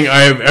anything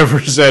I have ever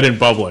said in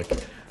public.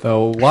 The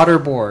water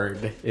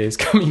board is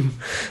coming.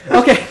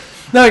 Okay.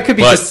 No, it could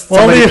be But- just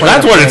Well, somebody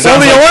that's what it So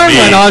sounds the like to alarm me.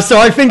 went off, so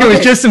I think it was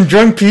just some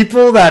drunk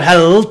people that had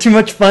a little too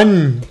much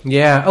fun.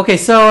 Yeah. Okay.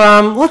 So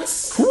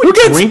let's. Who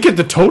drink at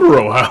the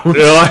Totoro house?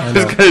 I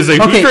was going to say,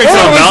 Okay. who drinks Oh,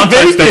 on it's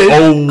Valentine's Day?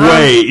 vacant. Oh,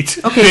 wait.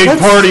 Okay. Big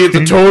let's- party at the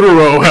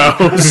Totoro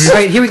house. All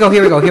right. Here we go.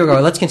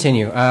 Let's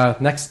continue.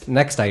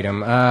 Next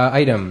item.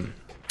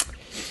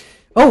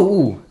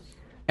 Ooh.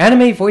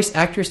 Anime voice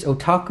actress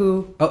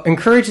otaku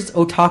encourages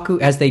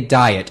otaku as they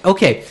diet.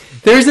 Okay.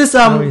 There's this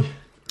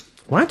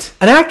What?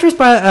 an actress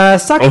by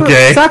Sakura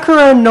Okay.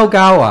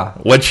 Nogawa.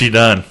 What's she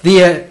done?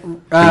 The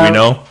Do we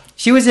know?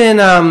 She was in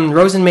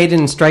Rosen Maiden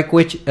and Strike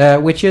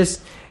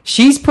Witches.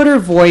 She's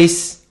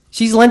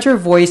lent her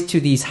voice to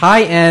these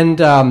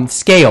high-end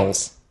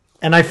scales.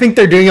 And I think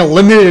they're doing a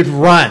limited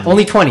run.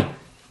 Only 20.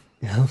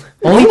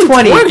 Only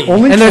 20.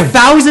 Only And they're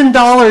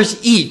 $1,000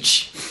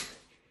 each.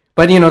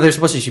 But, she's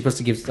supposed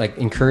to give,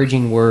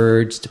 encouraging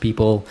words to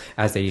people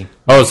as they...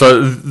 Oh,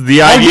 so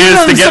the idea give is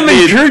them to get some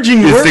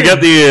encouraging the words.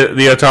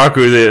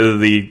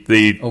 otaku,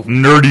 the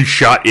nerdy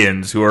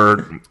shut-ins who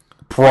are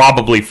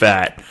probably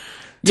fat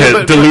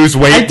to lose I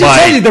weight tell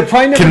by you, they're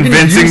probably never gonna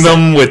convincing use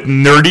them with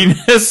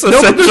nerdiness,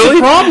 No, but there's a essentially.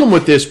 problem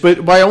with this,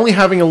 but by only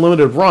having a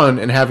limited run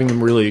and having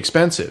them really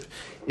expensive,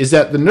 is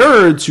that the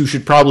nerds who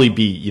should probably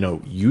be,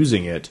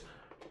 using it,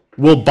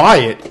 will buy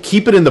it,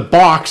 keep it in the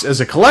box as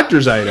a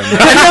collector's item. I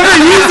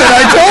never use it.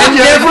 I told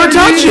you. Never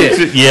touch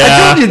it. Yeah. I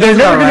told you they're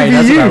never about right, going to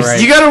that's be about used.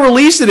 right. You got to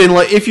release it in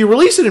if you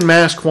release it in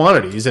mass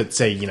quantities at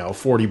say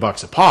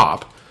 $40 a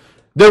pop,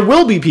 there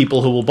will be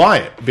people who will buy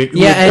it.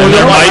 Yeah, and or you know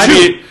they'll what? buy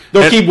two.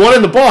 They'll and- keep one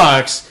in the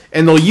box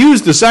and they'll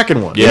use the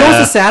second one. Yeah. You know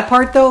what's the sad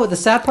part, though? The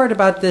sad part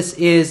about this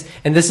is,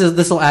 and this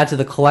will add to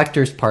the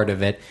collector's part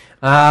of it.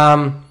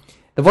 The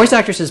voice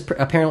actress is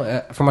apparently,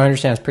 from what I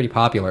understand, is pretty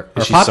popular.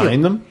 Did she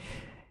sign them?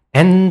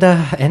 And a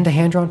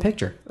hand-drawn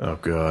picture. Oh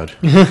god.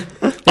 On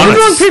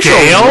a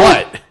scale?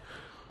 What?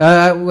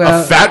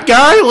 Well, A fat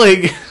guy?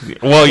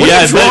 Well, When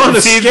yeah, you draw on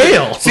a see,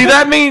 scale. See,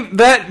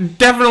 that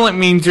definitely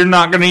means you're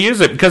not going to use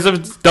it because if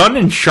it's done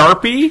in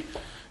Sharpie,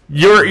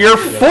 your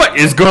foot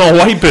is going to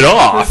wipe it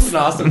off. an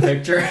awesome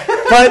picture.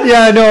 But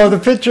yeah, no, the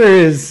picture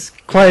is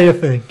quite a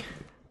thing.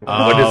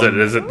 What is it?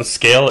 Is it the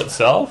scale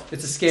itself?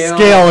 It's a scale.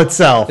 Scale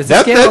itself. It's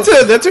a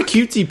scale. That's a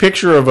cutesy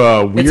picture of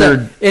a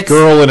weird it's-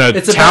 girl in a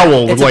it's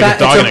towel with it's like a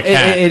dog and a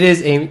cat. It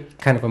is a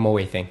kind of a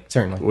moe thing,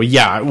 certainly. Well,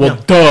 yeah. Well,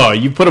 duh.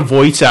 You put a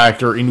voice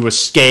actor into a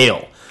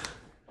scale.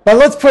 But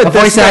let's put it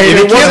this way.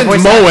 If it wasn't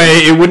voice Moe,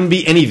 it wouldn't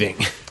be anything.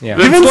 Yeah.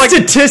 Given It's like-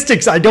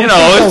 statistics, I don't You know,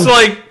 think it's they'll-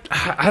 like,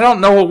 I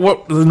don't know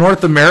what the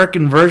North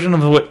American version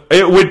of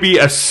it would be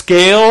a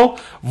scale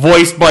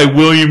voiced by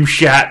William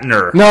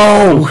Shatner.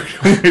 No.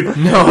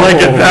 No. Like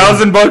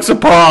 $1,000 a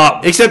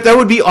pop. Except that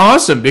would be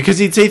awesome because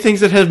he'd say things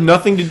that have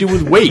nothing to do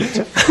with weight.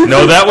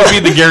 No, that would be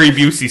the Gary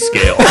Busey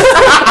scale.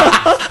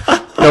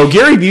 No,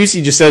 Gary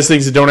Busey just says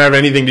things that don't have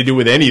anything to do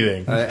with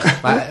anything.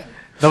 The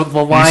You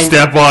line,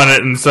 step on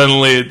it and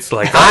suddenly it's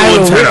like, I I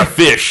once will had rip- a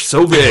fish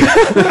so big.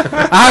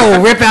 I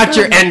will rip out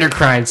your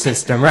endocrine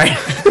system, right?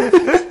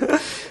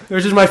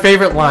 Which is my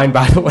favorite line,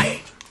 by the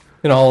way,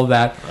 in all of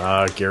that.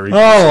 Gary Oh,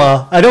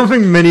 well. I don't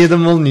think many of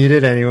them will need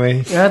it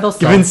anyway. Yeah, they'll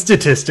sell. Given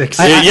statistics.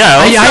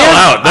 Yeah, they'll sell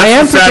out. That's I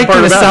am the sad predicting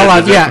part a about sellout.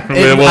 it, is Yeah,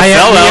 they will I am,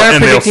 sell we out are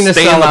and they'll predicting a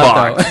stay in the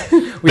sellout, box. though.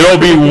 There'll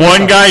be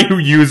one guy who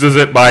uses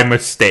it by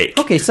mistake.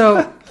 Okay,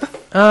 so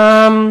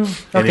And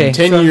okay, in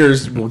 10 so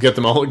years, we'll get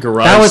them all at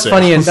garage that was sales.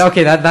 funny. And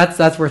okay,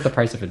 that's worth the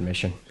price of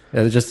admission.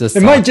 Just this.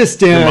 It might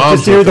just, Your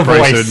mom's just hear worth the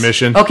price of voice.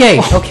 admission. Okay,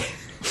 okay.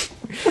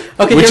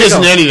 Okay, Which here we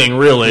isn't go. anything,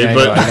 really, Yeah,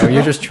 but I know.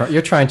 You're just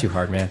you're trying too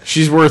hard, man.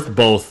 she's worth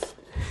both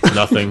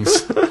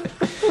nothings.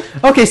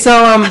 Okay,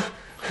 so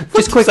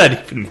just quick. What's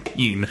that even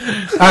mean? All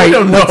I right,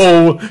 don't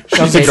know.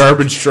 She's Okay. a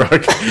garbage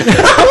truck.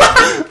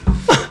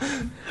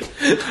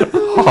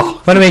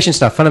 Funimation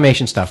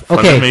stuff.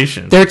 Okay,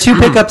 Funimation. there are 2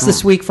 pickups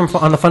this week from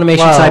on the Funimation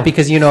Wow. side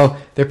because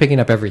they're picking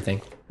up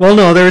everything. Well,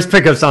 no, there was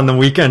pickups on the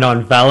weekend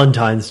on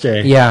Valentine's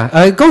Day.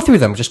 Yeah, go through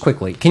them just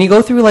quickly. Can you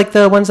go through like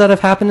the ones that have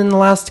happened in the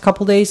last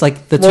couple days,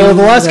 like the two? Well,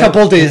 the last that-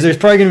 couple of days, there's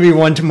probably going to be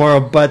one tomorrow,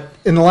 but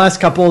in the last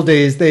couple of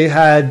days, they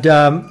had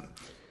the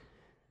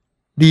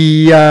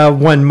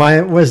one,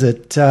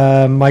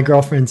 My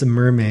Girlfriend's a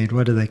Mermaid.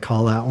 What do they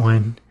call that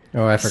one?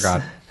 Oh, I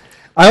forgot.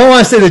 I don't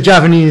want to say the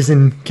Japanese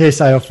in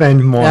case I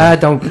offend more.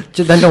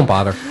 Don't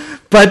bother.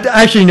 But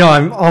actually, no,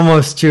 I'm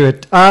almost to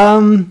it.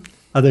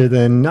 Other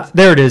than,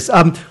 there it is.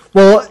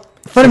 Well,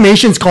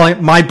 Funimation's calling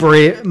it My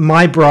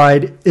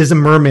Bride is a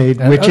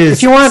Mermaid, which if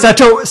is you want-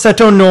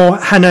 Seto no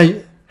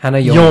Hana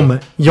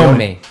Hanayome.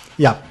 Yome.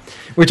 Yeah.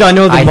 Which I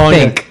know the I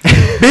manga. think.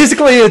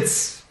 Basically,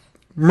 it's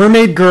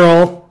mermaid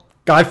girl.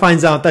 Guy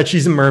finds out that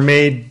she's a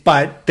mermaid,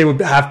 but they would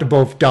have to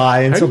both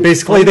die. And so do you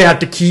basically, find they that? have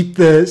to keep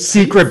the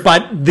secret.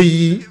 But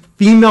the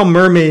female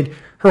mermaid,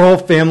 her whole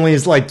family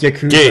is like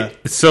Yakuza. Okay,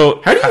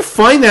 so How do you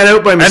find that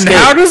out by and mistake?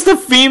 how does the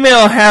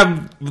female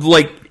have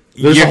like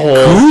There's a whole-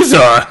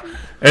 Yakuza?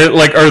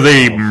 Like, are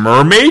they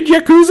mermaid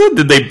Yakuza?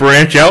 Did they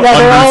branch out Yeah,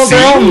 undersea?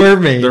 they're all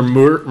mermaids. They're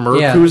Merkuza?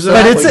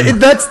 Yeah. But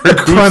that's the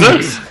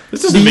premise.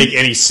 This doesn't make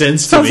any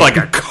sense to Sounds me. like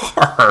a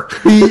car.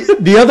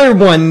 The other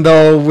one,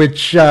 though,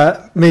 which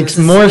makes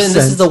more This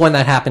sense, is the one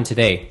that happened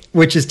today.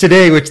 which is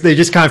today, which they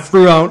just kind of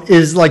threw out,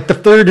 is like the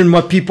third in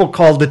what people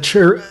call the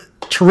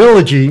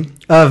trilogy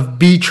of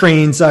B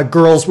Train's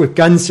Girls with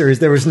Gun series.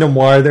 There was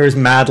Noir, there was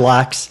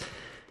Madlax,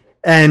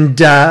 and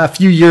a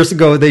few years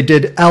ago they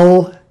did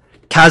El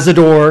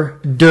Cazador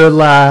de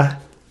la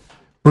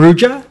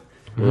Bruja.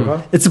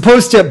 It's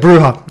supposed to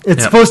Bruja. It's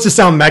Yeah. supposed to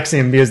sound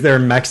Mexican because they're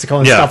in Mexico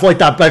and Yeah. stuff like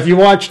that. But if you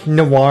watch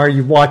Noir,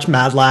 you watch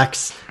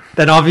Madlax,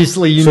 then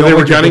obviously you So know they were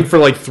what you're gunning doing. for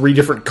like 3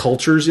 different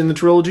cultures in the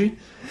trilogy?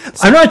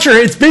 I'm not sure.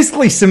 It's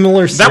basically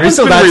similar series, That one's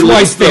so been that's why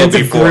released though fans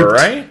have before, grouped.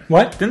 right?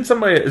 What? Didn't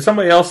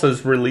somebody else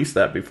has released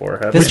that before?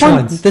 Haven't This they? one,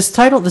 ones?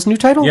 this new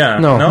title? Yeah,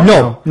 no, no?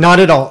 No, not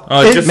at all.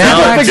 Oh, it just Mad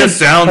sounds, Max it just is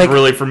sounds like-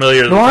 really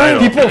familiar. The Noir title.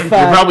 people You're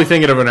fat. probably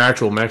thinking of an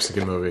actual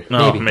Mexican movie.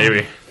 No, Maybe.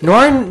 maybe.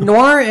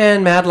 Noir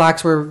and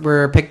Madlax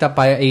were picked up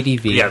by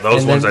ADV. Yeah,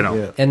 those And ones then- I know.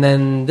 Yeah. And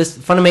then this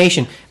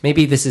Funimation,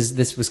 maybe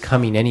this was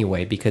coming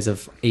anyway because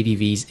of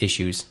ADV's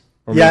issues.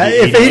 Or Yeah, maybe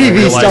if ADV ADV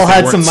realized still they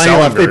had weren't some money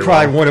selling left, they very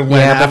probably well. would have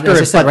went Yeah, but after as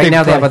I it. said, But right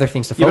now they have other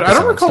things to Yeah, focus but I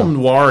don't on. recall so.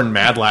 Noir and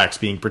Madlax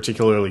being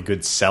particularly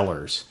good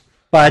sellers.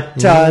 But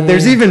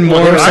there's even more.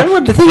 I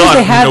would The thing is thought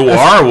they had-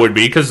 Noir would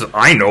be because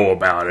I know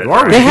about it.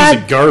 Noir was They a piece had-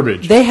 of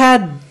garbage.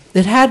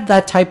 It had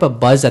that type of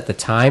buzz at the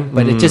time,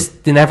 but it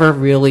just never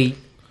really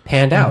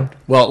panned out.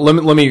 Well,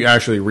 let me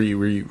actually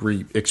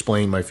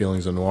explain my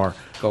feelings on Noir.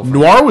 Go for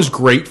Noir was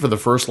great for the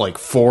first like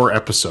 4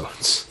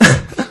 episodes.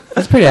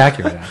 That's pretty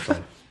accurate, actually.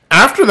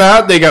 After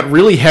that, they got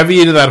really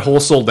heavy into that whole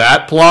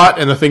Soldat plot,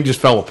 and the thing just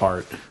fell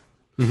apart.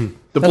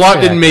 The plot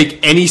fair. didn't make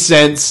any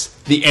sense.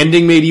 The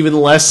ending made even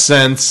less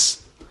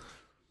sense.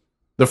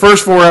 The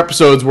first 4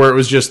 episodes, where it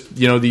was just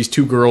these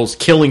 2 girls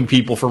killing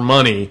people for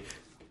money,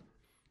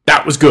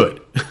 that was good.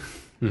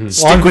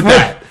 Stick with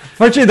that.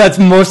 Fortunately, that's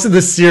most of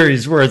the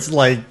series where it's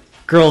like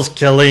girls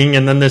killing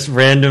and then this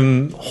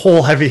random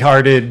whole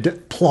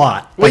heavy-hearted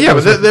plot. Well, yeah,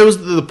 but that was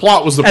the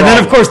plot was the and problem.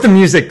 then, of course, the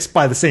music's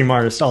by the same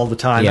artist all the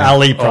time. Yeah.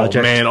 Ali oh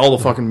Project. man, all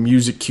the fucking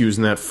music cues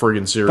in that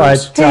friggin' series.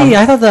 But Hey,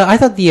 I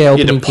thought the you had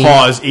opening to theme.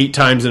 pause 8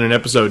 times in an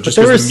episode just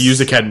there because was- the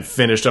music hadn't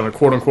finished on a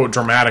quote-unquote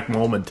dramatic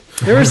moment.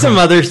 there were some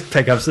other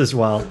pickups as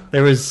well.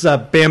 There was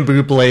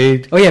Bamboo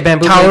Blade. Oh, yeah,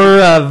 Bamboo Tower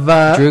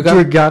of Druga.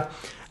 Druga.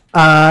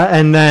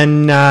 And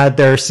then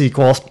their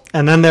sequels.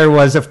 And then there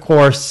was, of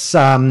course,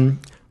 what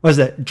was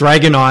it?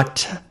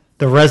 Dragonaut,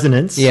 The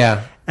Resonance.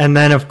 Yeah. And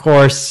then, of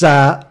course,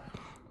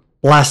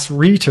 Last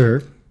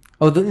Reader,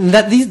 Oh,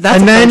 that's And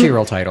a then-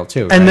 Crunchyroll title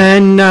too. And right?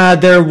 then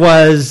there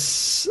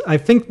was, I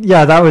think,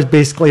 that was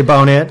basically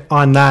about it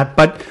on that.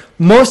 But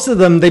most of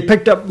them, they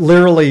picked up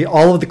literally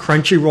all of the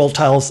Crunchyroll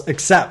titles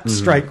except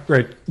Strike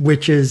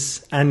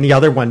Witches and the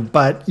other one.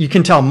 But you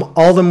can tell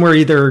all of them were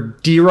either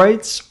D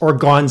rights or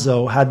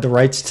Gonzo had the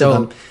rights to So,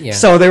 them. yeah.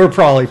 So they were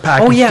probably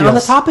packaged Oh yeah, on the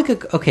deals. topic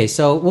of, okay,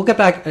 so we'll get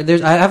back.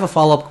 I have a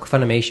follow-up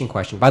Funimation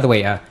question. By the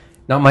way,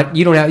 not much.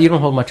 You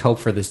don't hold much hope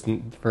for this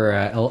for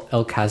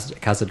El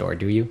Cazador,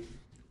 do you?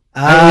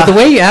 With the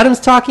way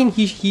Adam's talking,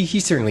 he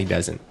certainly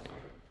doesn't.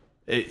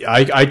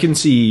 I can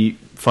see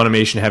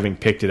Funimation having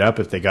picked it up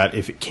if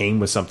it came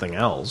with something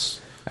else.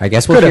 I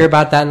guess we'll Could've. hear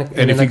about that. In And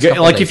the if you next get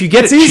couple like days. if you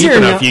get It's it cheap easier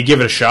enough, now. you give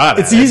it a shot.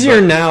 It's at it,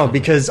 easier but- now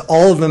because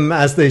all of them,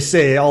 as they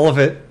say, all of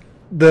it,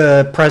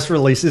 the press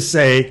releases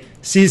say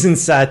season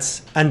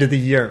sets end of the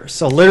year.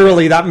 So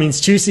literally that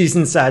means 2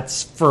 season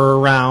sets for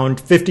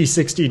around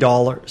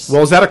 $50-$60.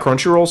 Well, is that a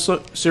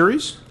Crunchyroll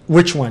series?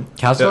 Which one?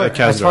 Cazador, Cazador.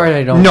 as far as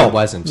I know, No. it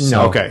wasn't. No.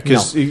 So. Okay,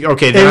 because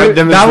No.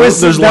 then That was-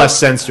 there's that- less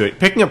sense to it.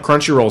 Picking up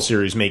Crunchyroll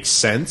series makes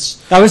sense,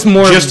 That was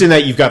more just in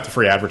that you've got the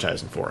free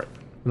advertising for it.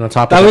 And on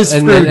top That of was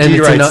and, for and, and, D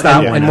it's rights, a, that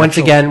and, one, and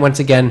actually. once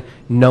again,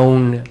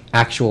 known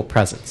actual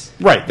presence.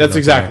 Right, that's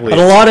exactly But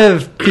it. a lot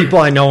of people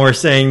I know are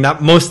saying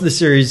that most of the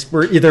series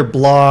were either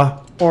blah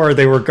or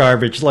they were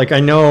garbage. Like I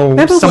know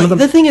Bamboo some Blade, of them.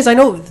 the thing is, I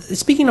know.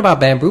 Speaking about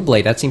Bamboo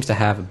Blade, that seems to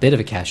have a bit of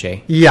a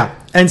cachet. Yeah,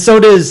 and so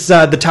does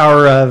the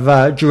Tower of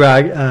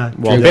Drag. Well,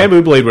 Dragon.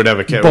 Bamboo Blade would have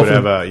a Both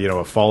of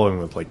a following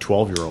with like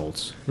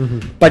 12-year-olds.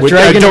 But Which,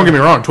 Dragon. don't get me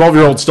wrong,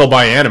 12-year-olds still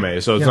buy anime,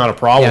 so it's not a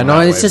problem. Yeah, no,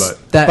 that it's way, just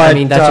but- that. I but,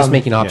 mean, that's just um,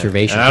 making yeah.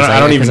 observation. And I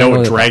don't even know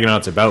what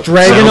Dragonaut's about. It sounds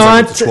like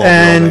Dragonaut it's a 12-year-old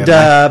and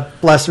anime.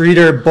 Blessed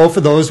Reader, both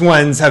of those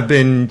ones have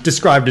been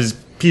described as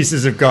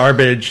pieces of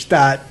garbage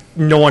that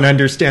no one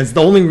understands.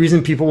 The only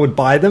reason people would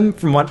buy them,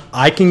 from what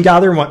I can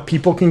gather and what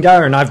people can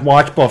gather, and I've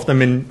watched both of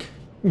them and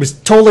was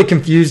totally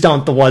confused down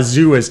at the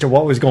wazoo as to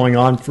what was going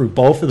on through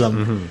both of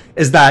them,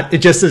 is that it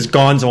just says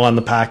Gonzo on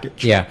the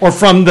package. Yeah. Or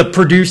from the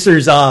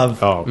producers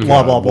of Oh, blah,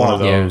 God, blah, one blah. of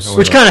those. Yeah.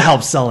 Which kind of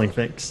helps selling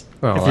things.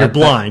 Well, if you're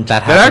blind.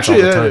 that That happens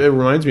actually, all the time. it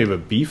reminds me of a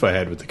beef I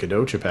had with the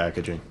Kadocha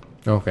packaging.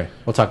 Okay,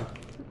 we'll talk.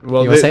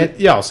 Well, You wanna say it?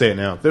 Yeah, I'll say it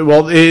now.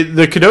 Well,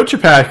 the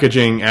Kadocha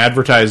packaging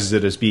advertises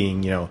it as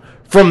being,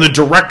 from the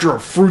director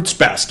of Fruits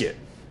Basket.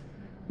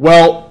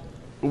 Well,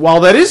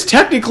 while that is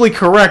technically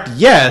correct,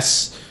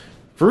 yes,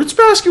 Fruits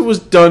Basket was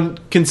done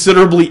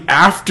considerably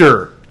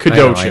after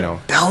Kadocha. I know.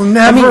 They'll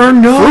never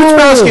know. Fruits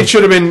Basket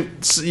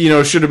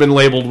should have been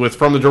labeled with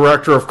from the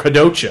director of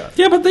Kadocha.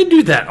 Yeah, but they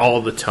do that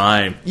all the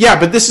time. Yeah,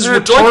 but this is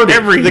Like retarded.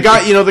 every- The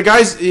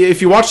guys.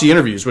 If you watch the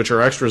interviews, which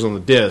are extras on the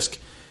disc,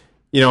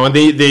 and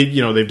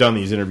they've done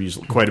these interviews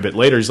quite a bit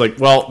later. He's like,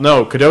 well,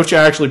 no, Kadocha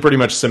actually pretty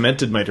much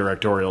cemented my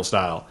directorial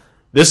style.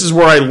 This is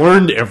where I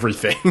learned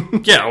everything.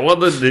 Yeah, well,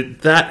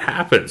 that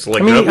happens.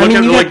 Like, I mean,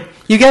 look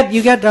at,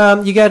 you get.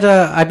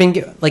 I've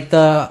been like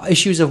the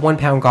issues of 1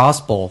 Pound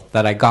Gospel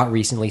that I got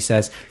recently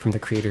says from the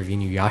creator of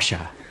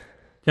Inuyasha.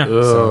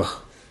 yeah.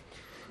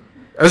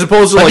 As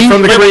opposed to But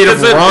from the but creator of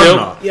is it-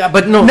 Ranma. Yeah,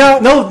 but no,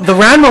 the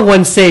Ranma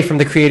ones say from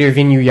the creator of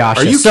Inuyasha.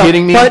 Are you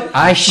kidding me? But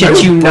I shit I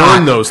would you burn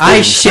not. those I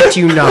things. shit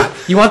you not.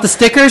 You want the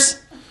stickers?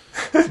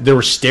 There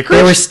were stickers.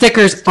 There were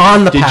stickers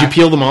on the Did pack. you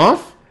peel them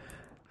off?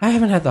 I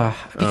haven't had the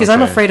because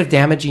I'm Okay. afraid of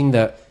damaging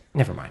the.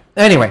 Never mind.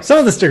 Anyway, Some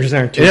of the stickers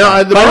aren't too Yeah,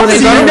 bad. the problem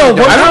is, I don't know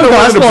whether to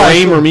Gospel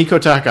blame Rumiko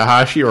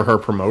Takahashi or her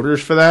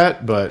promoters for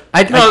that, but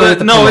I'd No, go with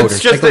the no, promoters.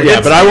 it's just I'd go that- with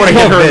yeah, but I want to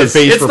hit her in the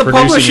face It's for the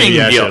producing publishing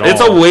Inuyasha deal. at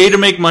It's all. a way to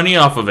make money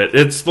off of it.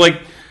 It's like,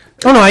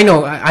 Oh no, I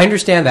know. I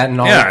understand that and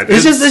all. Yeah,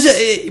 it's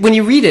just when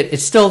you read it,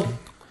 it still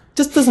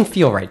just doesn't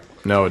feel right.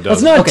 No, it It's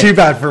doesn't. not Okay. too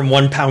bad for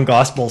 1 Pound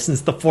Gospel since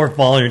the 4th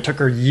volume. It took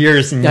her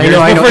years and Yeah, I years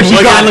know, I know. before she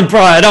Like, finally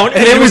brought it out.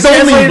 And it was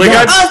only like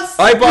once.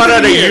 I bought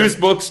at a used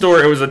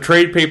bookstore. It was a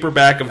trade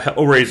paperback of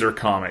Hellraiser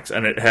comics,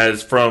 and it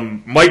has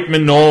from Mike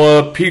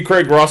Mignola, P.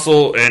 Craig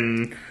Russell,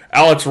 and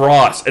Alex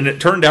Ross. And it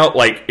turned out,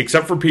 like,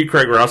 except for P.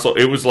 Craig Russell,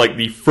 it was like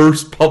the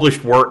first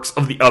published works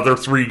of the other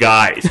 3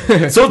 guys.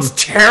 So it's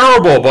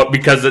terrible, but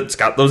because it's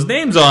got those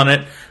names on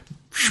it,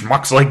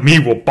 schmucks like me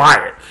will buy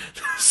it.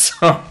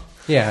 So.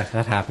 Yeah,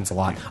 that happens a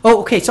lot.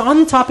 Oh, okay. So on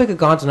the topic of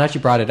Gonzo, now that you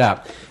brought it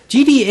up,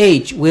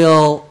 GDH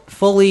will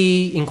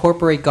fully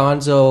incorporate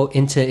Gonzo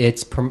into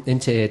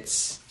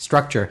its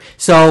structure.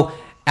 So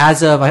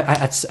as of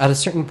at a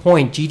certain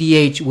point,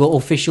 GDH will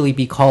officially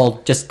be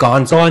called just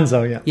Gonzo.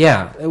 Gonzo, yeah.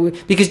 Yeah,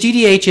 because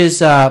GDH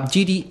is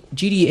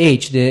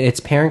GDH. Its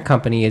parent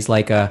company is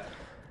like a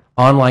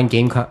online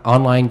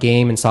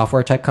game and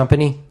software type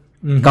company.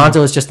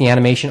 Gonzo is just the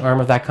animation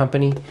arm of that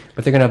company,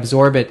 but they're going to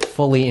absorb it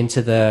fully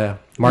into the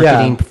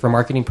marketing for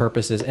marketing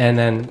purposes, and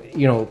then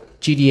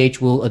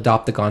GDH will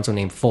adopt the Gonzo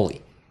name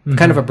fully,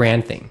 kind of a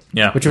brand thing.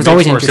 Yeah, which was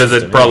always because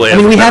interesting. it probably I has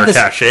mean, a we had better this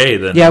cachet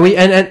than Yeah, we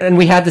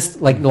had this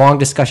like long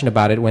discussion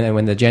about it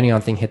when the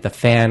Genion thing hit the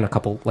fan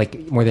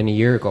more than a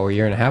year ago or a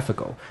year and a half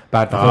ago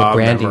about the whole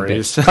branding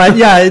memories. bit. But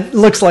yeah, it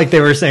looks like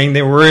they were saying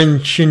they were in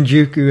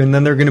Shinjuku and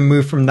then they're going to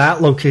move from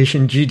that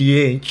location,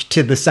 GDH,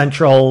 to the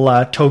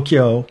central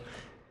Tokyo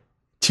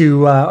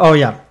to,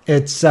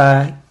 it's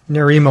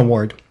Nerima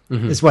Ward.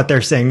 is what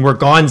they're saying, where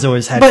Gonzo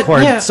is But,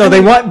 headquartered. yeah, So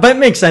but it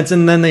makes sense.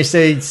 And then they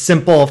say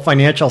simple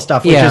financial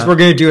stuff, which Yeah. is we're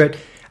going to do it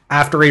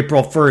after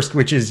April 1st,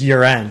 which is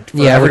year end. For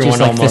which everyone is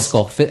like almost.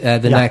 fiscal,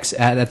 next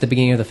at the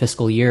beginning of the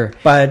fiscal year.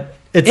 But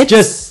it's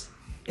just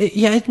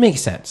it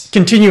makes sense.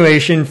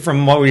 continuation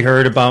from what we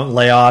heard about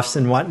layoffs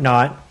and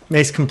whatnot.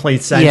 Makes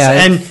complete sense. Yeah,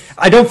 and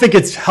I don't think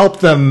it's helped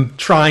them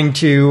trying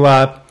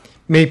to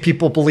make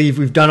people believe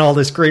we've done all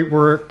this great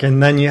work,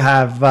 and then you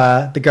have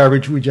the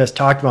garbage we just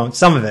talked about.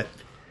 Some of it,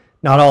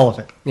 not all of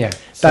it. Yeah,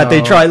 That they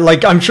so- try,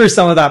 like, I'm sure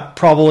some of that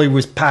probably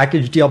was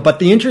package deal. But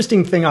the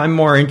interesting thing I'm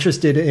more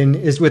interested in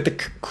is with the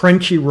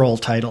Crunchyroll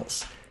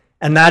titles.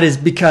 And that is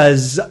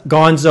because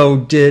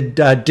Gonzo did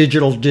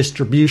digital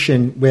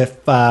distribution with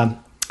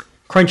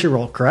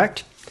Crunchyroll,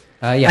 correct?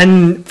 Yeah.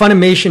 And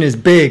Funimation is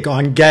big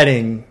on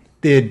getting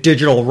the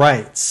digital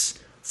rights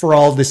for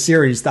all the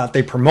series that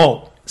they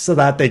promote so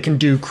that they can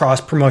do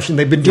cross promotion.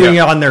 They've been doing it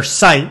on their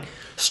site,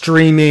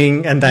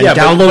 streaming, and then Yeah,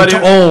 but- download but to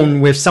it-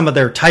 own with some of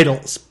their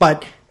titles.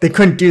 But they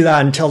couldn't do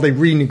that until they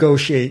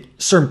renegotiate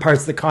certain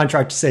parts of the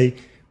contract to say,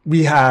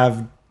 we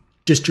have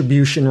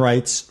distribution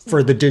rights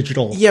for the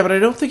digital. Yeah, but I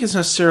don't think it's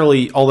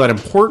necessarily all that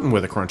important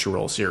with a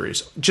Crunchyroll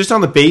series. Just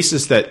on the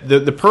basis that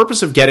the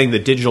purpose of getting the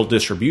digital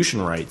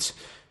distribution rights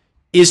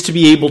is to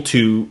be able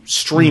to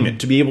stream it,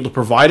 to be able to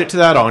provide it to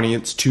that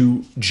audience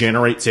to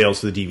generate sales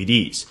for the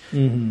DVDs.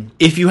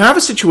 If you have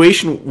a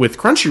situation with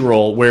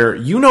Crunchyroll where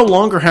you no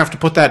longer have to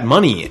put that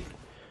money in,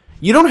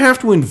 you don't have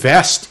to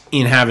invest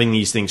in having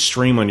these things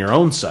stream on your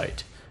own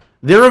site.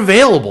 They're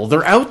available.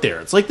 They're out there.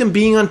 It's like them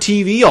being on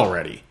TV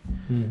already.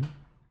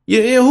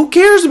 You know, who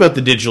cares about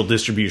the digital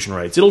distribution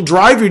rights? It'll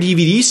drive your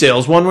DVD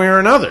sales one way or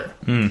another.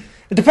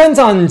 It depends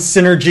on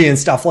synergy and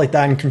stuff like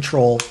that, and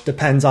control.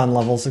 Depends on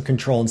levels of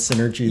control and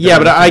synergy. Yeah,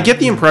 but I get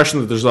the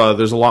impression that there's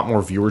a lot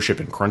more viewership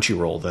in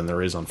Crunchyroll than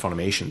there is on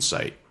Funimation's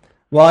site.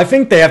 Well, I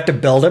think they have to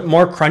build it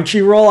more.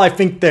 Crunchyroll, I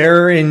think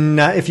they're in,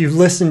 if you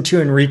listen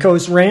to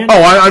Enrico's rant.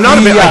 Oh, I'm not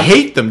I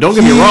hate them. Don't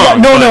get me wrong.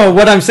 No.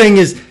 What I'm saying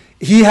is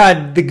he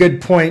had the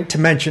good point to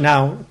mention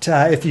out,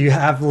 if you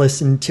have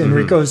listened to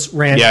Enrico's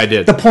rant. Yeah, I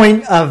did. The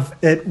point of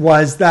it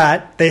was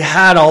that they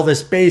had all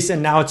this base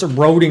and now it's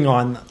eroding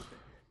on them.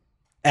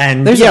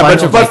 And There's a Yeah, bunch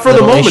but of, like, for the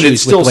little moment, issues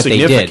it's still with what they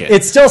did. significant.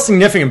 it's still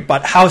significant,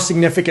 but how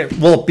significant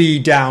will it be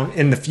down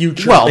in the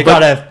future? Well, they but-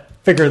 got to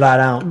figure that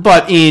out.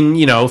 But in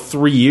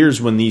 3 years,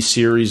 when these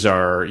series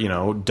are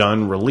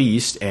done,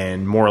 released,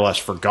 and more or less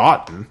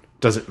forgotten,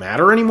 does it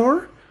matter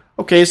anymore?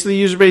 Okay, so the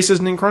user base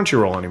isn't in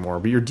Crunchyroll anymore,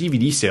 but your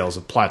DVD sales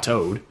have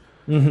plateaued.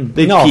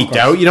 They've No, of peaked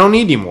course. out. You don't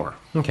need any more.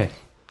 Okay.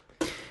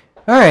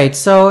 All right.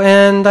 So,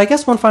 and I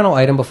guess one final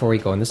item before we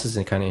go, and this is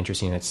kind of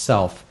interesting in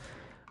itself.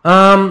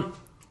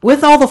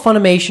 With all the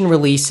Funimation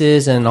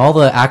releases and all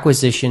the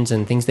acquisitions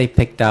and things they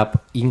picked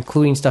up,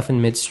 including stuff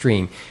in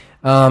midstream,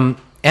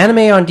 Anime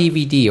on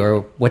DVD,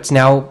 or what's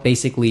now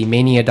basically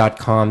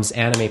Mania.com's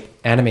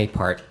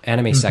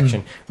anime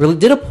section, really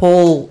did a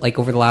poll like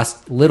over the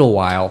last little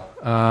while.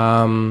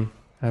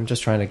 I'm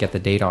just trying to get the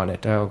date on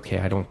it. Okay,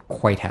 I don't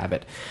quite have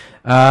it.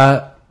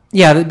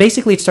 Yeah,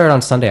 basically it started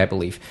on Sunday, I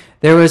believe.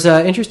 There was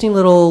an interesting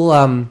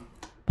little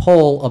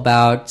poll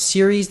about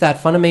series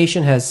that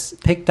Funimation has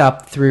picked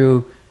up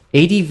through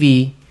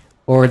ADV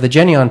or the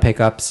Geneon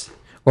pickups,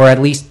 or at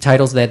least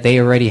titles that they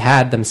already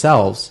had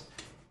themselves,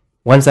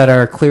 ones that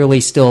are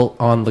clearly still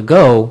on the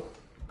go,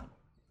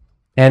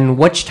 and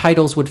which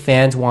titles would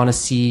fans want to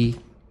see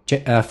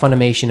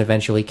Funimation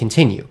eventually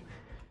continue.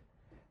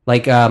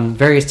 Like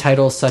various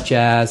titles such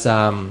as,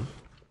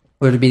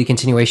 would it be the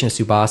continuation of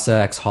Tsubasa,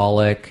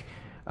 X-Holic,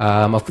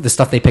 of the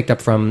stuff they picked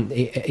up from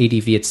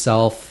ADV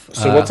itself.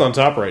 So what's on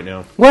top right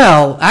now?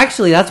 Well,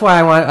 actually, that's why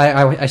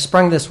I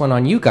sprung this one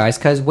on you guys,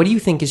 because what do you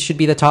think should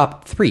be the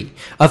top three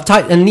of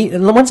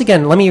and once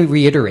again, let me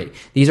reiterate: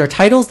 these are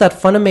titles that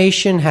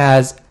Funimation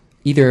has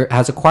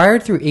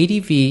acquired through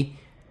ADV,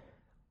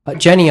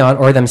 Geneon,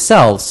 or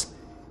themselves.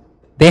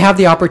 They have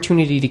the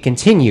opportunity to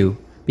continue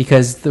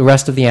because the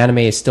rest of the anime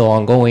is still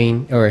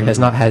ongoing, or has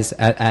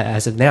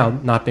as of now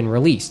not been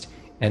released.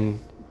 And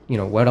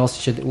what else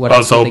should?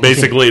 So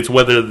basically, it's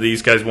whether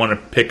these guys want to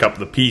pick up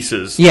the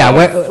pieces. Yeah,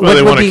 Whether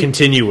they want to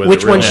continue with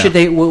which it. one really. should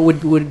they?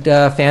 Would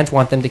fans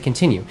want them to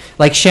continue?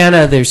 Like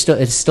Shanna,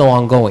 it's still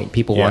ongoing.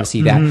 People want to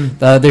see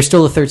that. There's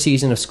still the third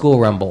season of School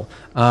Rumble.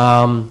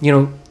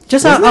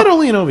 Just Isn't that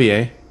only an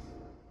OVA?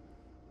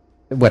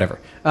 whatever.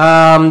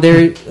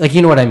 They're like,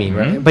 you know what I mean,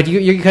 right? But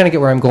you kind of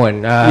get where I'm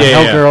going.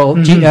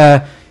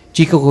 Hellgirl,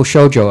 Jikoku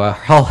Shoujo,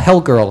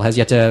 Hellgirl has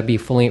yet to be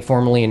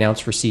formally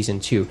announced for season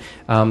 2.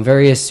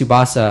 Various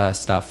Tsubasa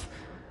stuff.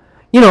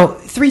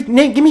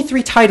 Give me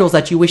 3 titles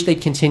that you wish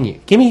they'd continue.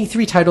 Give me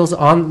 3 titles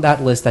on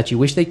that list that you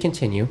wish they'd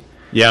continue.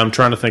 Yeah, I'm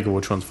trying to think of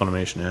which ones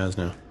Funimation has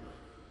now.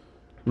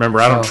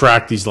 Remember, I don't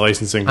track these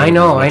licensing. I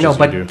know, as much as you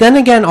but do. then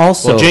again,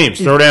 also, Well, James,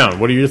 throw down.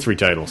 What are your 3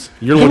 titles?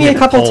 You're give me looking a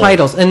couple at the poll.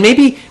 titles, and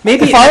maybe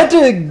If I had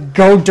to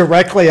go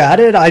directly at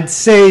it, I'd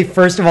say,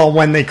 first of all,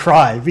 When They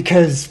Cry,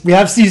 because we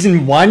have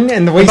season 1,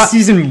 and the way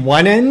season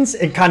 1 ends,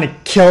 it kind of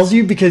kills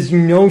you because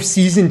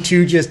season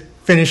 2 just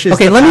finishes.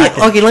 Okay, the let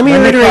package. me When They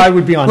reiterate. Cry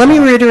would be on let me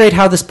top. reiterate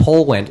how this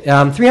poll went.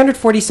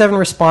 347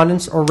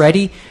 respondents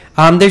already.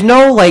 There's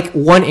no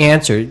one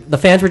answer. The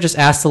fans were just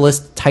asked to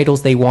list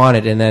titles they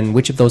wanted, and then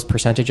which of those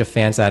percentage of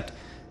fans that.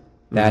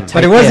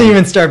 But it wasn't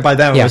even started by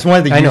them. It was one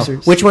of the I know.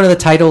 users. Which one of the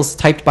titles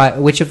typed by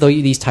which of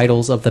these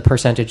titles of the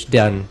percentage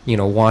done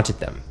wanted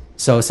them.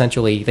 So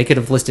essentially, they could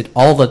have listed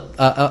all the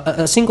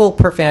a single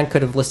per fan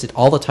could have listed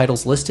all the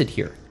titles listed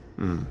here.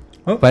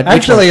 Well, But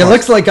actually, which it one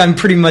looks like I'm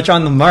pretty much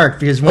on the mark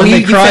because when you- they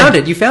you cry, found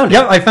it, you found it.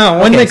 Yep, I found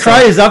it. When Okay, They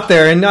Cry so- is up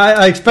there, and I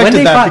When expected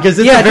they that fi- because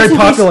it's yeah, a very just in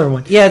case- popular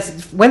one. Yeah, it's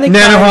when they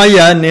Nanoha, cry.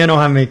 yeah,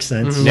 Nanoha makes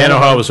sense.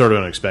 Nanoha was sort of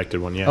an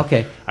unexpected one, yeah.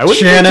 Okay. I wouldn't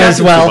Shanna think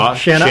as Captain well. Tsubasa-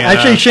 Shanna.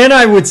 Actually, Shanna,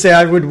 I would say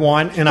I would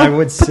want, and I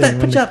would Put say.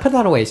 put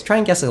that away. Try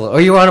and guess a little. Or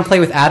you want to play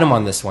with Adam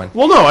on this one?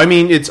 Well, no, I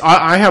mean,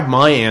 I have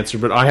my answer,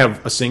 but I have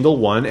a single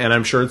one, and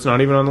I'm sure it's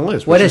not even on the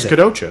list. What which is it?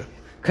 Kodocha.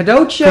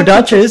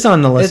 Kodacha is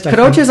on the list. I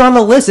Kodacha think. is on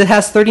the list. It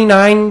has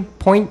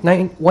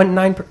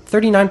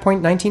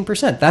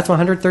 39.19%. That's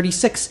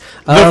 136.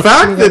 The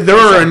fact that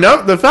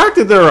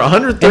there are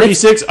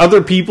 136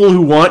 other people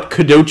who want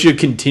Kodocha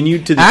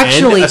continued to the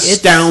Actually, end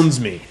astounds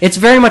me. It's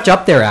very much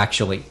up there.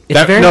 Actually, it's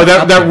That very much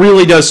up that there.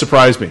 really does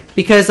surprise me.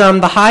 Because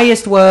the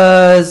highest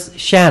was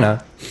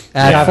Shanna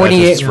at Yeah, that 48,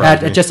 doesn't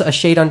surprise me. at just a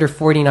shade under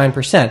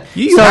 49%.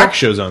 Yu So-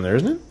 Hakusho's on there,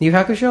 isn't it? Yu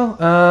Hakusho?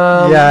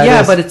 Yeah, it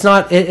yeah, is. but it's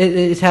not.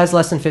 It has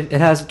less than. It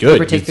has give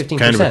Good. or take It's 15%.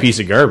 kind of a piece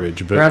of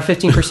garbage, but Around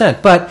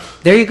 15%. But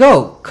there you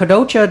go.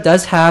 Kodocha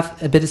does have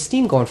a bit of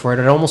steam going for it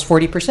at almost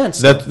 40%.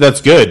 So. that's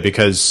good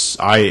because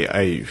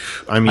I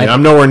mean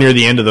I'm nowhere near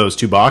the end of those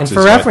two boxes,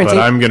 And for yet, reference, but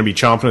in- I'm going to be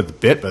chomping at the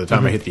bit by the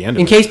time I hit the end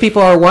in of it. case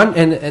people are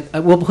and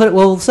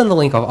we'll send the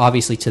link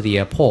obviously to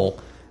the poll,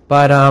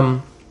 but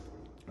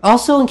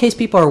also in case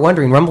people are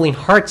wondering, Rumbling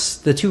Hearts,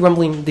 the two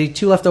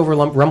leftover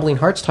Rumbling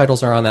Hearts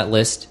titles are on that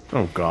list.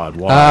 Oh God,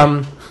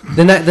 why?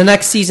 The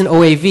next season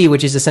OAV,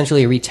 which is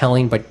essentially a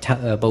retelling, but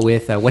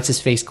with what's his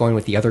face going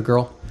with the other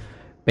girl,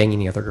 banging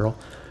the other girl.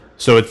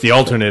 So it's the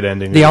alternate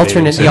ending. The that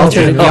alternate they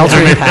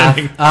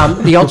said.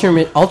 path. The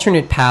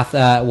alternate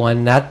path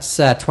one. That's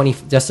 20,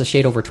 just a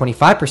shade over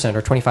 25%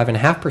 or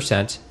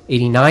 25.5%.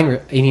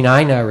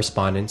 89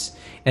 respondents,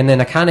 and then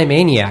Akane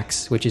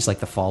Maniacs, which is like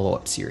the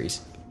follow-up series,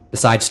 the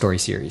side story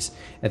series.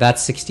 And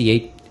that's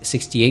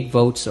 68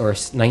 votes or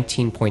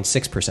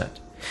 19.6%.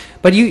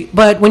 But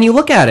when you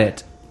look at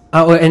it,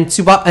 and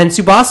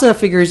Tsubasa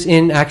figures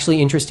in actually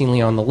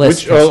interestingly on the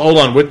list. Hold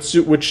on, which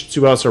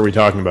Tsubasa are we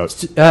talking about?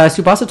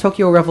 Tsubasa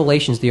Tokyo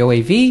Revelations, the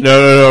OAV.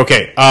 No,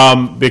 okay.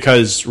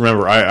 Because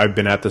remember, I've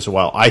been at this a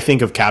while. I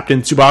think of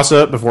Captain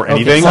Tsubasa before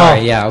anything,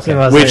 Sorry, yeah, okay.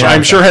 Tsubasa, which yeah.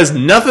 I'm sure has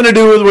nothing to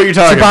do with what you're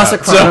talking Tsubasa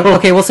about. Chronicle.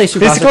 Okay, we'll say Tsubasa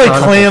Basically,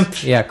 Chronicles.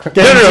 Clamp. Yeah, No,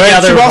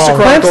 Tsubasa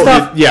Clamp Chronicle.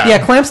 stuff.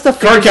 Yeah, Clamp stuff.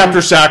 Card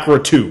Captor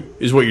Sakura 2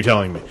 is what you're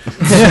telling me.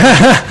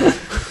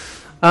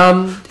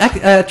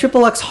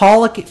 Triple X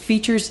Holic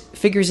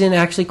figures in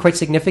actually quite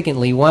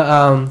significantly.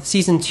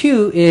 Season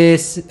 2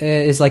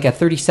 is like at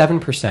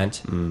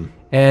 37%,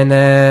 and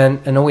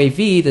then an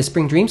OAV, the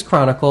Spring Dreams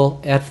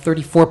Chronicle, at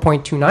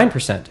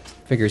 34.29%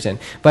 figures in.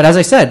 But as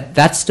I said,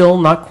 that's still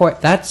not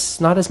quite.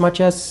 That's not as much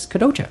as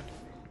Kodocha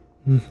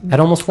at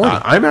almost 40.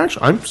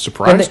 I'm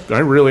surprised. I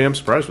really am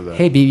surprised with that.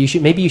 Hey, B,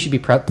 maybe you should be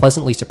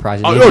pleasantly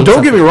surprised. Oh, no,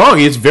 don't get me wrong.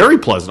 It's very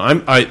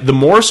pleasant. The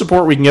more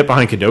support we can get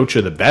behind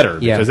Kodocha, the better.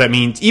 Yeah. Because that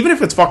means even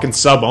if it's fucking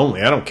sub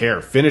only, I don't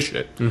care. Finish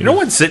it. You know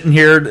what's sitting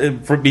here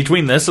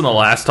between this and the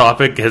last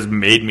topic has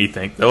made me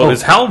think though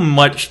is how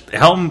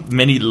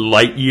many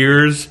light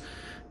years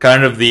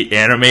kind of the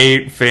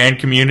anime fan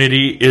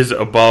community is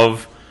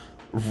above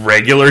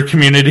regular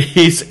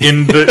communities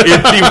and this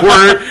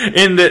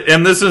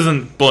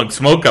isn't blowing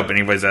smoke up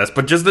anybody's ass,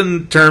 but just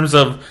in terms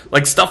of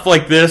like stuff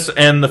like this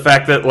and the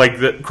fact that like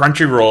the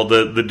Crunchyroll,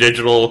 the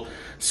digital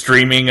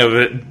streaming of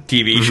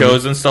TV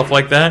shows and stuff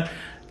like that.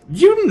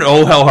 You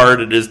know how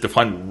hard it is to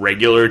find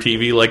regular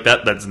TV like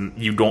that.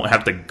 You don't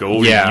have to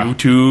go to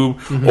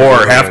YouTube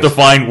or have to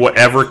find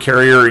whatever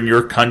carrier in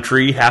your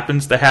country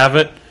happens to have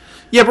it.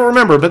 Yeah, but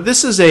remember,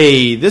 this is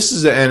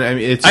and I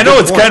mean, it's. I know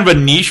it's kind of a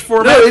niche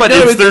format, but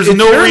there's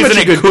no very reason much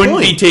a it good couldn't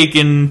point. be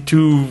taken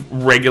to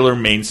regular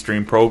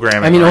mainstream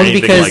programming. I mean, or only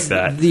anything because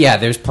like that.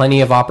 there's plenty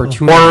of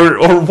opportunity.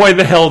 Or why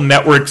the hell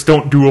networks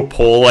don't do a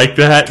poll like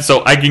that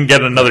so I can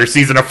get another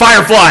season of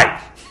Firefly.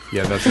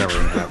 Yeah, that's never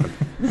going to happen.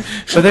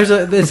 But there's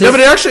a No,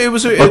 but actually, it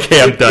was.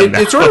 Okay, I'm done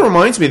now. It sort of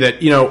reminds me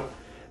that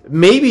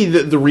maybe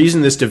the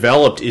reason this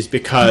developed is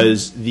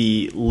because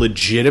the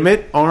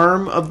legitimate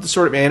arm of the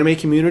sort of anime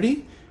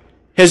community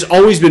has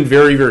always been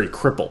very, very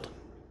crippled.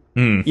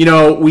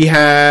 We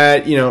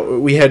had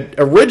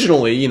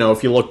originally,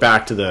 if you look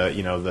back to the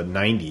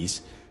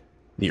 90s,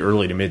 the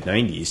early to mid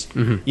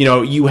 90s,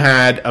 you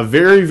had a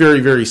very, very,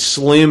 very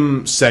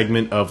slim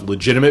segment of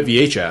legitimate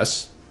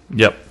VHS,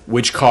 Yep.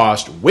 which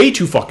cost way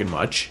too fucking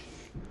much.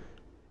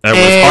 And it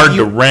And was hard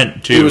to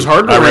rent, too. It was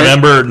hard to rent. I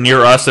remember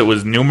near us, it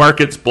was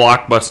Newmarket's,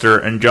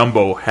 Blockbuster, and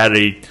Jumbo had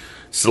a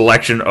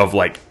selection of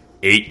like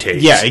 8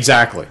 tapes. Yeah,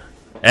 exactly.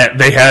 And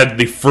they had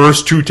the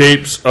first 2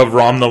 tapes of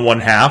Rom the One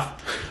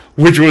Half,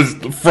 which was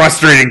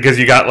frustrating because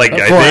you got like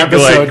I Four think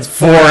episodes,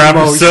 like 4 four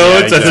episodes. Yeah,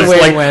 And exactly. it's Way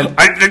it like,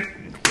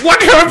 went.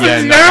 what happens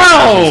Yeah,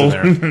 now?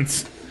 nothing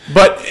happens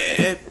But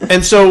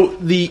and so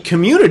the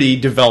community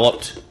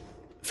developed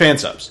fan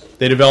subs.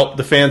 They developed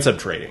the fan sub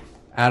trading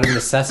Out of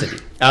necessity.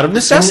 out of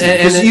necessity And-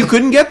 because you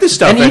couldn't get this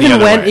stuff. And any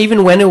other way.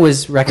 even when it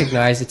was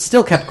recognized, it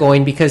still kept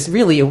going because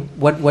really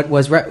what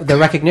was the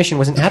recognition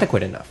wasn't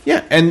adequate enough.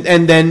 Yeah, and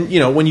then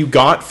when you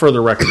got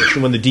further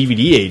recognition, when the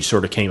DVD age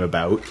sort of came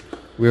about,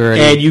 We were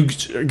and you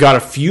got a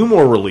few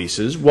more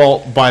releases. Well,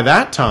 by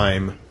that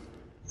time,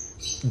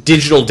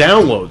 digital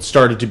downloads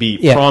started to be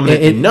Yeah,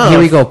 prominent enough. here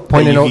we go, that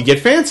point you and could get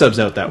fan subs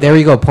out that way. there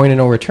you go, point of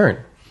no return.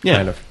 Yeah.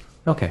 Kind of.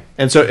 Okay.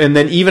 And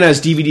then even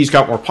as DVDs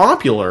got more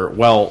popular,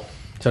 well,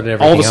 So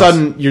did all of a everything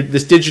else. sudden,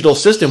 this digital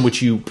system,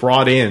 which you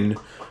brought in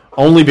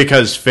only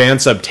because fan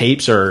sub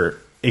tapes are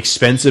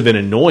expensive and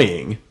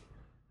annoying.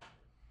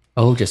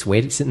 Oh, just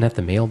waiting, sitting at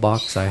the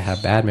mailbox. I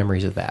have bad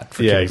memories of that.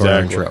 For Yeah, Kilgore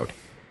Orange exactly. Road.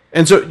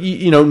 And so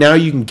now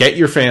you can get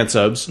your fan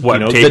subs. What,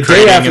 the tape day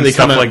trading after and they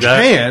come stuff out like in that?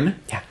 Japan.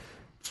 Yeah.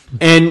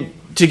 And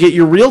to get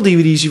your real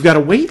DVDs, you've got to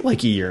wait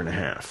like a year and a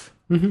half.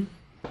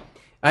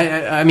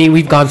 I mean,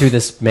 we've gone through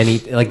this many.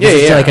 Like this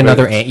is Yeah, like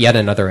but- yet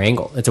another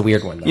angle. It's a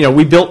weird one. Though.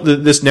 We built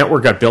this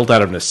network got built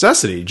out of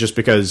necessity, just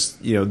because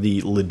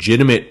the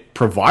legitimate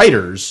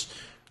providers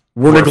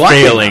were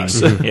neglecting Failing.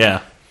 us.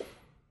 Yeah.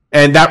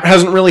 And that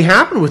hasn't really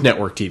happened with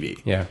network TV.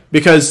 Yeah.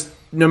 Because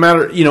no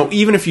matter,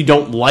 even if you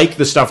don't like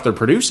the stuff they're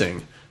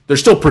producing, they're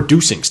still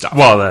producing stuff.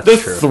 Well, that's they're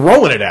true.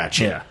 throwing it at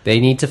you. Yeah. They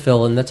need to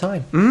fill in the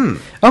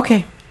time.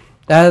 Okay.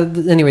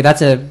 Anyway,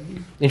 that's a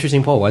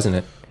interesting poll, wasn't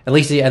it? At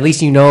least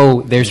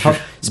there's hope.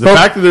 The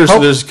fact that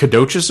there's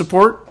Kadocha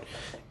support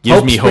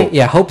gives me hope.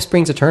 Yeah, hope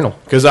springs eternal.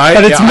 Because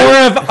But it's more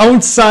of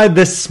outside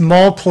this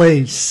small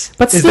place.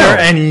 But is still. there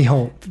any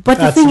hope? But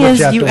That's the thing what is,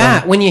 have to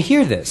wonder. when you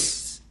hear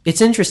this, it's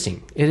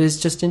interesting. It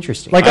is just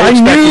interesting. Like, I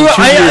expect in 2 years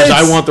it's-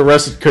 I want the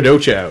rest of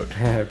Kadocha out.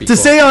 That'd be to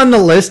cool. say on the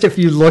list, if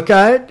you look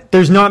at it,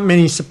 there's not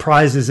many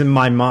surprises in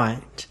my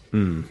mind.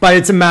 But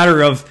it's a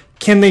matter of,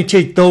 can they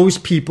take those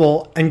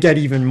people and get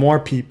even more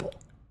people?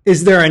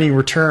 Is there any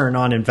return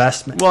on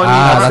investment? Well, I mean,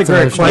 that's that's the great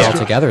another story question.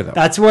 altogether, though.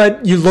 That's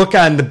what you look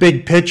at in the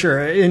big picture,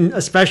 and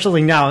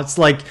especially now, it's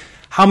like,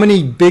 how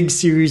many big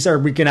series are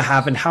we going to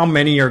have, and how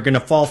many are going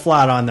to fall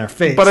flat on their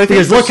face? But I think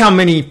because look this- how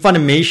many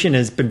Funimation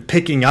has been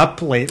picking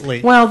up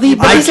lately. Well,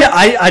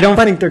 I don't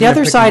think they're the gonna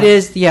other pick side them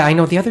up. is I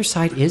know the other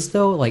side is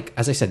though, like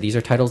as I said, these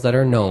are titles that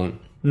are known,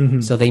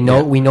 so they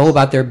know we know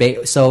about their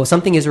base. So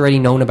something is already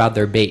known about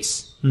their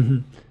base.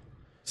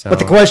 So, But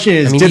the question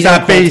is, I mean, did these are that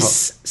cult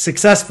base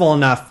successful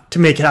enough to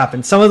make it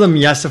happen? Some of them,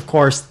 yes, of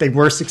course, they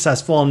were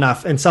successful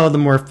enough, and some of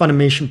them were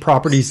Funimation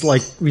properties.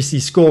 Like we see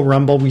School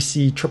Rumble, we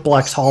see Triple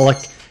X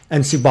Holic,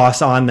 and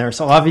Tsubasa on there.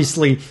 So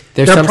obviously,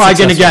 There's they're some probably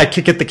going to successful. get a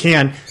kick at the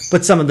can.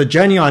 But some of the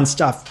Genuine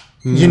stuff,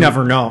 you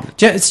never know.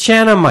 It's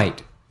Shanamite.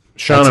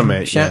 Shauna,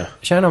 mate. Yeah.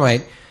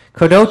 Shanamite.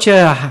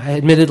 Kodocha,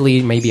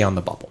 admittedly, may be on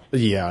the bubble.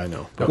 Yeah, I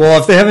know.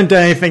 Well, if they haven't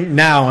done anything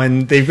now,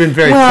 and they've been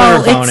very clear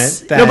about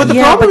it's- it, then No, but the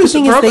problem but is-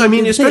 thing I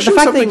mean, especially the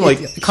fact something that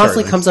like- it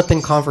constantly sorry, comes up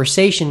in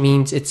conversation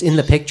means it's in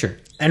the picture.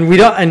 and we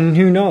don't, and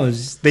who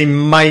knows, they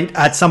might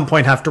at some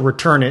point have to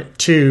return it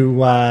to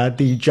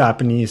the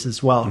Japanese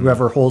as well,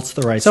 whoever holds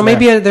the rights. So there.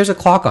 maybe there's a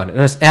clock on it.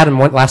 And Adam,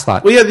 one last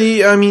thought. Well,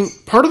 yeah,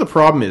 part of the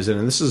problem is,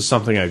 and this is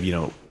something I've,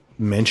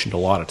 mentioned a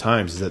lot of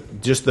times, is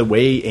that just the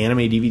way anime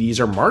DVDs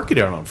are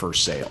marketed on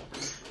first sale.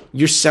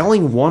 You're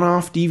selling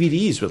one-off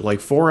DVDs with like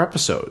 4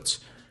 episodes.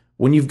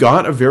 When you've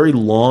got a very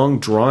long,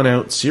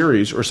 drawn-out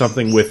series or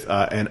something with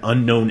an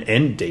unknown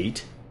end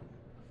date,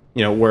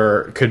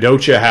 where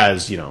Kadocha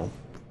has,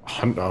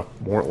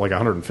 more like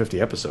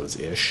 150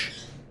 episodes-ish.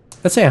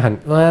 Let's say 100.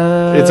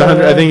 It's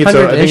 100. I think it's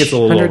a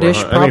little over. 100-ish,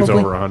 100. I think it's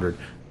probably. over 100.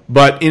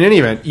 But in any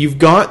event, you've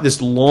got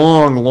this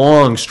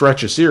long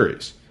stretch of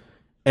series,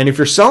 and if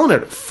you're selling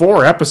it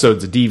 4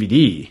 episodes of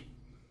DVD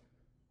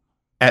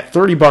at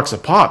 $30 a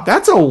pop,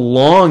 that's a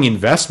long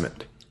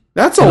investment.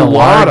 That's a And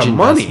lot large of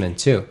money. investment,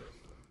 too.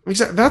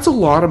 Exactly. That's a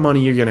lot of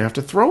money you're going to have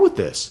to throw at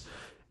this.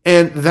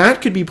 And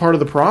that could be part of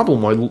the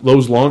problem why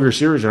those longer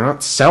series are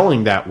not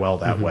selling that well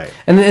that way.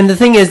 And the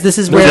thing is, this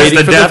is where Waiting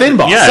for the thin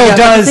box. Yeah. So Yeah, but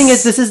does the thing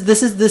is,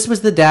 this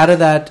was the data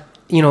that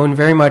and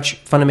very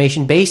much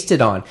Funimation based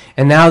it on,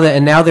 and now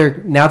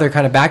they're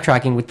kind of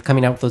backtracking with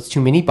coming out with those 2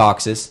 mini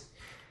boxes.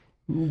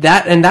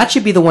 That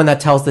should be the one that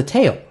tells the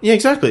tale. Yeah,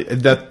 exactly.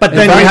 But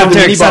then you have to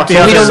accept the We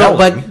other don't know,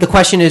 side. but the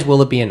question is,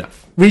 will it be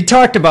enough? We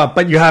talked about,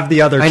 but you have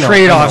the other I know,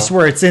 trade-offs I know.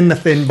 where it's in the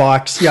thin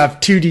box. You have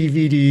 2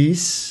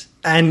 DVDs,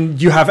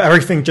 and you have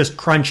everything just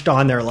crunched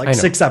on there, like know.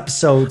 6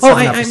 episodes, Oh,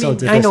 7 I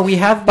episodes. mean, of I this. know, we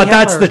have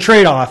that's our- the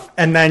trade-off,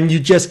 and then you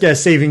just get a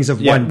savings of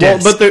one Well,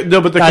 disc. but the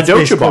That's Kadocha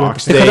basically what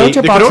box, the- The the Kadocha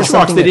Kadocha box is box,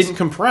 something they that's- didn't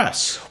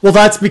compress. Well,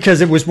 that's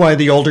because it was one of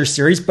the older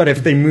series, but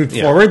if they moved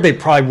Yeah. forward, they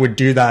probably would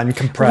do that and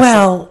compress it.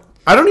 Well,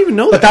 I don't even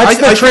know But that.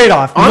 that's the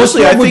trade-off.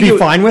 Honestly, Most I people would think be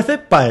fine with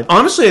it, but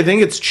Honestly, I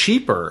think it's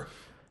cheaper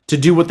to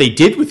do what they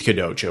did with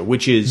Kadocha,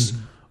 which is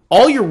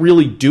all you're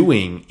really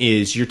doing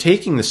is you're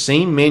taking the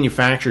same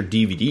manufactured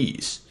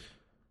DVDs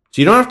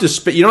So you don't have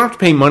to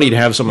pay money to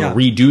have someone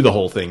redo the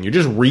whole thing. You're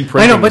just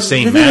reprinting the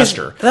same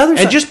master,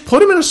 and just put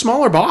them in a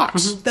smaller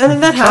box. And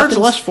then that charge happens.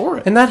 less for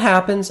it, and that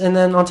happens. And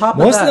then on top of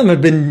most that, of them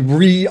have been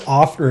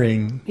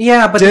re-offering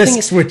but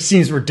discs, which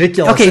seems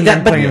ridiculous. Okay,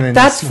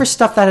 that's for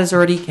stuff that has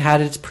already had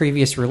its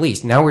previous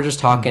release. Now we're just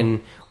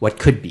talking what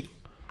could be,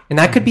 and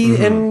that could be,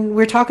 and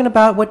we're talking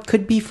about what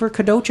could be for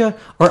Kodocha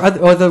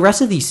or the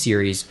rest of these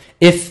series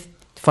if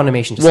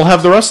Funimation. Well,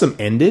 have the rest of them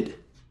ended?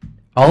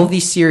 All of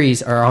these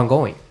series are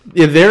ongoing.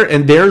 Yeah,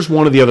 there's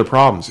one of the other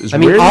problems is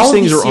where these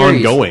things are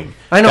ongoing.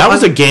 I know that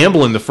was a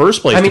gamble in the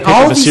first place to pick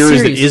all up a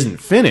series that isn't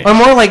finished,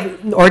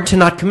 or to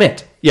not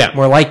commit. Yeah,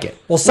 more like it.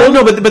 Well,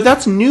 no, but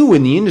that's new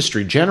in the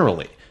industry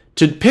generally.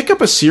 To pick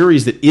up a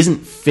series that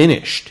isn't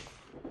finished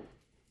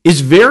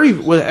is very.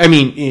 I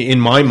mean, in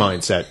my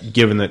mindset,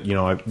 given that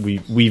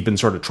we've been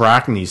sort of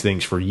tracking these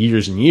things for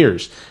years and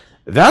years.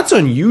 That's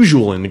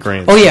unusual in the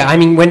grand scheme. Oh yeah, I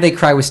mean, When They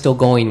Cry was still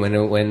going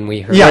when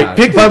we heard. Yeah,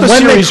 picking up a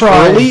series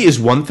early is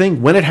one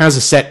thing when it has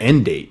a set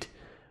end date.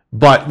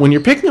 But when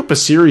you're picking up a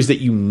series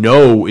that you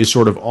know is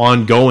sort of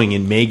ongoing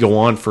and may go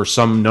on for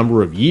some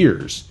number of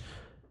years,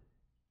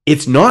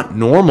 it's not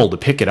normal to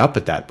pick it up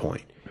at that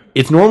point.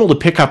 It's normal to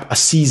pick up a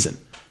season.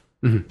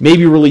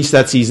 Maybe release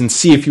that season,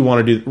 see if you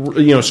want to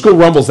do. School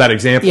Rumble's that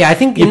example. Yeah, I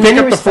think you pick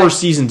up the first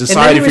season,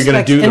 decide if you're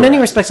going to do. In many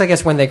respects, I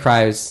guess When They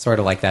Cry is sort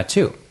of like that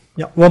too.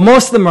 Yeah, well,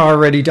 most of them are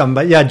already done,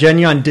 but yeah,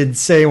 Genyon did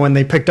say when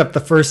they picked up the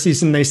first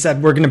season, they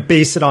said we're going to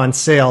base it on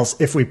sales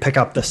if we pick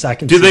up the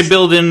second. Do they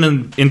build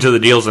into the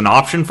deals an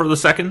option for the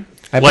second?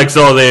 We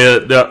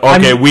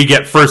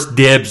get first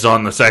dibs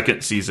on the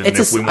second season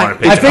if we want to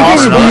pick it up.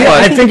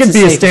 I think it'd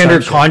be a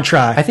standard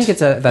contract. I think it's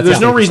There's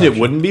no reason it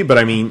wouldn't be, but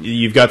I mean,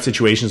 you've got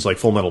situations like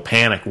Full Metal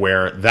Panic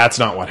where that's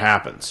not what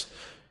happens.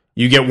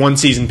 You get one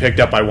season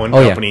picked up by one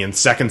company and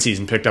second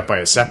season picked up by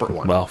a separate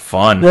one. Well,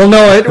 fun. Well,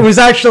 no, it was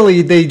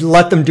actually, they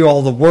let them do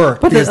all the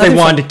work because they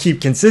wanted to keep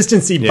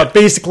consistency, but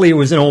basically it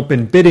was an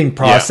open bidding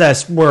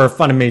process where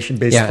Funimation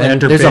basically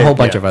underbid. There's a whole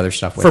bunch of other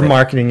stuff with for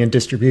marketing and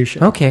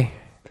distribution. Okay.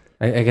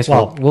 I guess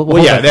we'll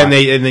then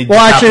they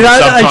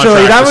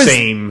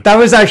that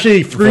was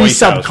actually three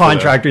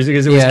subcontractors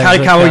because it was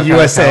Kadokawa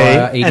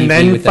USA and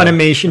then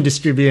Funimation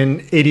distributing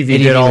ADV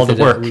did all the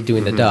work.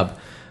 Doing the dub.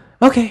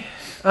 Okay.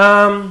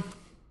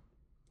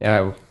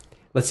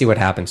 Let's see what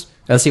happens.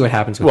 Let's see what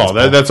happens with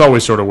this. That's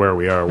always sort of where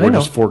we are. We're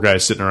just four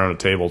guys sitting around a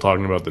table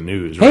talking about the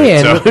news. Right? Hey,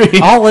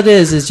 and all it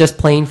is just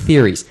plain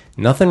theories.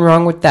 Nothing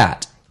wrong with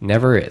that.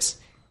 Never is.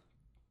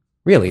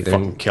 Really.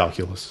 Fucking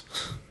calculus.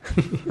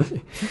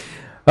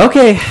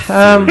 Okay.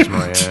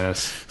 My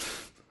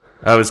ass.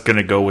 I was going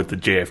to go with the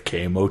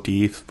JFK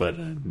motif, but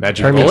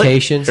magic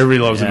permutations. Bullet?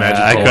 Everybody loves a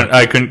magic bullet.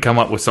 I couldn't come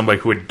up with somebody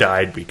who had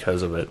died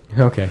because of it.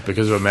 Okay.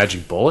 Because of a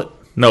magic bullet?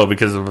 No,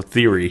 because of a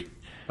theory.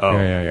 Oh.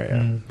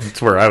 Yeah.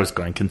 That's where I was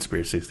going,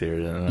 conspiracy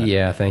theory.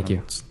 Yeah, thank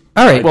you.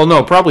 All right. Well,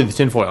 no, probably the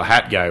tinfoil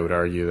hat guy would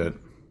argue that.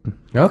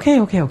 Okay.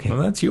 Well,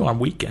 that's you on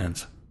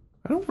weekends.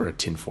 I don't wear a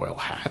tinfoil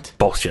hat.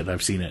 Bullshit,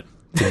 I've seen it.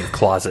 It's in the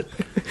closet.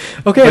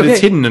 But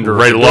it's hidden under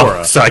right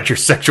alongside your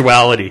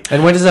sexuality.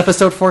 And when does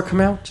episode 4 come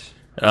out?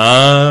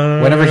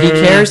 Whenever he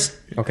cares?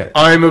 Okay.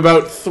 I'm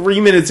about 3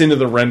 minutes into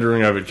the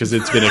rendering of it because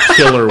it's been a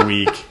killer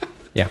week.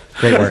 Yeah,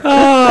 great work.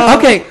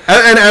 Okay.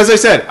 And as I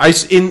said,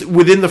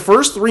 within the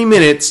first 3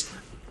 minutes,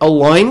 a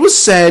line was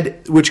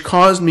said which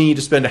caused me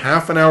to spend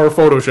half an hour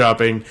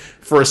photoshopping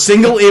for a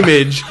single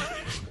image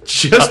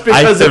just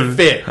because it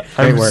fit.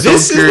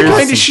 This is the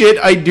kind of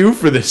shit I do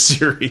for this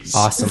series.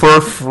 Awesome.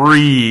 For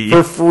free,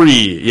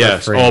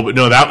 yes. For free. Oh, but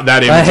no,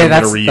 that image I'm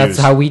going to reuse. That's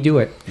how we do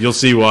it. You'll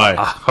see why.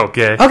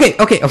 Okay.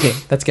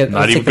 Let's get.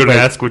 Not even going to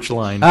ask which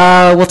line.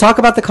 We'll talk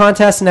about the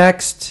contest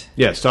next.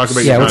 Yes, talk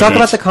about. We'll talk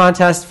about the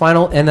contest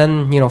final, and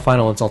then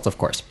final results, of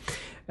course.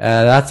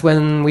 That's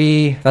when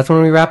we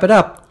wrap it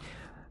up.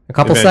 A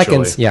couple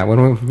seconds. Yeah,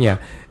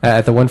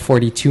 at the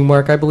 142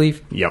 mark, I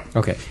believe. Yep.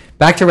 Okay.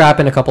 Back to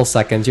wrap in a couple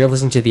seconds. You're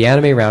listening to the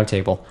Anime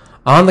Roundtable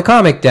on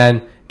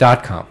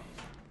thecomicden.com.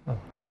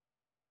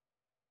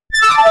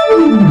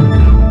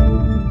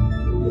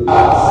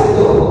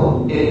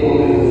 Signal, it will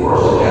be the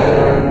 1st of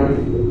January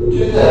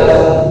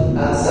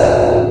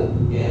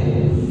 2007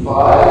 in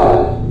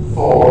 5,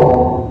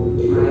 4,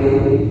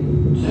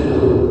 3,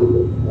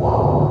 2,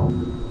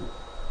 1.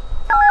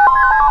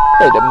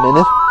 Wait a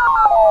minute.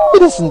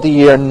 It isn't the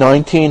year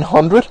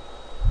 1900.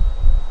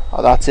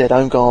 Oh, that's it.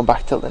 I'm going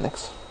back to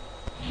Linux.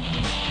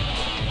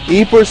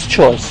 Eber's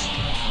Choice.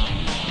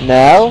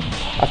 Now,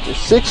 after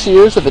 6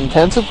 years of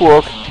intensive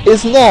work,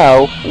 is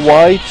now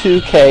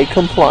Y2K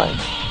compliant.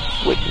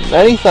 With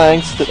many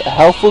thanks to the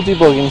helpful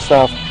debugging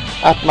staff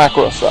at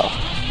Macrosoft.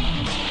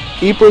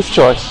 Eber's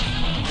Choice.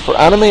 For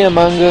anime and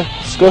manga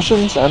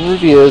discussions and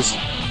reviews,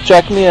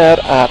 check me out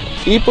at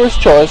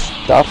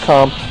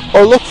eberschoice.com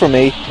or look for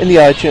me in the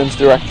iTunes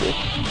directory.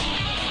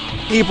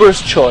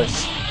 Eber's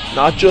Choice.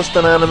 Not just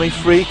an anime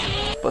freak,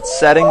 but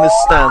setting the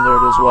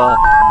standard as well.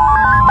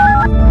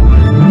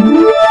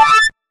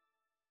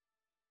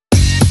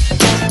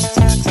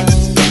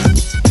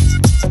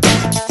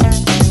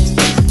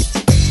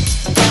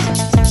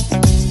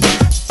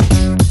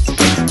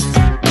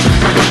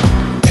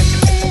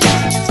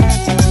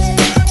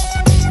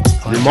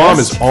 Your mom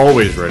is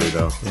always ready,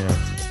 though.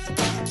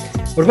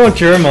 What about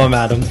your mom,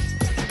 Adam?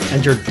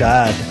 And your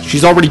dad?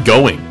 She's already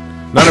going.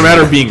 Not a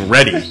matter of being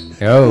ready.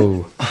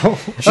 Oh.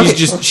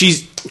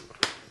 She's.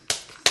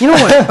 You know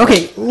what?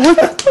 Okay,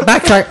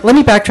 backtrack. Let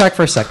me backtrack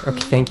for a sec. Okay,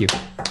 thank you.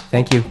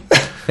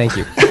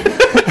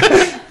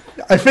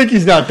 I think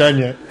he's not done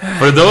yet.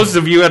 For those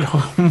of you at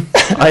home,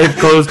 I have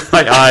closed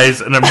my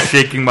eyes and I'm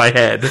shaking my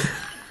head.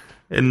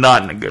 And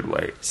not in a good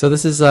way. So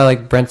this is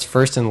like Brent's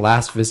first and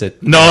last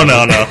visit. No.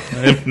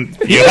 If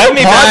you have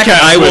me back,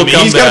 I will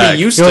come He's back. got to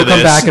be used He'll to come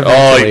this. back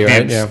eventually,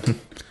 right? yes. Yeah.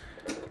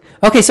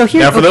 Okay, so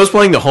here. Now, for those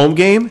playing the home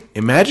game,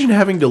 imagine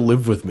having to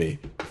live with me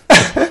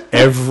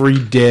every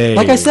day.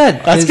 like I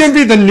said, That's going to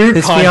be the new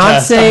his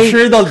contest. fiancé- I'm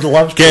sure they'll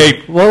love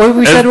Okay, what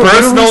we as said.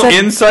 personal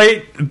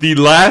insight, the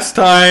last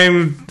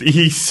time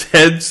he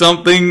said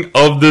something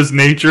of this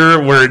nature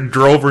where it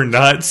drove her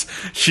nuts,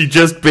 she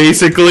just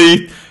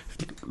basically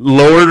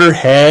lowered her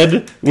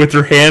head with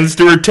her hands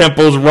to her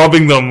temples,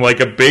 rubbing them like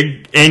a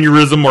big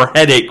aneurysm or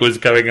headache was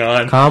coming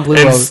on, Calm blue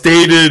and out.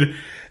 stated,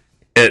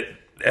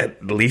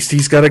 at least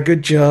he's got a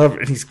good job,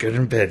 and he's good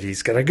in bed.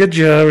 He's got a good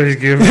job. And he's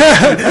good.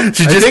 I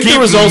think there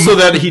was also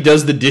that he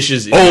does the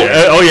dishes.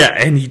 Oh yeah,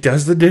 and he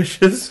does the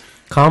dishes.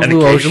 Calm and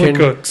blue occasionally ocean.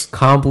 cooks.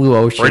 Calm blue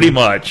ocean. Pretty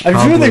much. I'm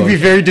Calm sure blue they'd be ocean.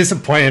 very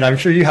disappointed. I'm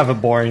sure you have a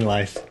boring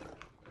life.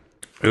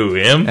 Ooh,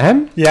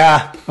 him?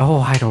 Yeah. Oh,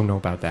 I don't know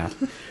about that.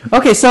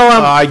 Okay, so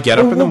I get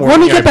up in the let morning,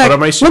 me get I back. put on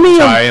my suit Let me,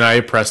 tie, and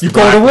I press the You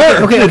go to black-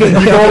 work. Okay.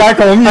 You go back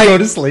home, you go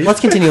to sleep. Let's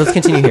continue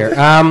here.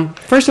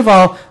 First of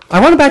all, I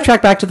want to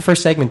backtrack back to the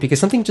first segment because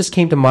something just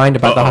came to mind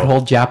about the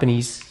whole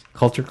Japanese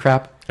culture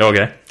crap.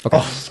 Okay.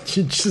 Oh,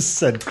 you just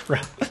said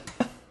crap.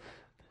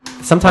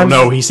 Sometimes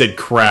No, he said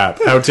crap.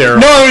 How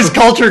terrible. No, it was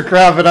culture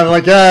crap, and I'm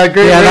like, yeah,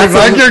 great. Yeah, Yeah,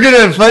 that's a- you're going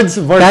to offend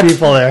some more that's-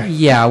 people there.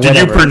 Yeah, Did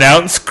whatever. you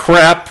pronounce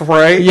crap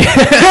right?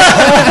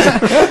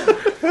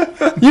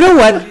 You know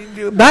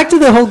what? Back to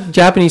the whole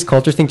Japanese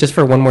culture thing just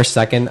for one more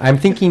second. I'm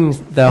thinking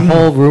the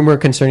whole rumor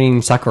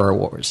concerning Sakura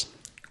Wars.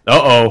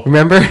 Uh-oh.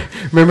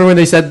 Remember when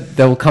they said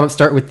they'll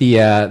start with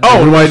the Oh,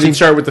 and why did it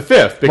start with the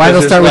fifth? Because why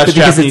they'll there's start with less the,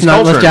 because Japanese it's not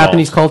less culture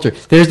Japanese involved.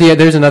 culture.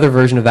 There's another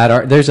version of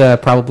that. There's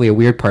probably a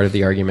weird part of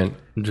the argument.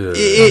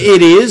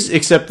 It is,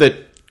 except that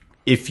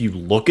if you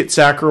look at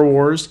Sakura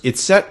Wars,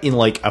 it's set in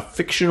like a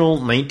fictional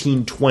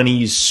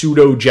 1920s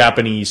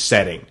pseudo-Japanese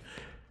setting.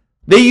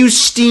 They use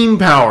steam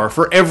power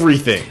for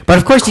everything. But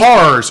of course,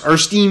 cars are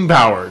steam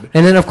powered.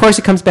 and then of course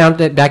it comes back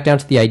down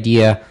to the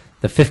idea: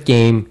 the fifth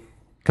game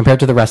compared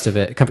to the rest of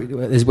it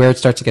is where it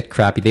starts to get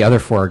crappy. The other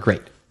four are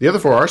great. The other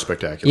four are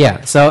spectacular.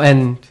 Yeah. So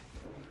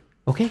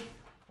okay.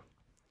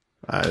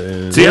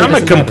 See, I'm a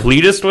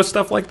completist with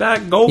stuff like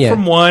that. Go Yeah.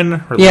 from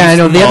one. Yeah, I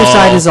know. The other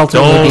side is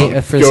ultimately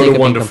Don't for the go sake to of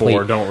 1 being to 4.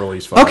 complete. Don't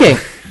release 5. Okay.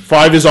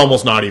 5 is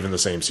almost not even the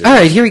same series. All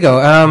right. Here we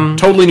go.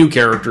 Totally new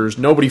characters.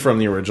 Nobody from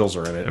the originals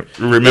are in it.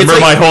 Remember It's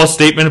like- my whole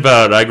statement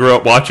about I grew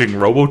up watching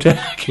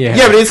Robotech? Yeah.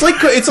 Yeah, but it's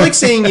like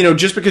saying,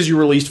 just because you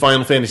released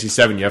Final Fantasy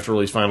VII, you have to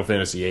release Final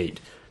Fantasy VIII.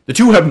 The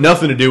two have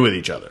nothing to do with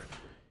each other.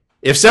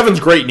 If 7's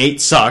great and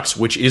 8 sucks,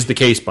 which is the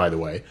case, by the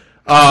way,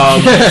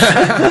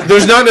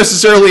 there's not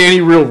necessarily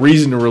any real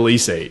reason to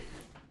release 8.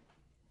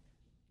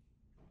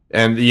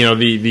 And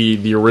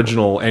the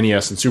original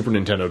NES and Super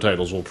Nintendo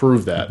titles will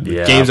prove that. The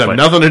Yeah, games have but-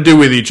 nothing to do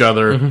with each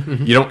other.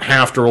 You don't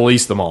have to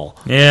release them all.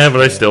 Yeah, but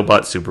I still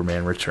bought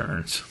Superman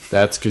Returns.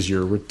 That's because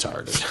you're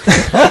retarded.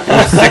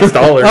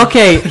 $6.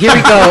 Okay. Here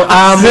we go.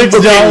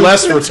 Okay,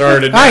 less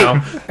retarded All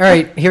now.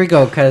 right. Here we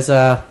go. Because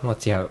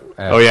let's see how.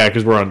 Oh yeah,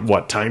 because we're on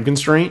what time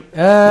constraint? We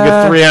Uh,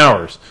 got 3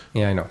 hours.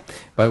 Yeah, I know,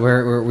 but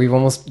we've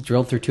almost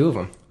drilled through 2 of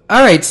them.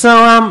 All right,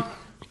 so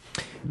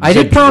I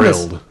did said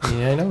promise. drilled.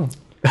 Yeah, I know.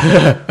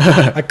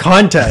 A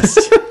contest.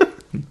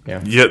 Yeah,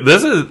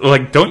 this is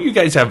like, don't you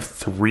guys have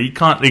 3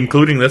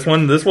 including this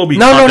one? This will be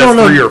No, contest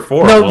no. 3 or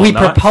 4. No, will we it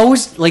not?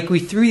 proposed, we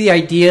threw the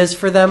ideas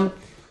for them.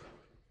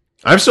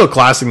 I'm still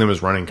classing them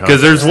as running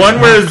Because contests. there's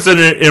one where it's an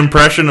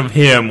impression of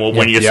him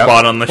when you Yep.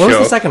 spot on the What was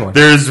show. the second one?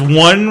 There's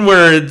one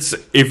where it's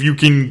if you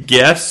can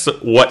guess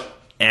what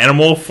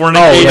animal Oh,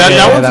 fornication. that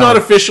yeah, one's that not one.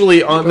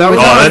 officially on. That Oh, was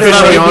Oh, not that's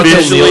officially not on till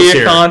officially Neil's a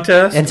here.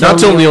 contest. Not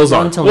till Neil's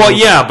on. until Well,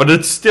 Neil's- yeah, but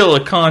it's still a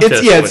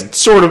contest. It's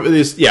sort of.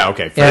 Yeah,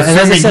 okay. Yeah, and as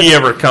I assuming said- he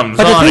ever comes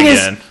But the on thing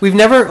again. is, we've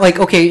never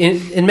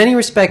in many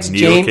respects,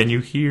 Neil, James. can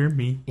you hear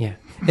me? Yeah,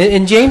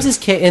 in James's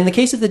in the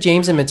case of the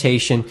James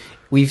imitation,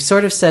 we've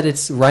sort of said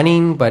it's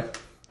running, but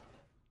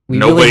we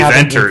Nobody's really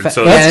haven't entered,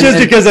 so That's just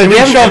because I we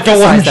didn't haven't show up to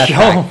one emphasized that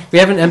show. fact. We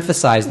haven't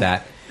emphasized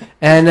that.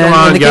 And Come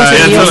on, in the guys. case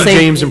of That's Neil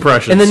not James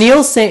impressions.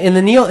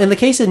 in the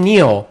case of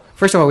Neil,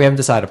 first of all, we haven't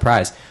decided a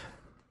prize.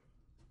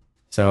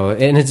 So,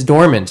 and it's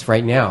dormant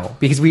right now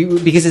because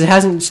it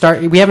hasn't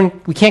started.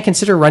 We can't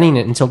consider running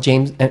it until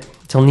Neil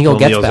Till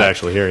gets Neil's back.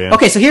 actually here, yeah.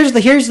 Okay, so here's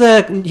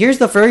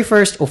the very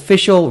first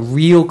official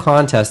real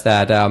contest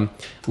that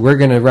we're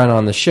going to run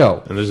on the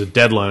show. And there's a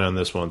deadline on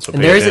this one, so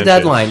And pay there's a attention.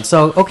 deadline.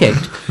 So okay.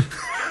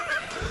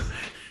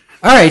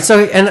 All right. So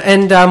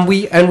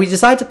we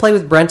decided to play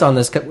with Brent on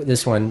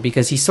this one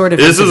because he sort of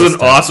This into is an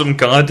stuff. awesome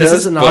contest. This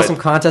is an but awesome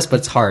contest, but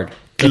it's hard.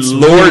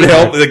 Lord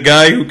help the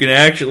guy who can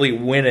actually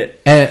win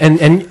it.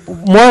 And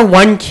more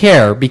one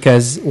care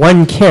because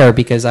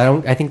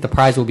I think the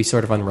prize will be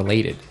sort of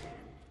unrelated.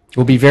 It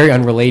will be very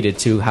unrelated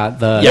to how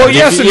the. Well,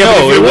 yes and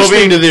no. If you're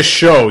listening to this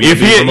show,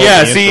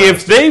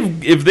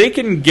 if they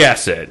can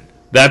guess it,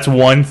 that's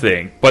one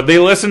thing. But they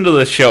listen to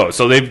the show,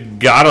 so they've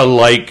got to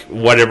like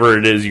whatever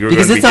it is you're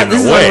going to be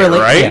giving away,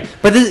 right? Yeah.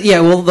 But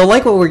well, they'll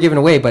like what we're giving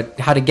away, but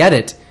how to get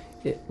it,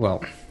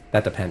 well,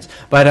 that depends.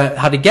 But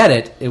how to get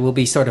it, it will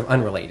be sort of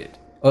unrelated.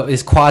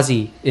 Is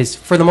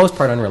for the most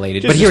part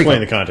unrelated. Just but here explain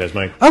we go. the contest,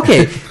 Mike.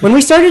 Okay, when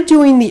we started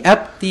doing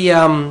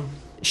the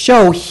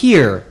show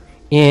here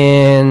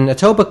in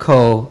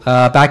Etobicoke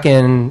back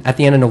at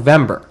the end of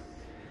November,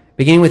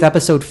 beginning with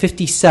episode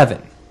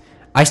 57,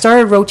 I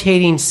started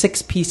rotating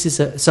 6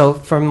 pieces. So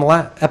from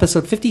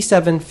episode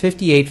 57,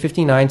 58,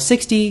 59,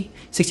 60,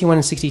 61,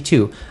 and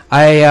 62,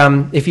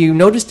 if you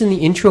noticed in the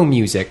intro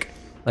music,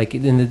 like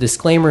in the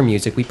disclaimer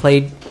music, we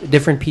played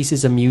different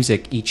pieces of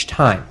music each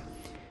time.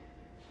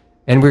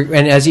 And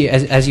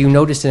as you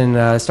noticed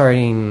in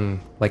starting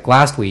like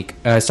last week,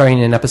 starting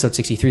in episode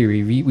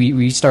 63,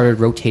 we started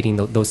rotating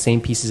those same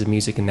pieces of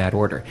music in that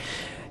order.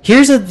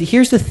 Here's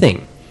the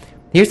thing.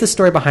 Here's the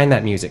story behind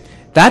that music.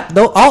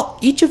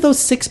 Each of those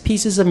 6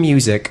 pieces of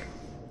music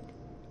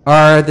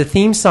are the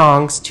theme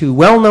songs to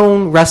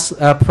well-known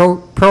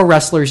pro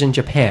wrestlers in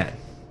Japan.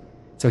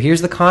 So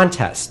here's the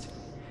contest.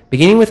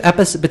 Beginning with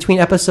between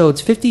episodes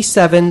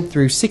 57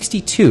 through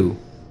 62.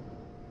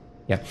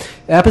 Yeah.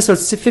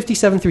 Episodes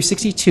 57 through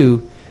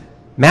 62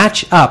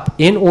 match up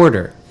in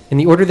order, in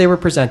the order they were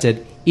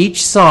presented,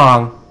 each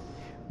song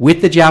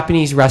with the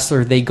Japanese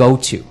wrestler they go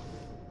to.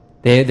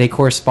 They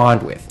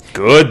correspond with.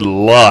 Good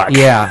luck.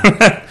 Yeah.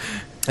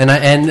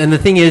 and the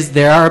thing is,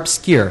 they are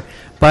obscure.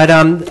 But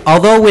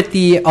although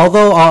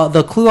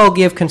the clue I'll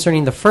give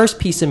concerning the first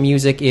piece of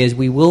music is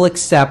we will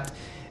accept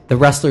the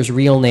wrestler's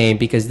real name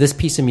because this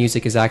piece of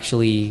music is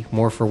actually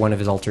more for one of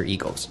his alter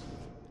egos.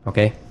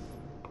 Okay?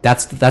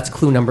 That's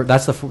clue number.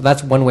 That's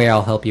one way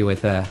I'll help you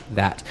with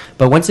that.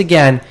 But once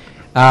again,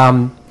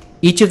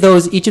 each of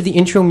the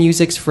intro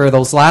musics for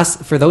those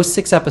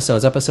 6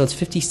 episodes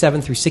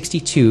 57 through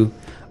 62,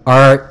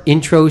 are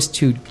intros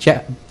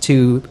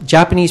to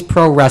Japanese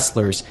pro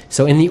wrestlers.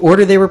 So in the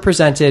order they were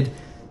presented,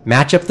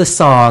 match up the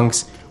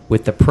songs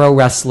with the pro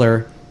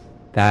wrestler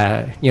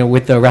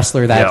with the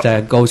wrestler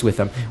that goes with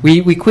them.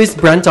 We quizzed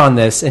Brent on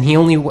this, and he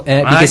only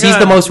because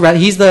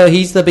he's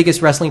the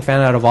biggest wrestling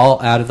fan out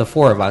of the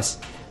 4 of us.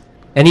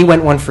 And he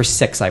went 1 for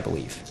 6, I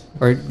believe.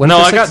 Or no,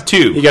 I got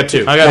 2. He got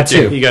 2. I got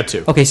 2. He got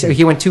 2. Okay, so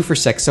he went 2 for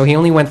 6. So he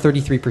only went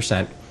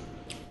 33%.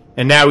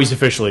 And now he's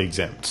officially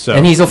exempt. So.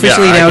 And he's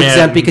officially now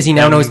exempt because he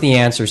now knows the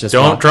answers as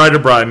well. Don't try to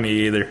bribe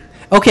me either.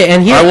 Okay,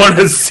 and here I want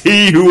to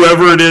see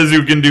whoever it is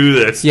who can do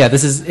this. Yeah,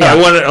 this is. Yeah.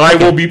 I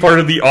will be part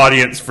of the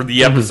audience for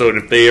the episode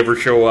if they ever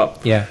show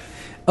up. Yeah.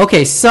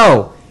 Okay,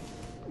 so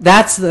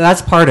that's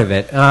part of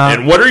it.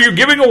 And what are you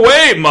giving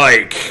away,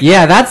 Mike?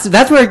 Yeah,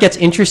 that's where it gets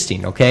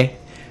interesting. Okay.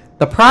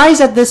 The prize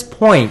at this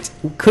point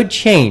could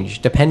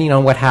change depending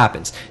on what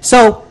happens.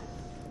 So,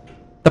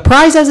 the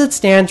prize as it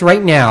stands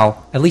right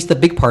now, at least the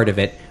big part of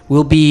it,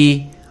 will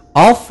be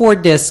all 4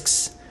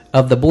 discs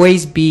of the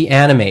Boys B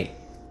anime.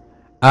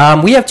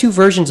 We have 2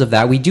 versions of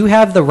that. We do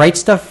have the Right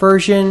Stuff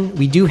version.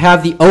 We do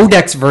have the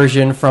Odex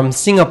version from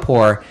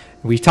Singapore.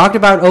 We've talked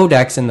about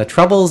Odex and the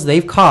troubles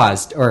they've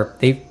caused, or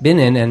they've been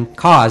in and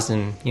caused,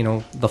 and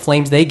the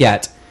flames they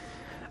get.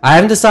 I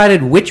haven't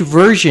decided which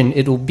version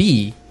it'll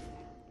be.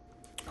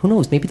 Who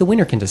knows? Maybe the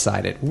winner can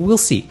decide it. We'll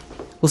see.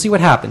 We'll see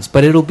what happens.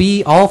 But it'll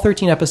be all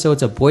 13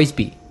 episodes of Boys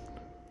B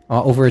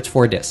over its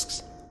 4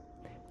 discs.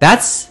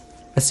 That's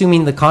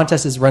assuming the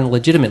contest is run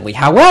legitimately.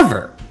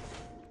 However,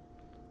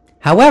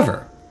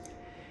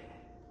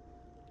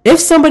 if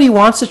somebody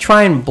wants to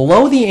try and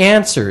blow the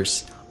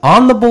answers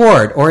on the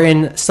board or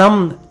in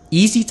some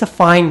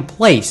easy-to-find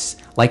place,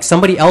 like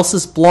somebody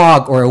else's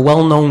blog or a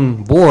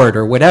well-known board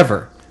or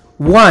whatever,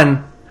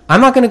 I'm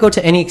not going to go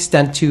to any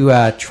extent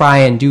to try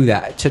and do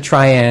that, to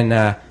try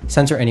and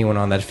censor anyone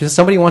on that. If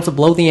somebody wants to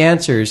blow the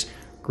answers,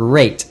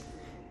 great.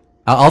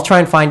 I'll try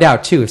and find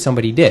out, too, if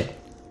somebody did.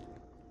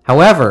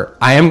 However,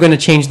 I am going to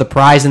change the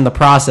prize in the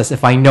process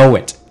if I know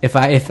it. If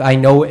I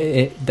know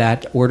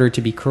that order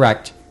to be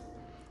correct.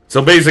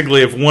 So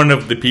basically, if one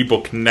of the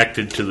people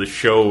connected to the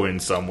show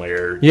in some way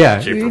or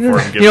shape or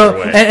form gives it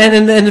away.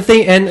 And the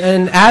thing,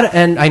 and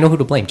I know who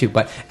to blame, too,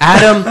 but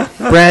Adam,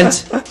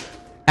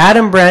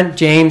 Brent,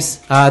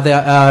 James,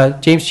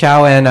 James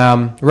Chow,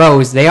 and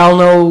Rose, they all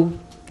know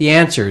the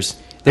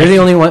answers. They're the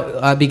only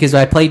one, because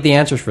I played the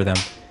answers for them.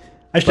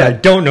 Actually, I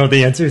don't know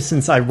the answers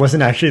since I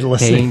wasn't actually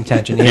listening.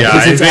 Paying attention.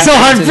 So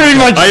I'm pretty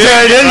much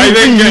dead. I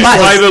think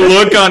by the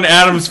look on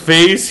Adam's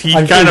face, he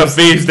kind of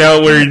phased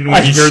out when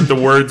he heard the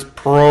words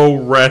pro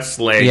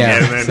wrestling.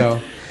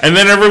 Yeah, and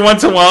then every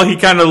once in a while, he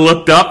kind of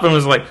looked up and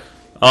was like,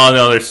 oh,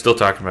 no, they're still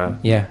talking about it.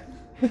 Yeah.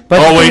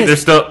 But they're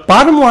still...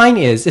 Bottom line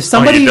is, if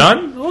somebody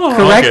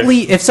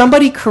if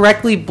somebody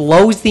correctly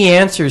blows the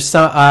answers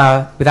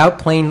without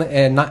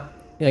playing not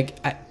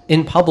like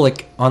in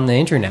public on the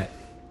internet,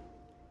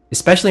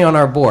 especially on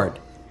our board.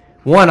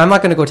 One, I'm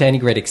not going to go to any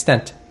great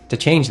extent to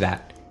change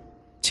that.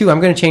 Two,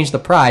 I'm going to change the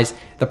prize.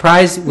 The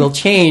prize will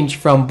change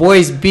from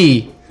Boys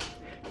B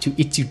to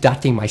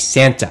Itsudate My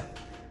Santa.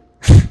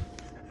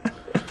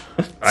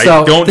 I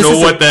So, don't this know is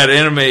what that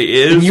anime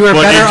is, you are but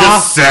it better just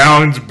off-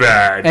 sounds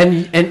bad.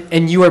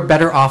 And you are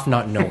better off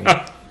not knowing.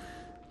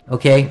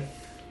 Okay?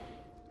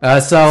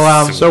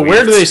 So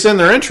where do they send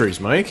their entries,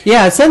 Mike?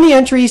 yeah, send the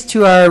entries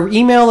to our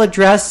email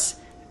address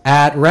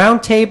at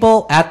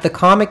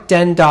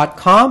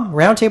roundtable@thecomicden.com.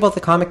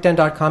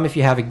 Roundtable@thecomicden.com if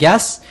you have a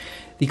guess.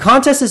 The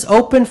contest is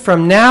open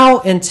from now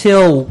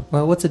until,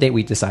 well, what's the date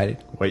we decided?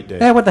 White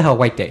Day. What the hell,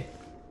 White Day?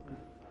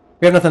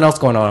 We have nothing else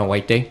going on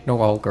White Day. No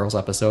all girls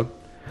episode.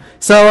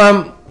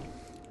 So,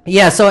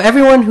 yeah. So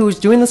everyone who's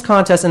doing this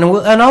contest, and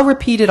I'll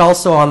repeat it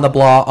also on the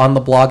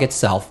blog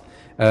itself,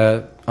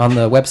 on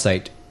the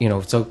website. You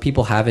know, so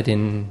people have it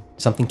in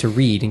something to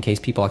read in case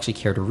people actually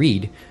care to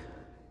read.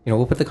 You know,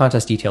 we'll put the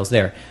contest details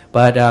there.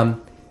 But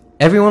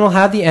everyone will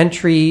have the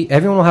entry.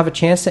 Everyone will have a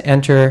chance to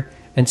enter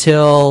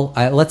until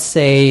let's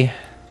say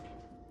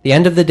the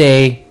end of the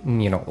day.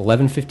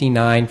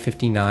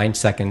 11:59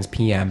 seconds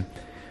p.m.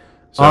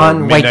 So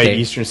on White midnight Day.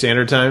 Eastern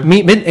Standard Time.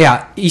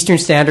 Eastern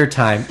Standard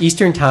Time,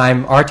 Eastern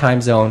Time, our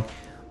time zone,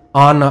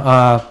 on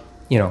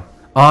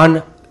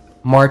on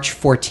March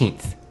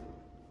 14th.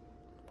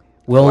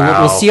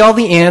 We'll see all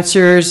the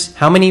answers,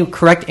 how many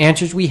correct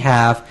answers we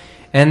have,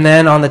 and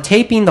then on the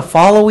taping the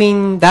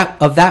following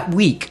that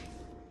week,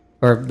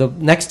 or the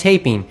next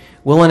taping,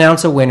 we'll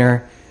announce a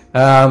winner.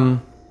 Rose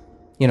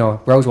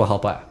will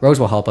help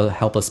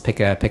us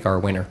pick our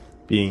winner.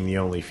 Being the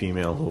only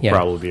female who will Yeah.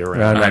 probably be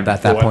around. Around at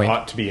that For what point.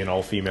 ought to be an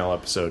all-female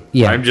episode.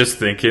 Yeah, I'm just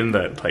thinking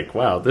that, like,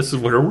 wow, this is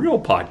what a real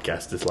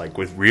podcast is like,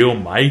 with real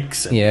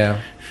mics and, yeah.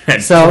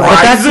 and So, but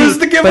that's- prizes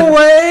to give but-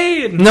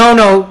 away. And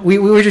No, we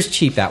were just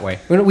cheap that way.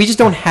 We just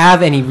don't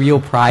have any real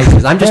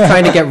prizes. I'm just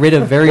trying to get rid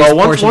of various Well,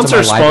 once portions our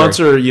of my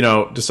library.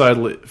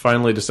 sponsor,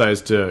 finally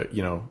decides to,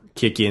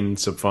 kick in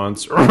some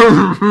funds.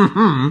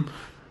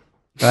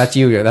 That's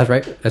you. That's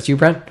right. That's you,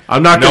 Brent.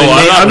 I'm not No, going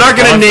I'm not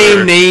to the name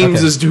sponsor. names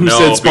Okay. as to who No, said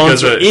because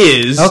sponsor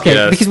is. Okay,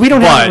 Yes, because we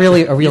don't have but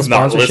really a real he's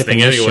not sponsorship in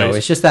listening this show. anyways.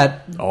 It's just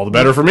that All the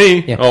better for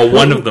me. Yeah. Oh,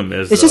 one of them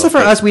is. it's just though, that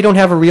for but- us we don't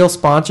have a real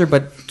sponsor,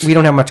 but we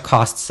don't have much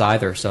costs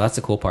either. So that's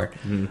the cool part.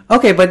 Mm-hmm.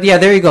 Okay, but yeah,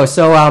 there you go.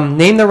 So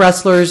name the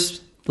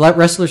wrestlers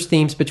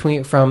themes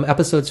from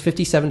episodes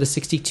 57 to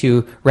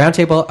 62.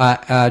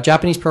 Roundtable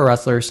Japanese pro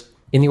wrestlers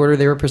in the order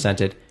they were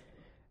presented.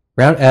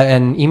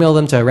 And email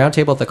them to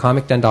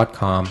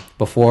roundtable@thecomicden.com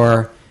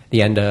before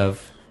the end of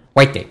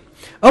White Day.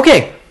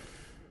 Okay.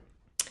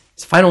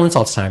 It's final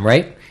insults time,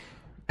 right?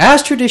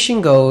 As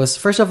tradition goes,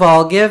 first of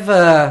all, give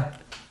a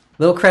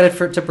little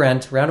credit to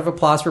Brent. Round of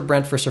applause for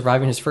Brent for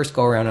surviving his first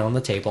go-around on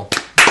the table.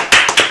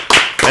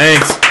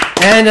 Thanks.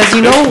 And as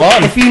you know,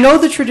 fun. if you know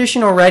the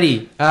tradition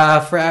already,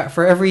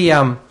 for every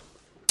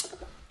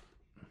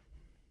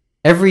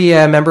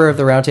member of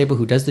the roundtable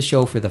who does the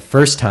show for the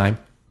first time,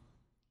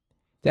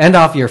 to end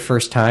off your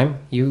first time,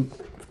 you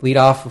lead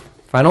off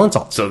final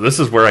insults. So this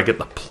is where I get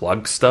the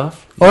plug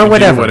stuff? Or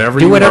whatever. whatever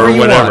Do you whatever want.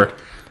 you Or whatever.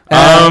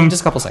 want.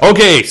 Just a couple seconds.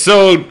 Okay,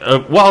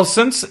 so, well,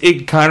 since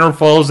it kind of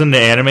falls into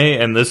anime,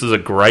 and this is a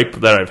gripe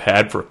that I've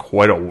had for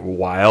quite a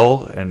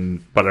while,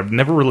 but I've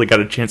never really got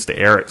a chance to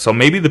air it, so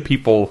maybe the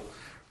people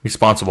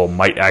responsible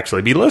might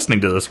actually be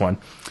listening to this one.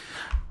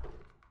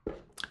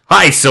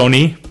 Hi,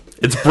 Sony.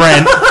 It's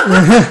Brent.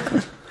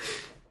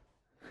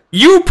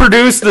 You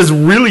produced this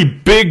really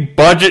big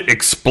budget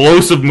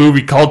explosive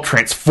movie called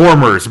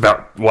Transformers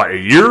about, a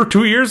year or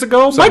 2 years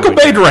ago? Michael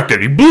Bay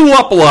directed. He blew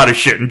up a lot of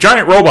shit and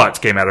giant robots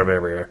came out of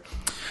everywhere.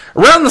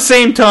 Around the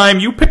same time,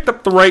 you picked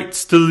up the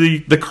rights to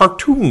the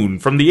cartoon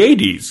from the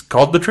 80s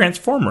called The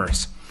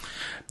Transformers.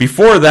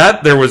 Before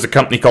that, there was a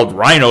company called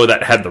Rhino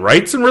that had the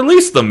rights and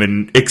released them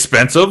in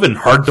expensive and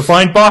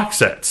hard-to-find box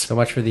sets. So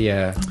much for the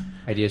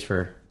ideas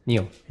for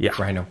Neil. Yeah.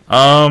 Rhino.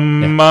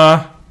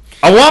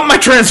 I want my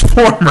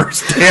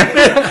Transformers, damn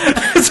it.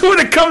 That's what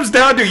it comes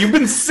down to. You've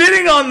been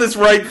sitting on this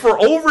right for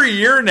over a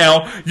year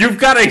now. You've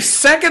got a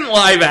second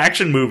live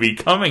action movie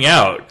coming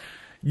out.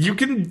 You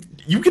can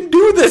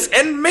do this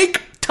and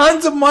make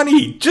tons of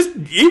money. Just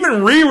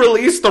even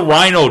re-release the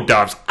Rhino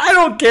dubs. I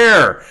don't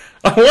care.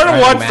 I want to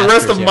Rhino watch the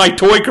rest Masters, of yeah. my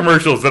toy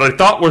commercials that I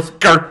thought was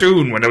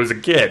cartoon when I was a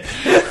kid.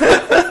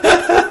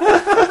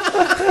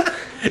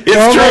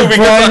 It's true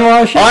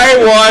because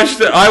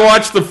I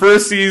watched the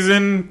first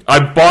season. I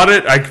bought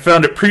it. I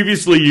found it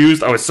previously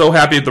used. I was so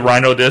happy with the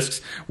Rhino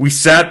discs. We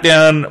sat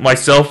down,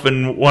 myself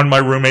and one of my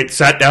roommates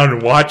sat down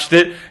and watched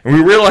it, and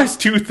we realized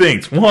two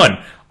things. One,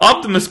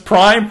 Optimus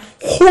Prime,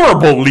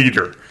 horrible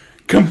leader.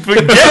 Gets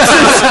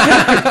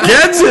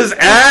his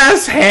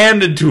ass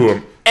handed to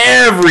him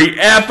every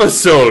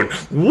episode.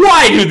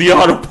 Why do the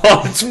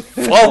Autobots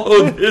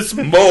follow this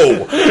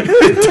Mo?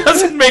 It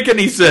doesn't make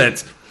any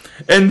sense.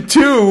 And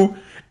two,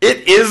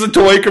 it is a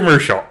toy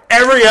commercial.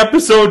 Every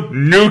episode,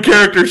 new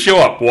characters show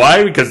up.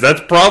 Why? Because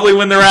that's probably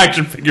when their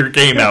action figure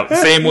came out, the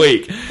same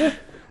week.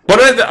 But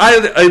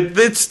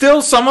it's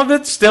still, some of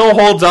it still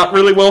holds up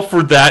really well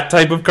for that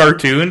type of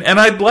cartoon, and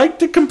I'd like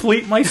to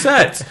complete my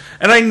sets.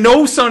 And I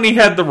know Sony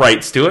had the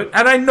rights to it,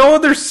 and I know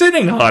they're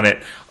sitting on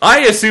it. I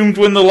assumed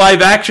when the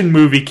live action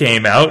movie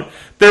came out,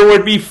 there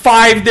would be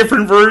 5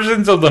 different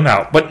versions of them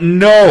out. But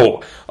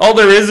no. All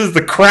there is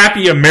the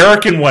crappy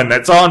American one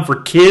that's on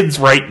for kids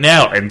right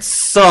now and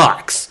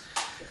sucks.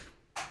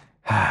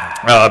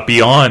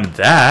 Beyond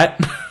that,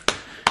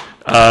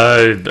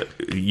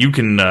 you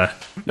can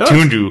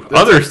tune to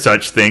other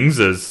such things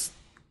as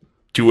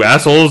two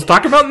assholes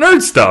talking about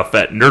nerd stuff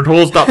at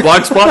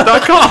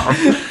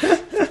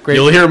nerdholes.blogspot.com.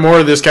 You'll hear more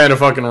of this kind of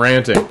fucking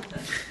ranting.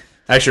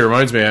 Actually, it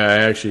reminds me,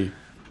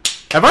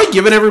 have I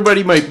given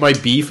everybody my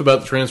beef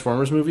about the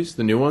Transformers movies,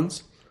 the new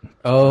ones?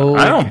 Oh,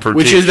 I don't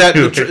particularly. Which is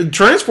that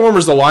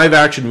Transformers, the live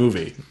action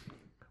movie,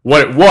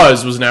 what it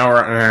was an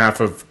hour and a half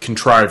of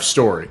contrived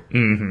story.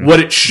 Mm-hmm. What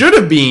it should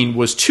have been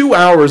was 2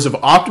 hours of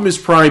Optimus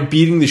Prime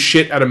beating the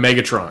shit out of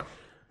Megatron.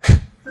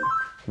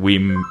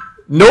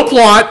 No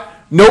plot,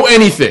 no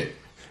anything.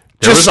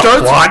 There was a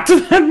plot to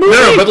that movie?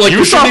 No, but like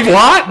you saw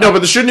plot? No, but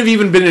there shouldn't have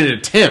even been an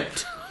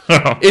attempt.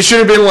 It should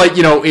have been like,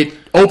 it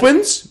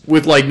opens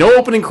with like no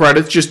opening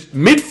credits, just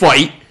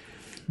mid-fight,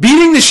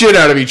 beating the shit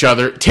out of each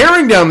other,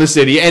 tearing down the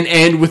city, and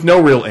end with no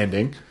real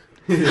ending.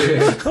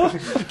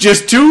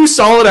 Just 2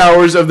 solid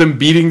hours of them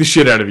beating the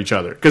shit out of each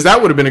other. Because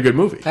that would have been a good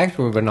movie.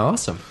 Actually, would have been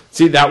awesome.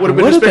 See, that would have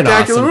been a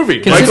spectacular awesome.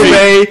 movie. Michael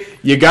Bay,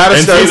 you gotta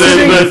start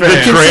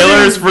the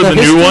trailers for the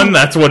new one,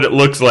 that's what it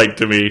looks like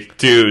to me,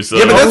 too. So.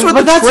 Yeah, but that's what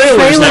the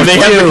trailers And they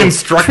have the do.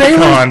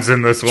 Constructicons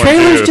in this one,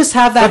 Trailers too. just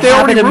have that But they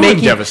already habit of ruined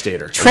making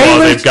Devastator. Well,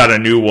 they've got a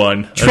new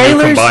one. A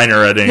new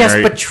combiner editing, yes,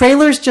 right? but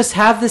trailers just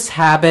have this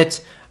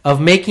habit of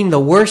making the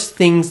worst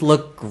things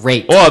look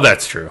great. Well,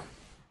 that's true.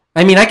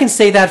 I mean, I can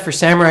say that for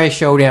Samurai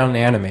Showdown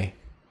anime.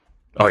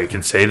 Oh, you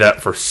can say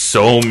that for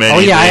so many Oh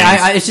yeah,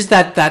 things. I it's just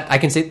that I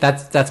can say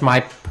that's my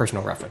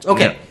personal reference.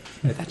 Okay,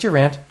 that's your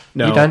rant.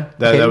 No, you done?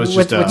 that was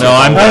just what's No,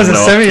 I'm That was done. a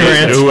No.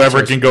 semi-rant.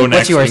 Whoever can go next.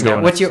 What's yours can go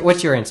now? next.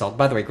 What's your insult?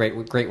 By the way, great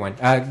one.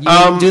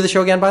 You do the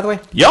show again, by the way.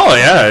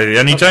 Yeah.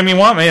 Anytime you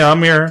want me,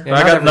 I'm here. Yeah, I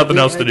not got every- nothing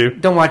else to do.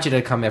 Don't want you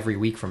to come every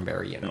week from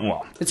Barry.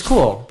 Well. It's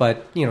cool,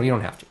 but you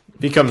don't have to.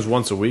 If he comes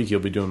once a week, he'll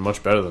be doing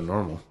much better than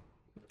normal.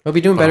 We'll be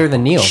doing better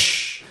than Neil.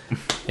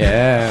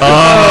 Yeah.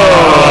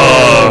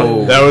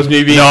 That was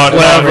me being No.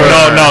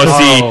 Oh.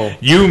 See,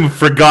 you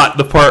forgot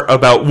the part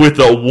about with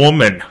a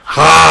woman.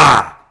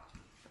 Ha!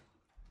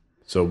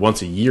 So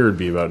once a year would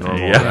be about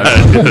normal.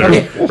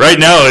 Yeah. Right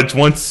now, it's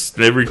once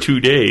every 2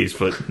 days,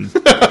 but it's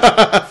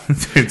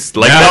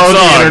like Now the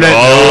that internet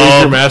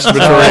knows your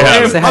masturbatory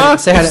habits.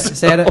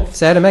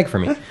 Say hi to Meg for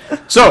me.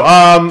 So,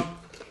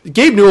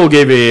 Gabe Newell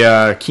gave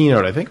a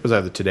keynote, I think it was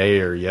either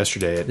today or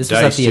yesterday at This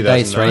DICE was at the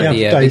DICE, 2009. right?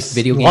 Yeah, The DICE.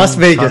 video game Las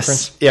Vegas.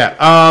 conference.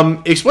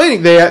 Yeah,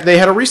 explaining they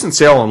had a recent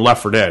sale on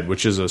Left 4 Dead,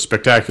 which is a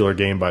spectacular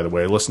game, by the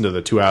way. Listen to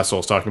the two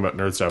assholes talking about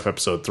nerd stuff,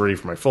 episode 3,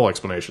 for my full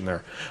explanation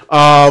there.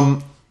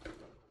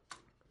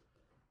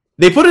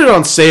 They put it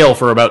on sale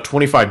for about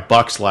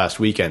 $25 last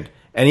weekend,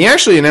 and he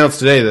actually announced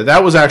today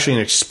that was actually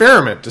an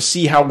experiment to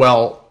see how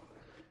well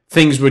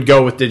things would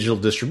go with digital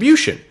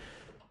distribution.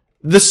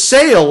 The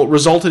sale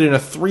resulted in a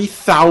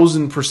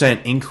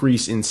 3,000%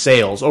 increase in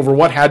sales over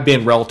what had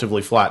been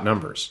relatively flat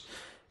numbers.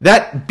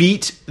 That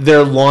beat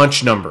their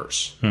launch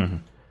numbers. Mm-hmm.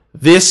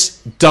 This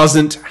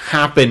doesn't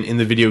happen in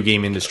the video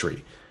game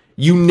industry.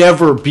 You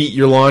never beat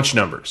your launch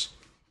numbers.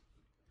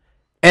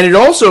 And it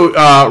also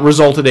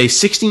resulted a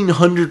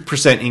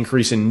 1,600%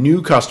 increase in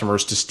new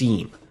customers to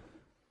Steam.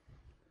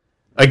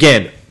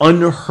 Again,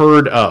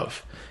 unheard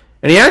of.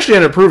 And he actually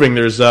ended up proving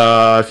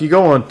if you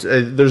go on,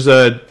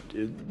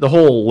 the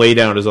whole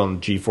laydown is on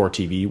the G4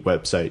 TV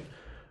website.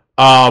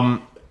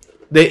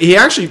 He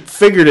actually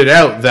figured it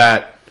out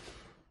that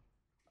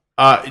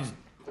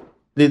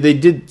they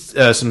did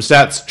some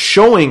stats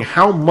showing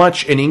how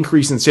much an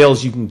increase in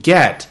sales you can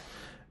get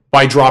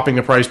by dropping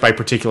the price by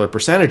particular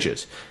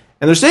percentages.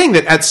 And they're saying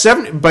that at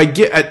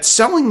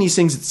selling these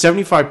things at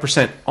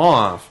 75%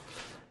 off,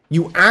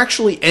 you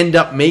actually end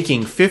up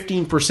making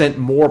 15%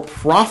 more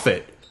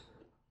profit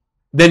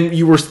than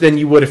you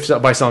would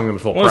have by selling them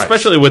at full price.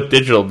 Especially with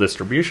digital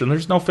distribution,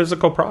 there's no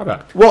physical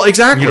product. Well,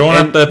 exactly. You don't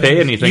have to pay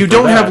anything. You for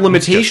don't that. have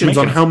limitations Just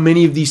on make it. how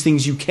many of these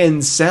things you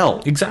can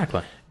sell.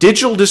 Exactly.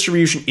 Digital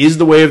distribution is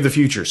the way of the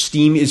future.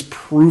 Steam is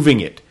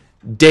proving it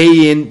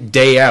day in,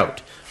 day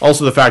out.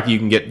 Also, the fact that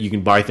you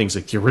can buy things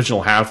like the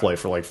original Half-Life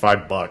for like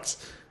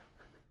 $5.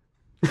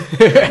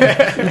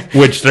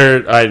 Which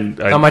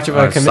How much of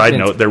a side commitment?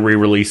 note, they're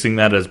re-releasing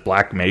that as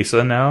Black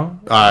Mesa now.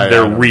 I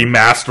They're don't know.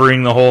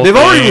 remastering the whole They've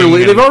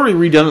thing. already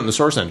redone it in the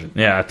Source engine.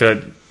 Yeah,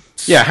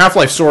 Yeah,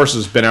 Half-Life Source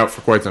has been out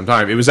for quite some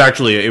time. It was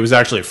actually a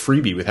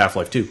freebie with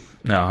Half-Life 2.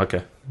 no,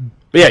 okay.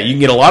 But yeah, you can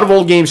get a lot of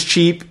old games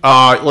cheap.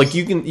 Like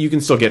you can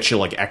still get shit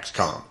like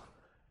XCOM.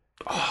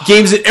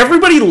 Games that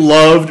everybody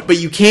loved, but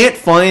you can't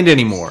find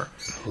anymore.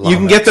 you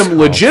can get them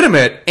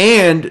legitimate,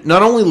 and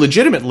not only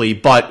legitimately,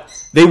 but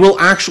they will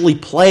actually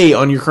play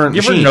on your current You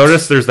machines. ever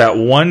notice there's that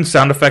one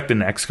sound effect in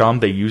XCOM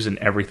they use in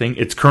everything?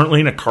 It's currently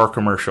in a car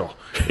commercial.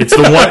 It's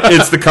the one.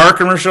 It's the car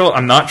commercial.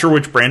 I'm not sure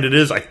which brand it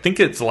is. I think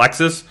it's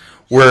Lexus,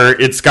 where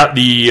it's got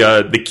the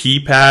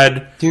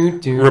keypad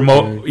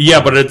remote.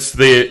 Yeah, but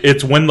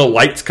it's when the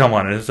lights come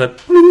on. It's that.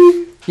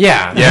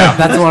 Yeah, Yeah.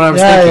 that's what I was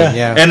Yeah, thinking.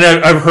 Yeah. And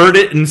I've heard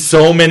it in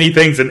so many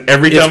things, and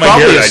every It's time I hear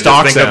probably it, a I just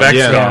stock think of sound,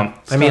 yeah. XCOM.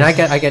 I mean,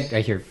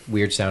 I hear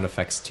weird sound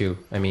effects too.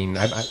 I mean,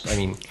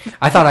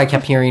 I thought I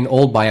kept hearing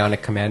old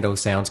Bionic Commando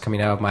sounds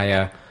coming out of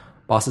my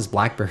boss's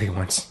BlackBerry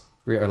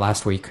or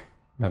last week.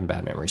 I'm having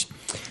bad memories.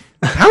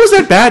 How is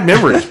that bad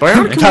memories?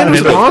 Bionic Commando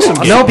is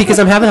awesome. No, because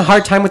I'm having a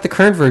hard time with the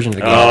current version of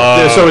the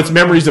game. So it's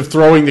memories of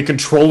throwing the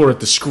controller at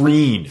the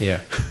screen, Yeah.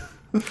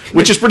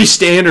 which is pretty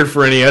standard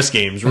for NES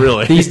games,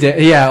 really. These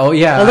days, yeah, oh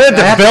yeah. Well, they had I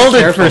to have build be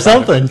it careful for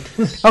about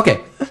something.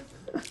 Okay.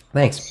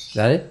 Thanks. Is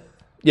that it?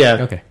 Yeah.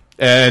 Okay.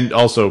 And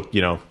also,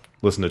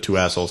 listen to two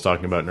assholes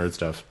talking about nerd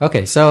stuff.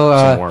 Okay, so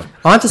Some more.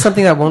 on to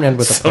something that won't end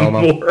with a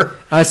promo. More.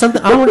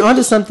 On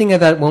to something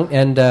that won't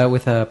end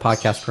with a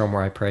podcast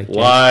promo, I pray.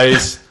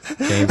 Lies.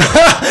 James.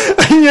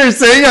 You're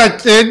saying I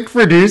can't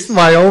produce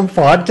my own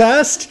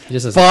podcast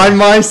Just as- by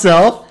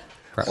myself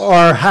Correct.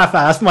 or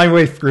half-ass my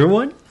way through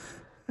one?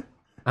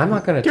 I'm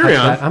not going to touch Carry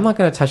on. that. I'm not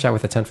going to touch that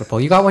with a 10-foot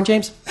pole. You got one,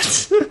 James?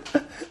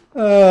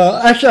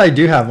 Actually, I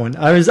do have one.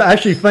 I was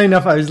actually, funny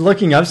enough, I was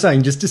looking up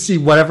something just to see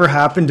whatever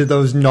happened to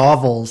those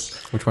novels.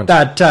 Which ones?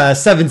 That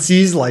Seven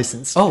Seas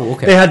license. Oh,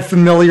 okay. They had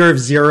Familiar of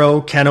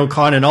Zero,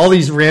 Kenokon, and all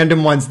these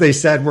random ones they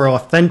said were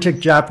authentic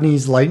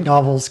Japanese light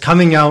novels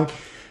coming out,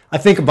 I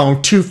think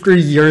about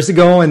 2-3 years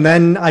ago. And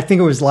then I think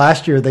it was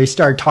last year they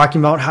started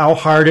talking about how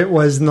hard it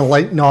was in the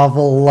light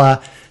novel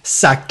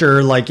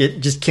sector. Like it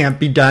just can't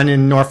be done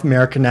in North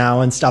America now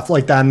and stuff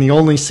like that. And the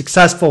only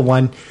successful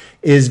one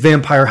is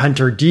Vampire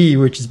Hunter D,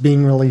 which is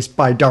being released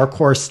by Dark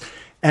Horse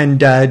and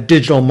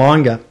Digital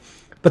Manga.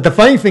 But the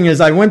funny thing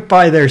is I went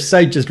by their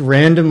site just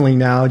randomly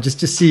now just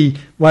to see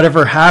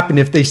whatever happened,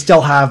 if they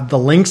still have the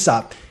links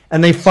up.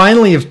 And they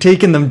finally have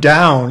taken them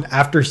down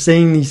after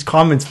saying these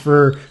comments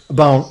for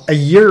about a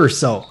year or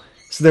so.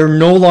 So they're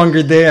no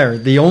longer there.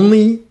 The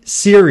only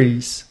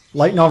series,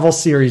 light novel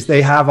series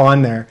they have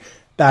on there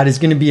that is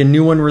going to be a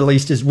new one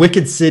released is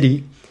Wicked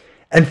City.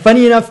 And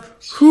funny enough,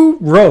 who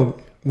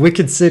wrote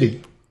Wicked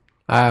City?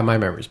 My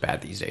memory's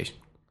bad these days.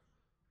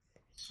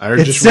 I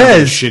It just remember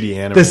says shitty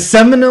anime. the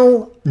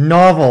seminal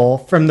novel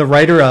from the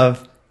writer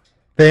of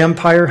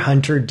Vampire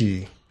Hunter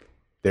D.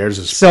 There's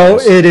a So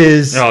surprise. it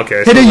is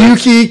Okay, so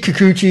Hideyuki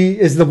Kikuchi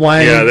is the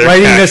one Yeah, they're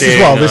writing this as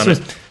well. cashing This on was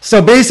it.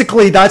 so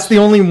basically that's the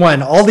only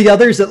one. All the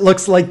others, it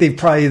looks like they've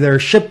probably either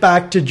shipped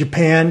back to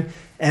Japan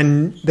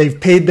and they've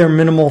paid their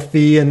minimal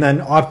fee and then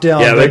opted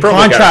out Yeah, of they the probably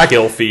got a contract.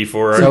 kill fee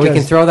for it. So we Because-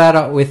 can throw that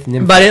out with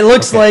Nymph. But it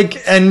looks Okay.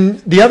 like,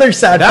 and the other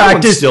sad That fact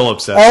one's is, still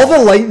upsetting. all the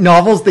light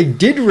novels they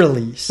did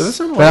release. Does that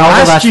sound But like- although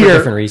last that's for year-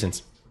 different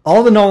reasons.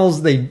 All the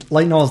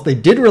light novels they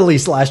did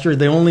release last year,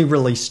 they only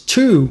released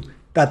 2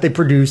 that they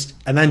produced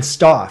and then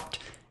stopped.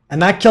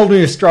 And that killed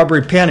me with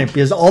Strawberry Panic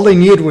because all they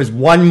needed was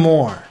one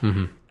more.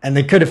 And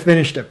they could have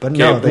finished it, but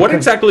no. Okay, They what couldn't.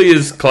 exactly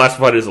is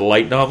classified as a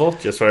light novel?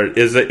 Just for,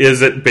 is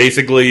it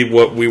basically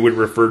what we would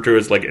refer to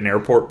as like an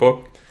airport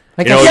book?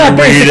 I You know, guess- Yeah, you read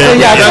basically, it, yeah.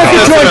 you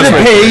It's know, like a that's 200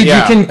 right. page.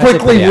 Yeah. You can That's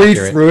quickly pretty read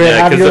accurate. through it. Yeah,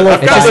 have because your I've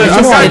little got, It's-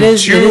 I've no, got it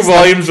is- two it is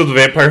volumes of the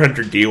Vampire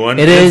Hunter D one.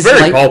 It It's is very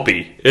like-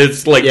 pulpy.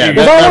 It's like Yeah, you,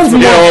 that- that one's you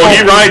more know, he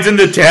pulpy. rides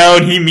into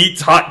town, he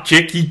meets hot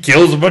chick, he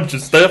kills a bunch of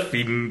stuff,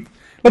 he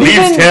But leaves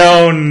even-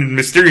 town,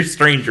 mysterious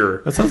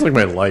stranger. That sounds like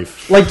my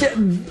life. Like,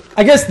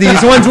 I guess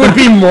these ones would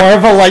be more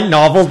of a light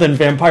novel than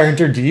Vampire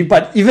Hunter D,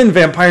 but even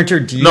Vampire Hunter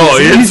D No,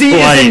 is it's easy.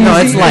 light. No,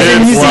 it's light.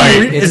 It's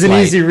light. It's Is an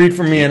light. easy read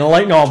for me in a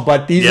light novel,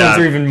 but these Yeah.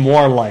 ones are even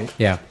more light.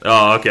 Yeah.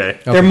 Oh, okay.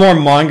 They're more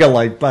manga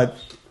light, but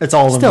it's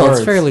all in Still, words.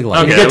 it's fairly light.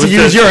 Okay. You get it to was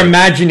use just- your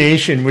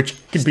imagination, which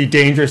could be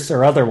dangerous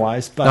or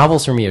otherwise. But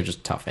Novels for me are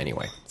just tough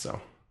anyway. So.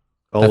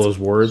 All those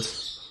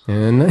words.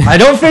 And I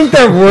don't think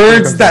they're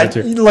words Back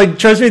that, to- like,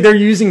 trust me, they're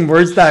using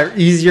words that are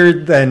easier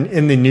than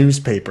in the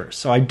newspaper.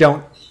 So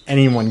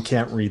anyone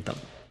can't read them.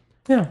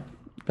 yeah.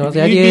 No, You'd the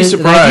be idea is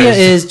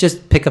surprised.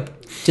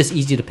 just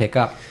easy to pick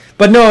up.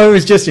 But no, it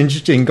was just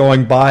interesting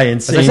going by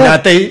and seeing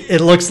said- that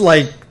it looks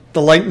like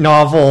the light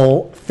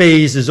novel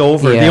phase is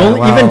over. Yeah,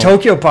 wow. Even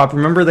Tokyo Pop,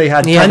 remember they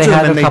had Yeah, tons they of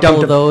had them a and they couple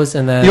dumped of them. those,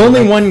 and then The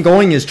only like, one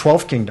going is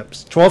 12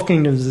 Kingdoms. 12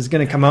 Kingdoms is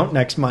going to come out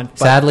next month.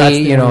 but that's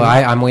sadly, the only-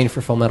 I'm waiting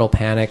for Full Metal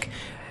Panic,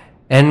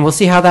 and we'll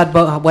see how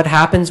what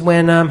happens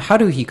when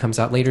Haruhi comes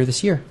out later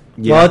this year.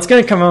 Well, it's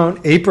going to come out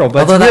in April, but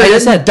Although it's like I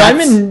weird.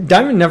 said,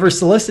 Diamond never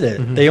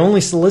solicited. They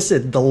only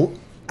solicited the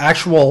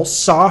actual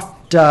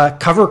soft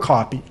cover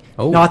copy,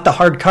 Oh. not the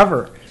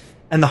hardcover.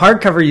 And the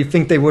hardcover, you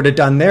think they would have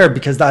done there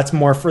because that's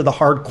more for the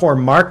hardcore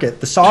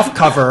market. The soft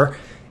cover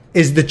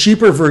is the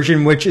cheaper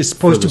version, which is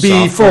supposed For to the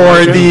be soft for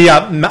cover,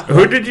 the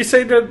Who did you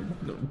say that?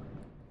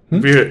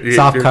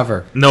 Soft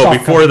cover. No, Soft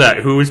before cover. that,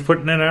 who was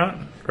putting it out?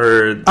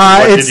 Or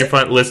what did it's- you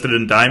find listed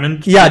in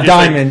Diamond? Yeah, did you say?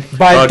 Diamond.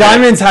 But Okay.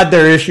 Diamond's had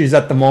their issues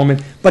at the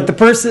moment. But the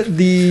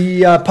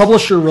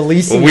publisher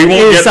releasing We it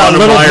won't is get on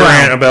Little my Brown.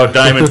 rant about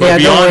Diamond, but Yeah,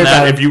 don't worry beyond about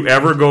that, it. if you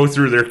ever go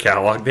through their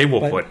catalog, they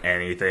will put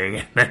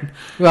anything.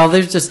 Well,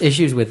 there's just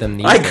issues with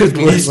them. I could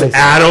list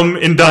Adam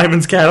in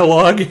Diamond's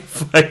catalog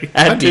if I had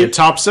That'd be a to.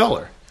 top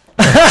seller.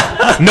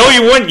 No,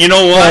 you wouldn't. You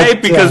know why?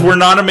 But, Because we're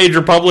not a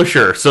major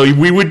publisher, so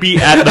we would be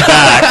at the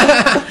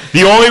back.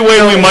 The only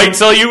way we might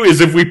sell you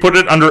is if we put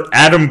it under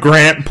Adam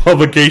Grant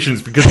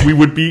Publications, because we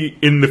would be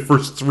in the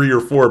first 3 or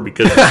 4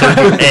 because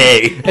it's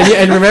A.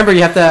 And remember,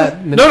 you have to.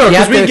 No,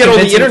 because we get all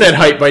the internet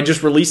hype by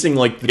just releasing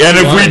like. The And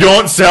if we line.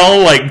 don't sell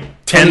like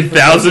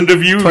 10,000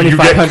 of you, you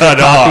get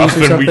cut off,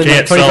 and we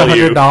can't sell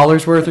you.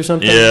 $2,500 worth or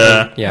something.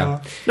 Yeah.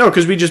 Yeah. No,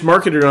 because we just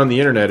marketed it on the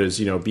internet as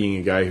being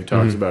a guy who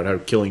talks about how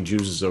killing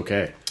Jews is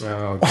okay.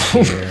 Oh,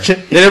 dear.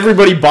 Then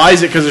everybody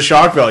buys it because of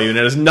shock value, and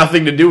it has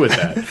nothing to do with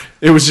that.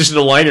 It was just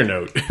a liner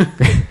note.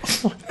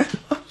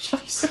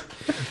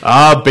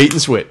 Bait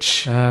and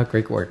switch.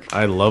 Great work.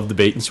 I love the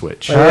bait and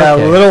switch. Yeah,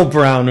 Okay. Little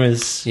Brown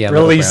was Yeah,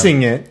 Little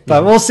releasing it.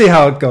 But we'll see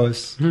how it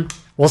goes.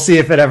 We'll see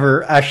if it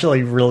ever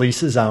actually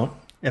releases out.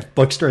 If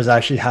bookstores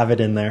actually have it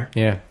in there.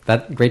 Yeah,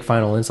 that great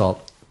final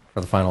insult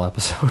for the final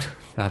episode.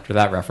 After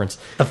that reference,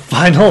 The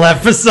final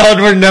episode,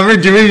 we're never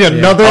doing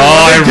another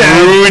Oh, one again.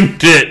 I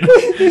ruined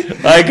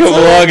it. I come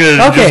along and it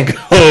Okay.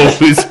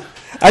 just goes.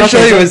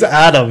 Actually, Okay. it was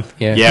Adam.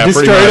 yeah, Yeah, He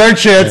pretty destroyed much. our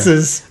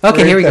chances.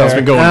 Okay, here we go. there. It's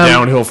been going Um,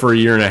 downhill for a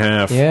year and a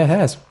half. yeah, it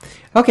has.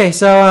 Okay,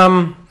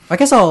 so I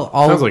guess I'll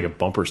Sounds like a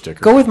bumper sticker.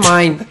 go with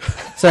mine.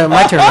 So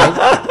my turn,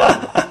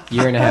 right?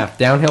 Year and a half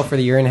downhill for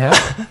the year and a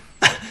half.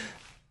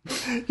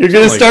 You're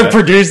going to like start that.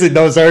 producing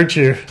those, aren't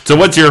you? So,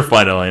 what's your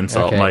final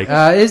insult, Okay, Mike?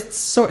 it's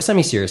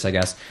semi-serious, I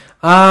guess.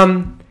 I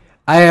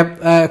have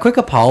a quick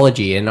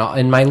apology in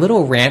my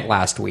little rant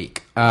last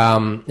week.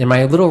 In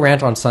my little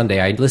rant on Sunday,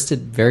 I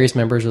listed various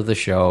members of the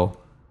show,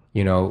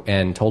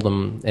 and told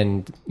them,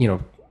 and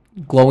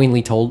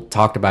glowingly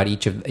talked about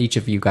each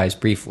of you guys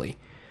briefly.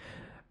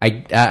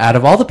 Out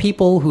of all the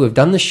people who have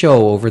done the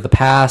show over the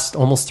past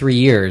almost 3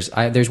 years,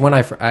 there's one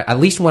at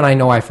least one I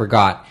know I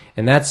forgot,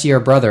 and that's your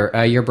brother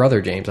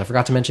James. I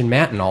forgot to mention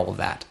Matt and all of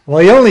that. Well,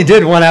 he only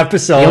did one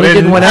episode. He only did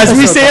and one as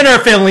we episode, say in our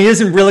family, he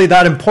isn't really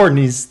that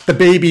important. He's the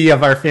baby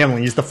of our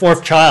family. He's the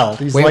 4th child.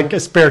 He's Wait, like a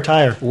spare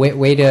tire.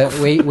 Way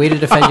to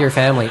defend your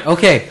family.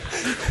 Okay,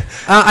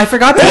 I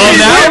forgot to.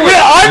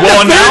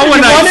 Now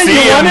when I wanted- see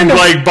you him wanted to-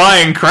 like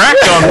buying crack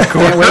on the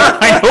corner,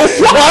 I know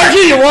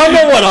Margie, you want to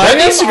know what I That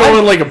am? needs to go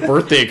in like a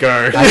birthday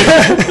card. I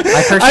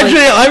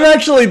personally, I'm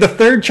actually the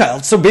 3rd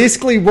child. So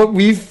basically, what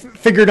we've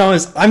figured out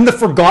is I'm the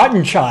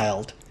forgotten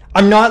child.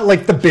 I'm not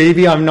like the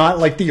baby. I'm not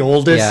like the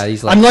oldest. Yeah,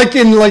 he's like- I'm like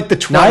in like the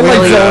not twilight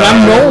really, zone.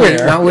 I'm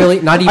nowhere. Not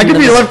really. Not even. I could the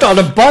be middle. left on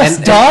a bus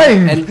And-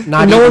 dying, and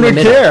not and no even one the would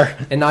middle. care.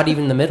 And not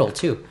even the middle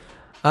too.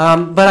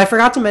 But I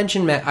forgot to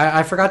mention Matt.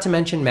 I forgot to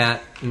mention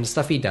Matt and the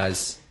stuff he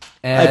does.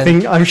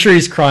 And, I'm sure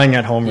he's crying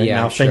at home right Yeah,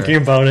 now, I'm sure. thinking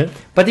about it.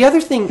 But the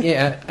other thing,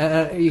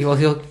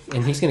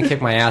 he's going to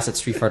kick my ass at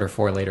Street Fighter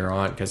 4 later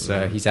on because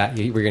we're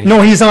going to.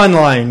 No, he's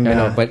online. I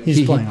know, but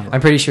he's playing. online.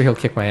 I'm pretty sure he'll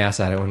kick my ass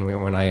at it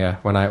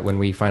when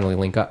we finally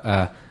link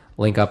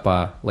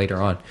up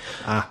later on.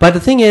 But the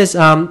thing is,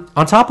 on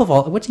top of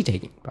all, what's he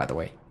taking, by the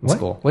way, in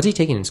school? What's he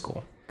taking in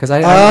school? Because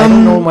I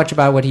don't know much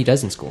about what he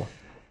does in school.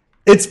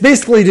 It's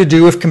basically to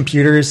do with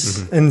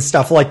computers and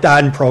stuff like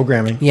that and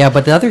programming. Yeah,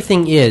 but the other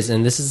thing is,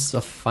 and this is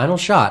a final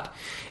shot,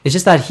 it's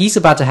just that he's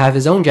about to have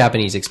his own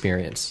Japanese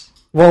experience.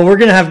 Well, we're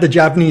going to have the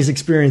Japanese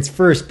experience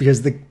first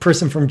because the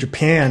person from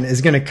Japan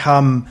is going to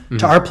come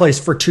to our place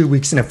for 2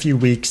 weeks in a few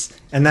weeks.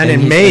 And then And in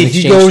he's May, an he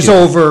exchange goes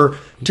student. over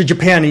to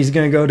Japan. He's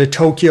going to go to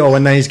Tokyo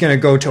and then he's going to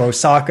go to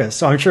Osaka.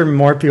 So I'm sure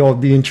more people will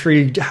be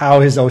intrigued how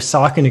his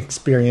Osakan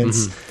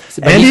experience.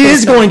 But And he's he gonna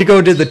is start- going to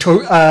go to the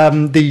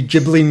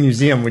Ghibli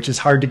Museum, which is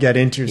hard to get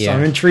into. So Yeah.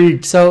 I'm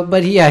intrigued. So,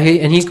 but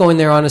and he's going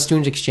there on a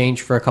student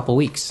exchange for a couple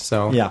weeks.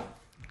 So Yeah.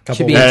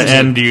 Should be And, interesting.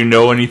 and do you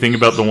know anything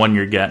about the one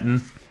you're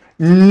getting?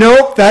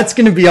 Nope, that's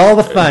going to be all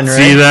the fun, right?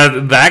 See,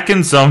 that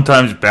can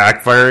sometimes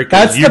backfire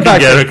That's because you the can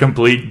get backfire. a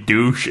complete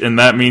douche, and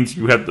that means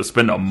you have to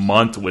spend a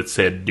month with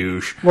said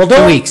douche. Well,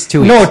 2 weeks.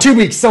 2 weeks. No, 2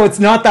 weeks. So it's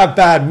not that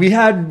bad. We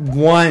had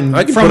one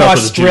I can from put up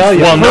with a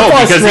Australia. Well, no,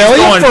 From because he's Australia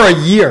going- for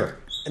a year.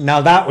 Now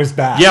that was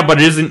bad. Yeah,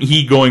 but isn't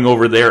he going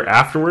over there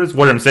afterwards?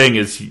 What I'm saying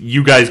is,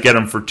 you guys get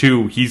him for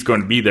 2. He's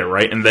going to be there,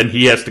 right? And then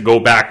he has to go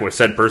back with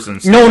said person.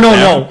 and stay No, with no, them?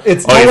 no.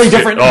 It's Oh, totally it's-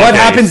 different. okay. What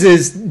happens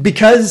is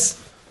because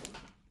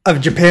of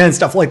Japan and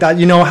stuff like that,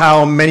 you know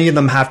how many of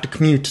them have to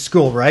commute to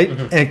school, right?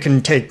 And it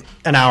can take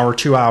an hour,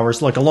 2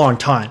 hours, like a long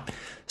time.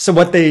 So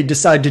what they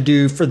decide to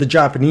do for the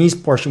Japanese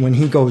portion, when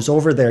he goes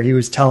over there, he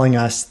was telling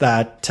us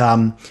that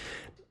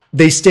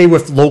they stay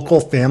with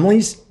local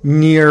families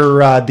near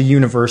the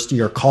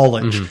university or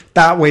college.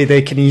 That way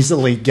they can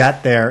easily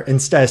get there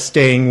instead of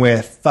staying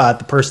with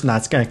the person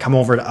that's going to come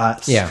over to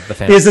us. Yeah, the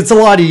family. Because it's a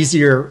lot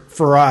easier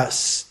for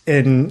us over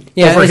it's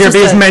here just because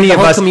that many the of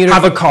whole us commuter-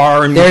 have a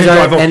car and we There's can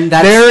our- drive over. and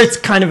that's- There it's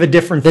kind of a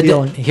different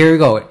feeling. Here we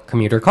go.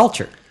 Commuter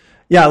culture.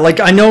 Yeah, like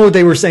I know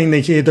they were saying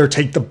they can either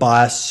take the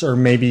bus or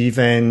maybe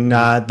even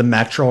the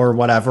metro or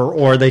whatever,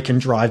 or they can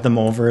drive them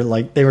over.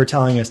 Like they were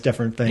telling us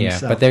different things. Yeah,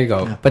 so, but there you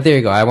go. yeah. But there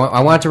you go.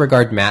 I want to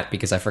regard Matt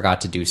because I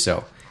forgot to do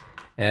so.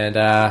 And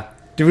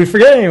Did we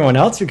forget anyone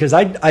else? Because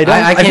I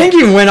can't- think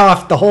you went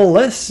off the whole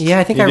list. yeah,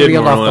 I think You I did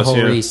reeled more off or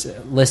the less, whole yeah.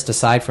 list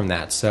aside from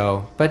that.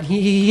 So, but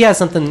he has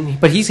something.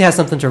 But he has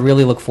something to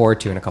really look forward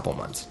to in a couple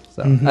months.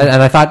 So, and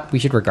I thought we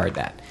should regard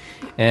that.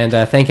 And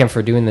thank him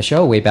for doing the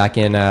show way back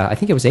in I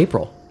think it was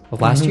April of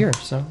last year.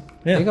 So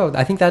there you go.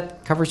 I think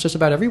that covers just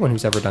about everyone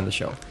who's ever done the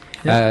show.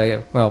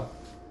 Well,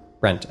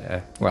 Brent.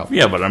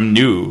 Yeah, but I'm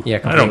new. Yeah,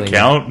 I don't completely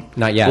count.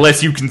 Not yet.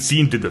 Unless you can see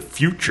into the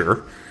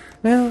future.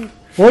 well,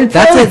 Well,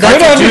 That's it. That's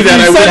could have it. if Do that,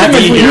 you I sent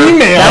wouldn't him be an here.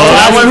 email.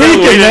 That last was week,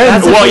 we and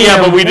then- didn't, well, yeah,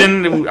 but we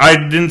didn't. I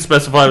didn't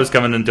specify I was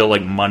coming until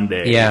like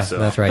Monday. yeah, so.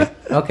 that's right.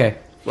 Okay.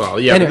 Well,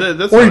 yeah, Anyway. but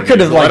that's Or not you could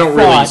have, unusual. I like, don't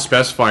really thought-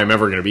 specify I'm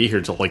ever going to be here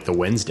till like the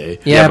Wednesday.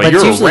 Yeah, but it's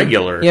you're a usually,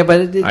 regular. Yeah, but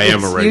I am a it's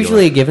regular.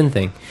 usually a given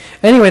thing.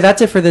 Anyway,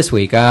 that's it for this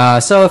week.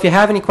 So if you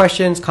have any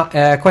questions,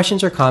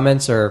 questions or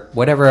comments or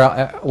whatever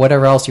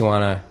else you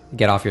want to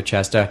get off your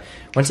chest, or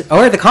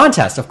the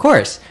contest, of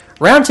course.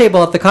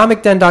 Roundtable at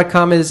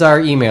thecomicden.com is our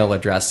email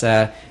address.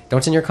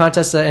 Don't send your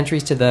contest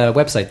entries to the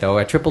website, though.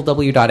 At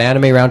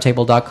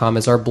www.animeroundtable.com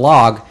is our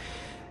blog.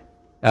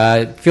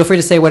 Feel free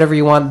to say whatever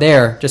you want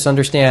there. Just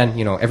understand,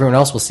 everyone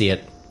else will see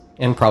it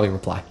and probably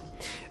reply.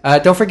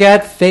 Don't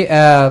forget,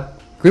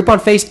 group on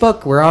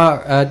Facebook. We're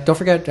on. Don't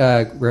forget,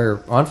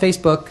 we're on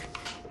Facebook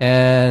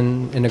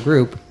and in a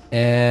group,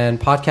 and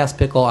Podcast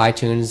Pickle,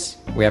 iTunes.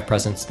 We have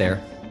presence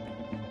there,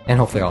 and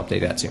hopefully I'll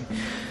update that soon.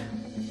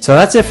 So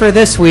that's it for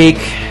this week.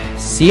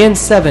 See you in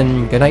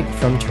 7. Good night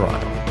from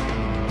Toronto.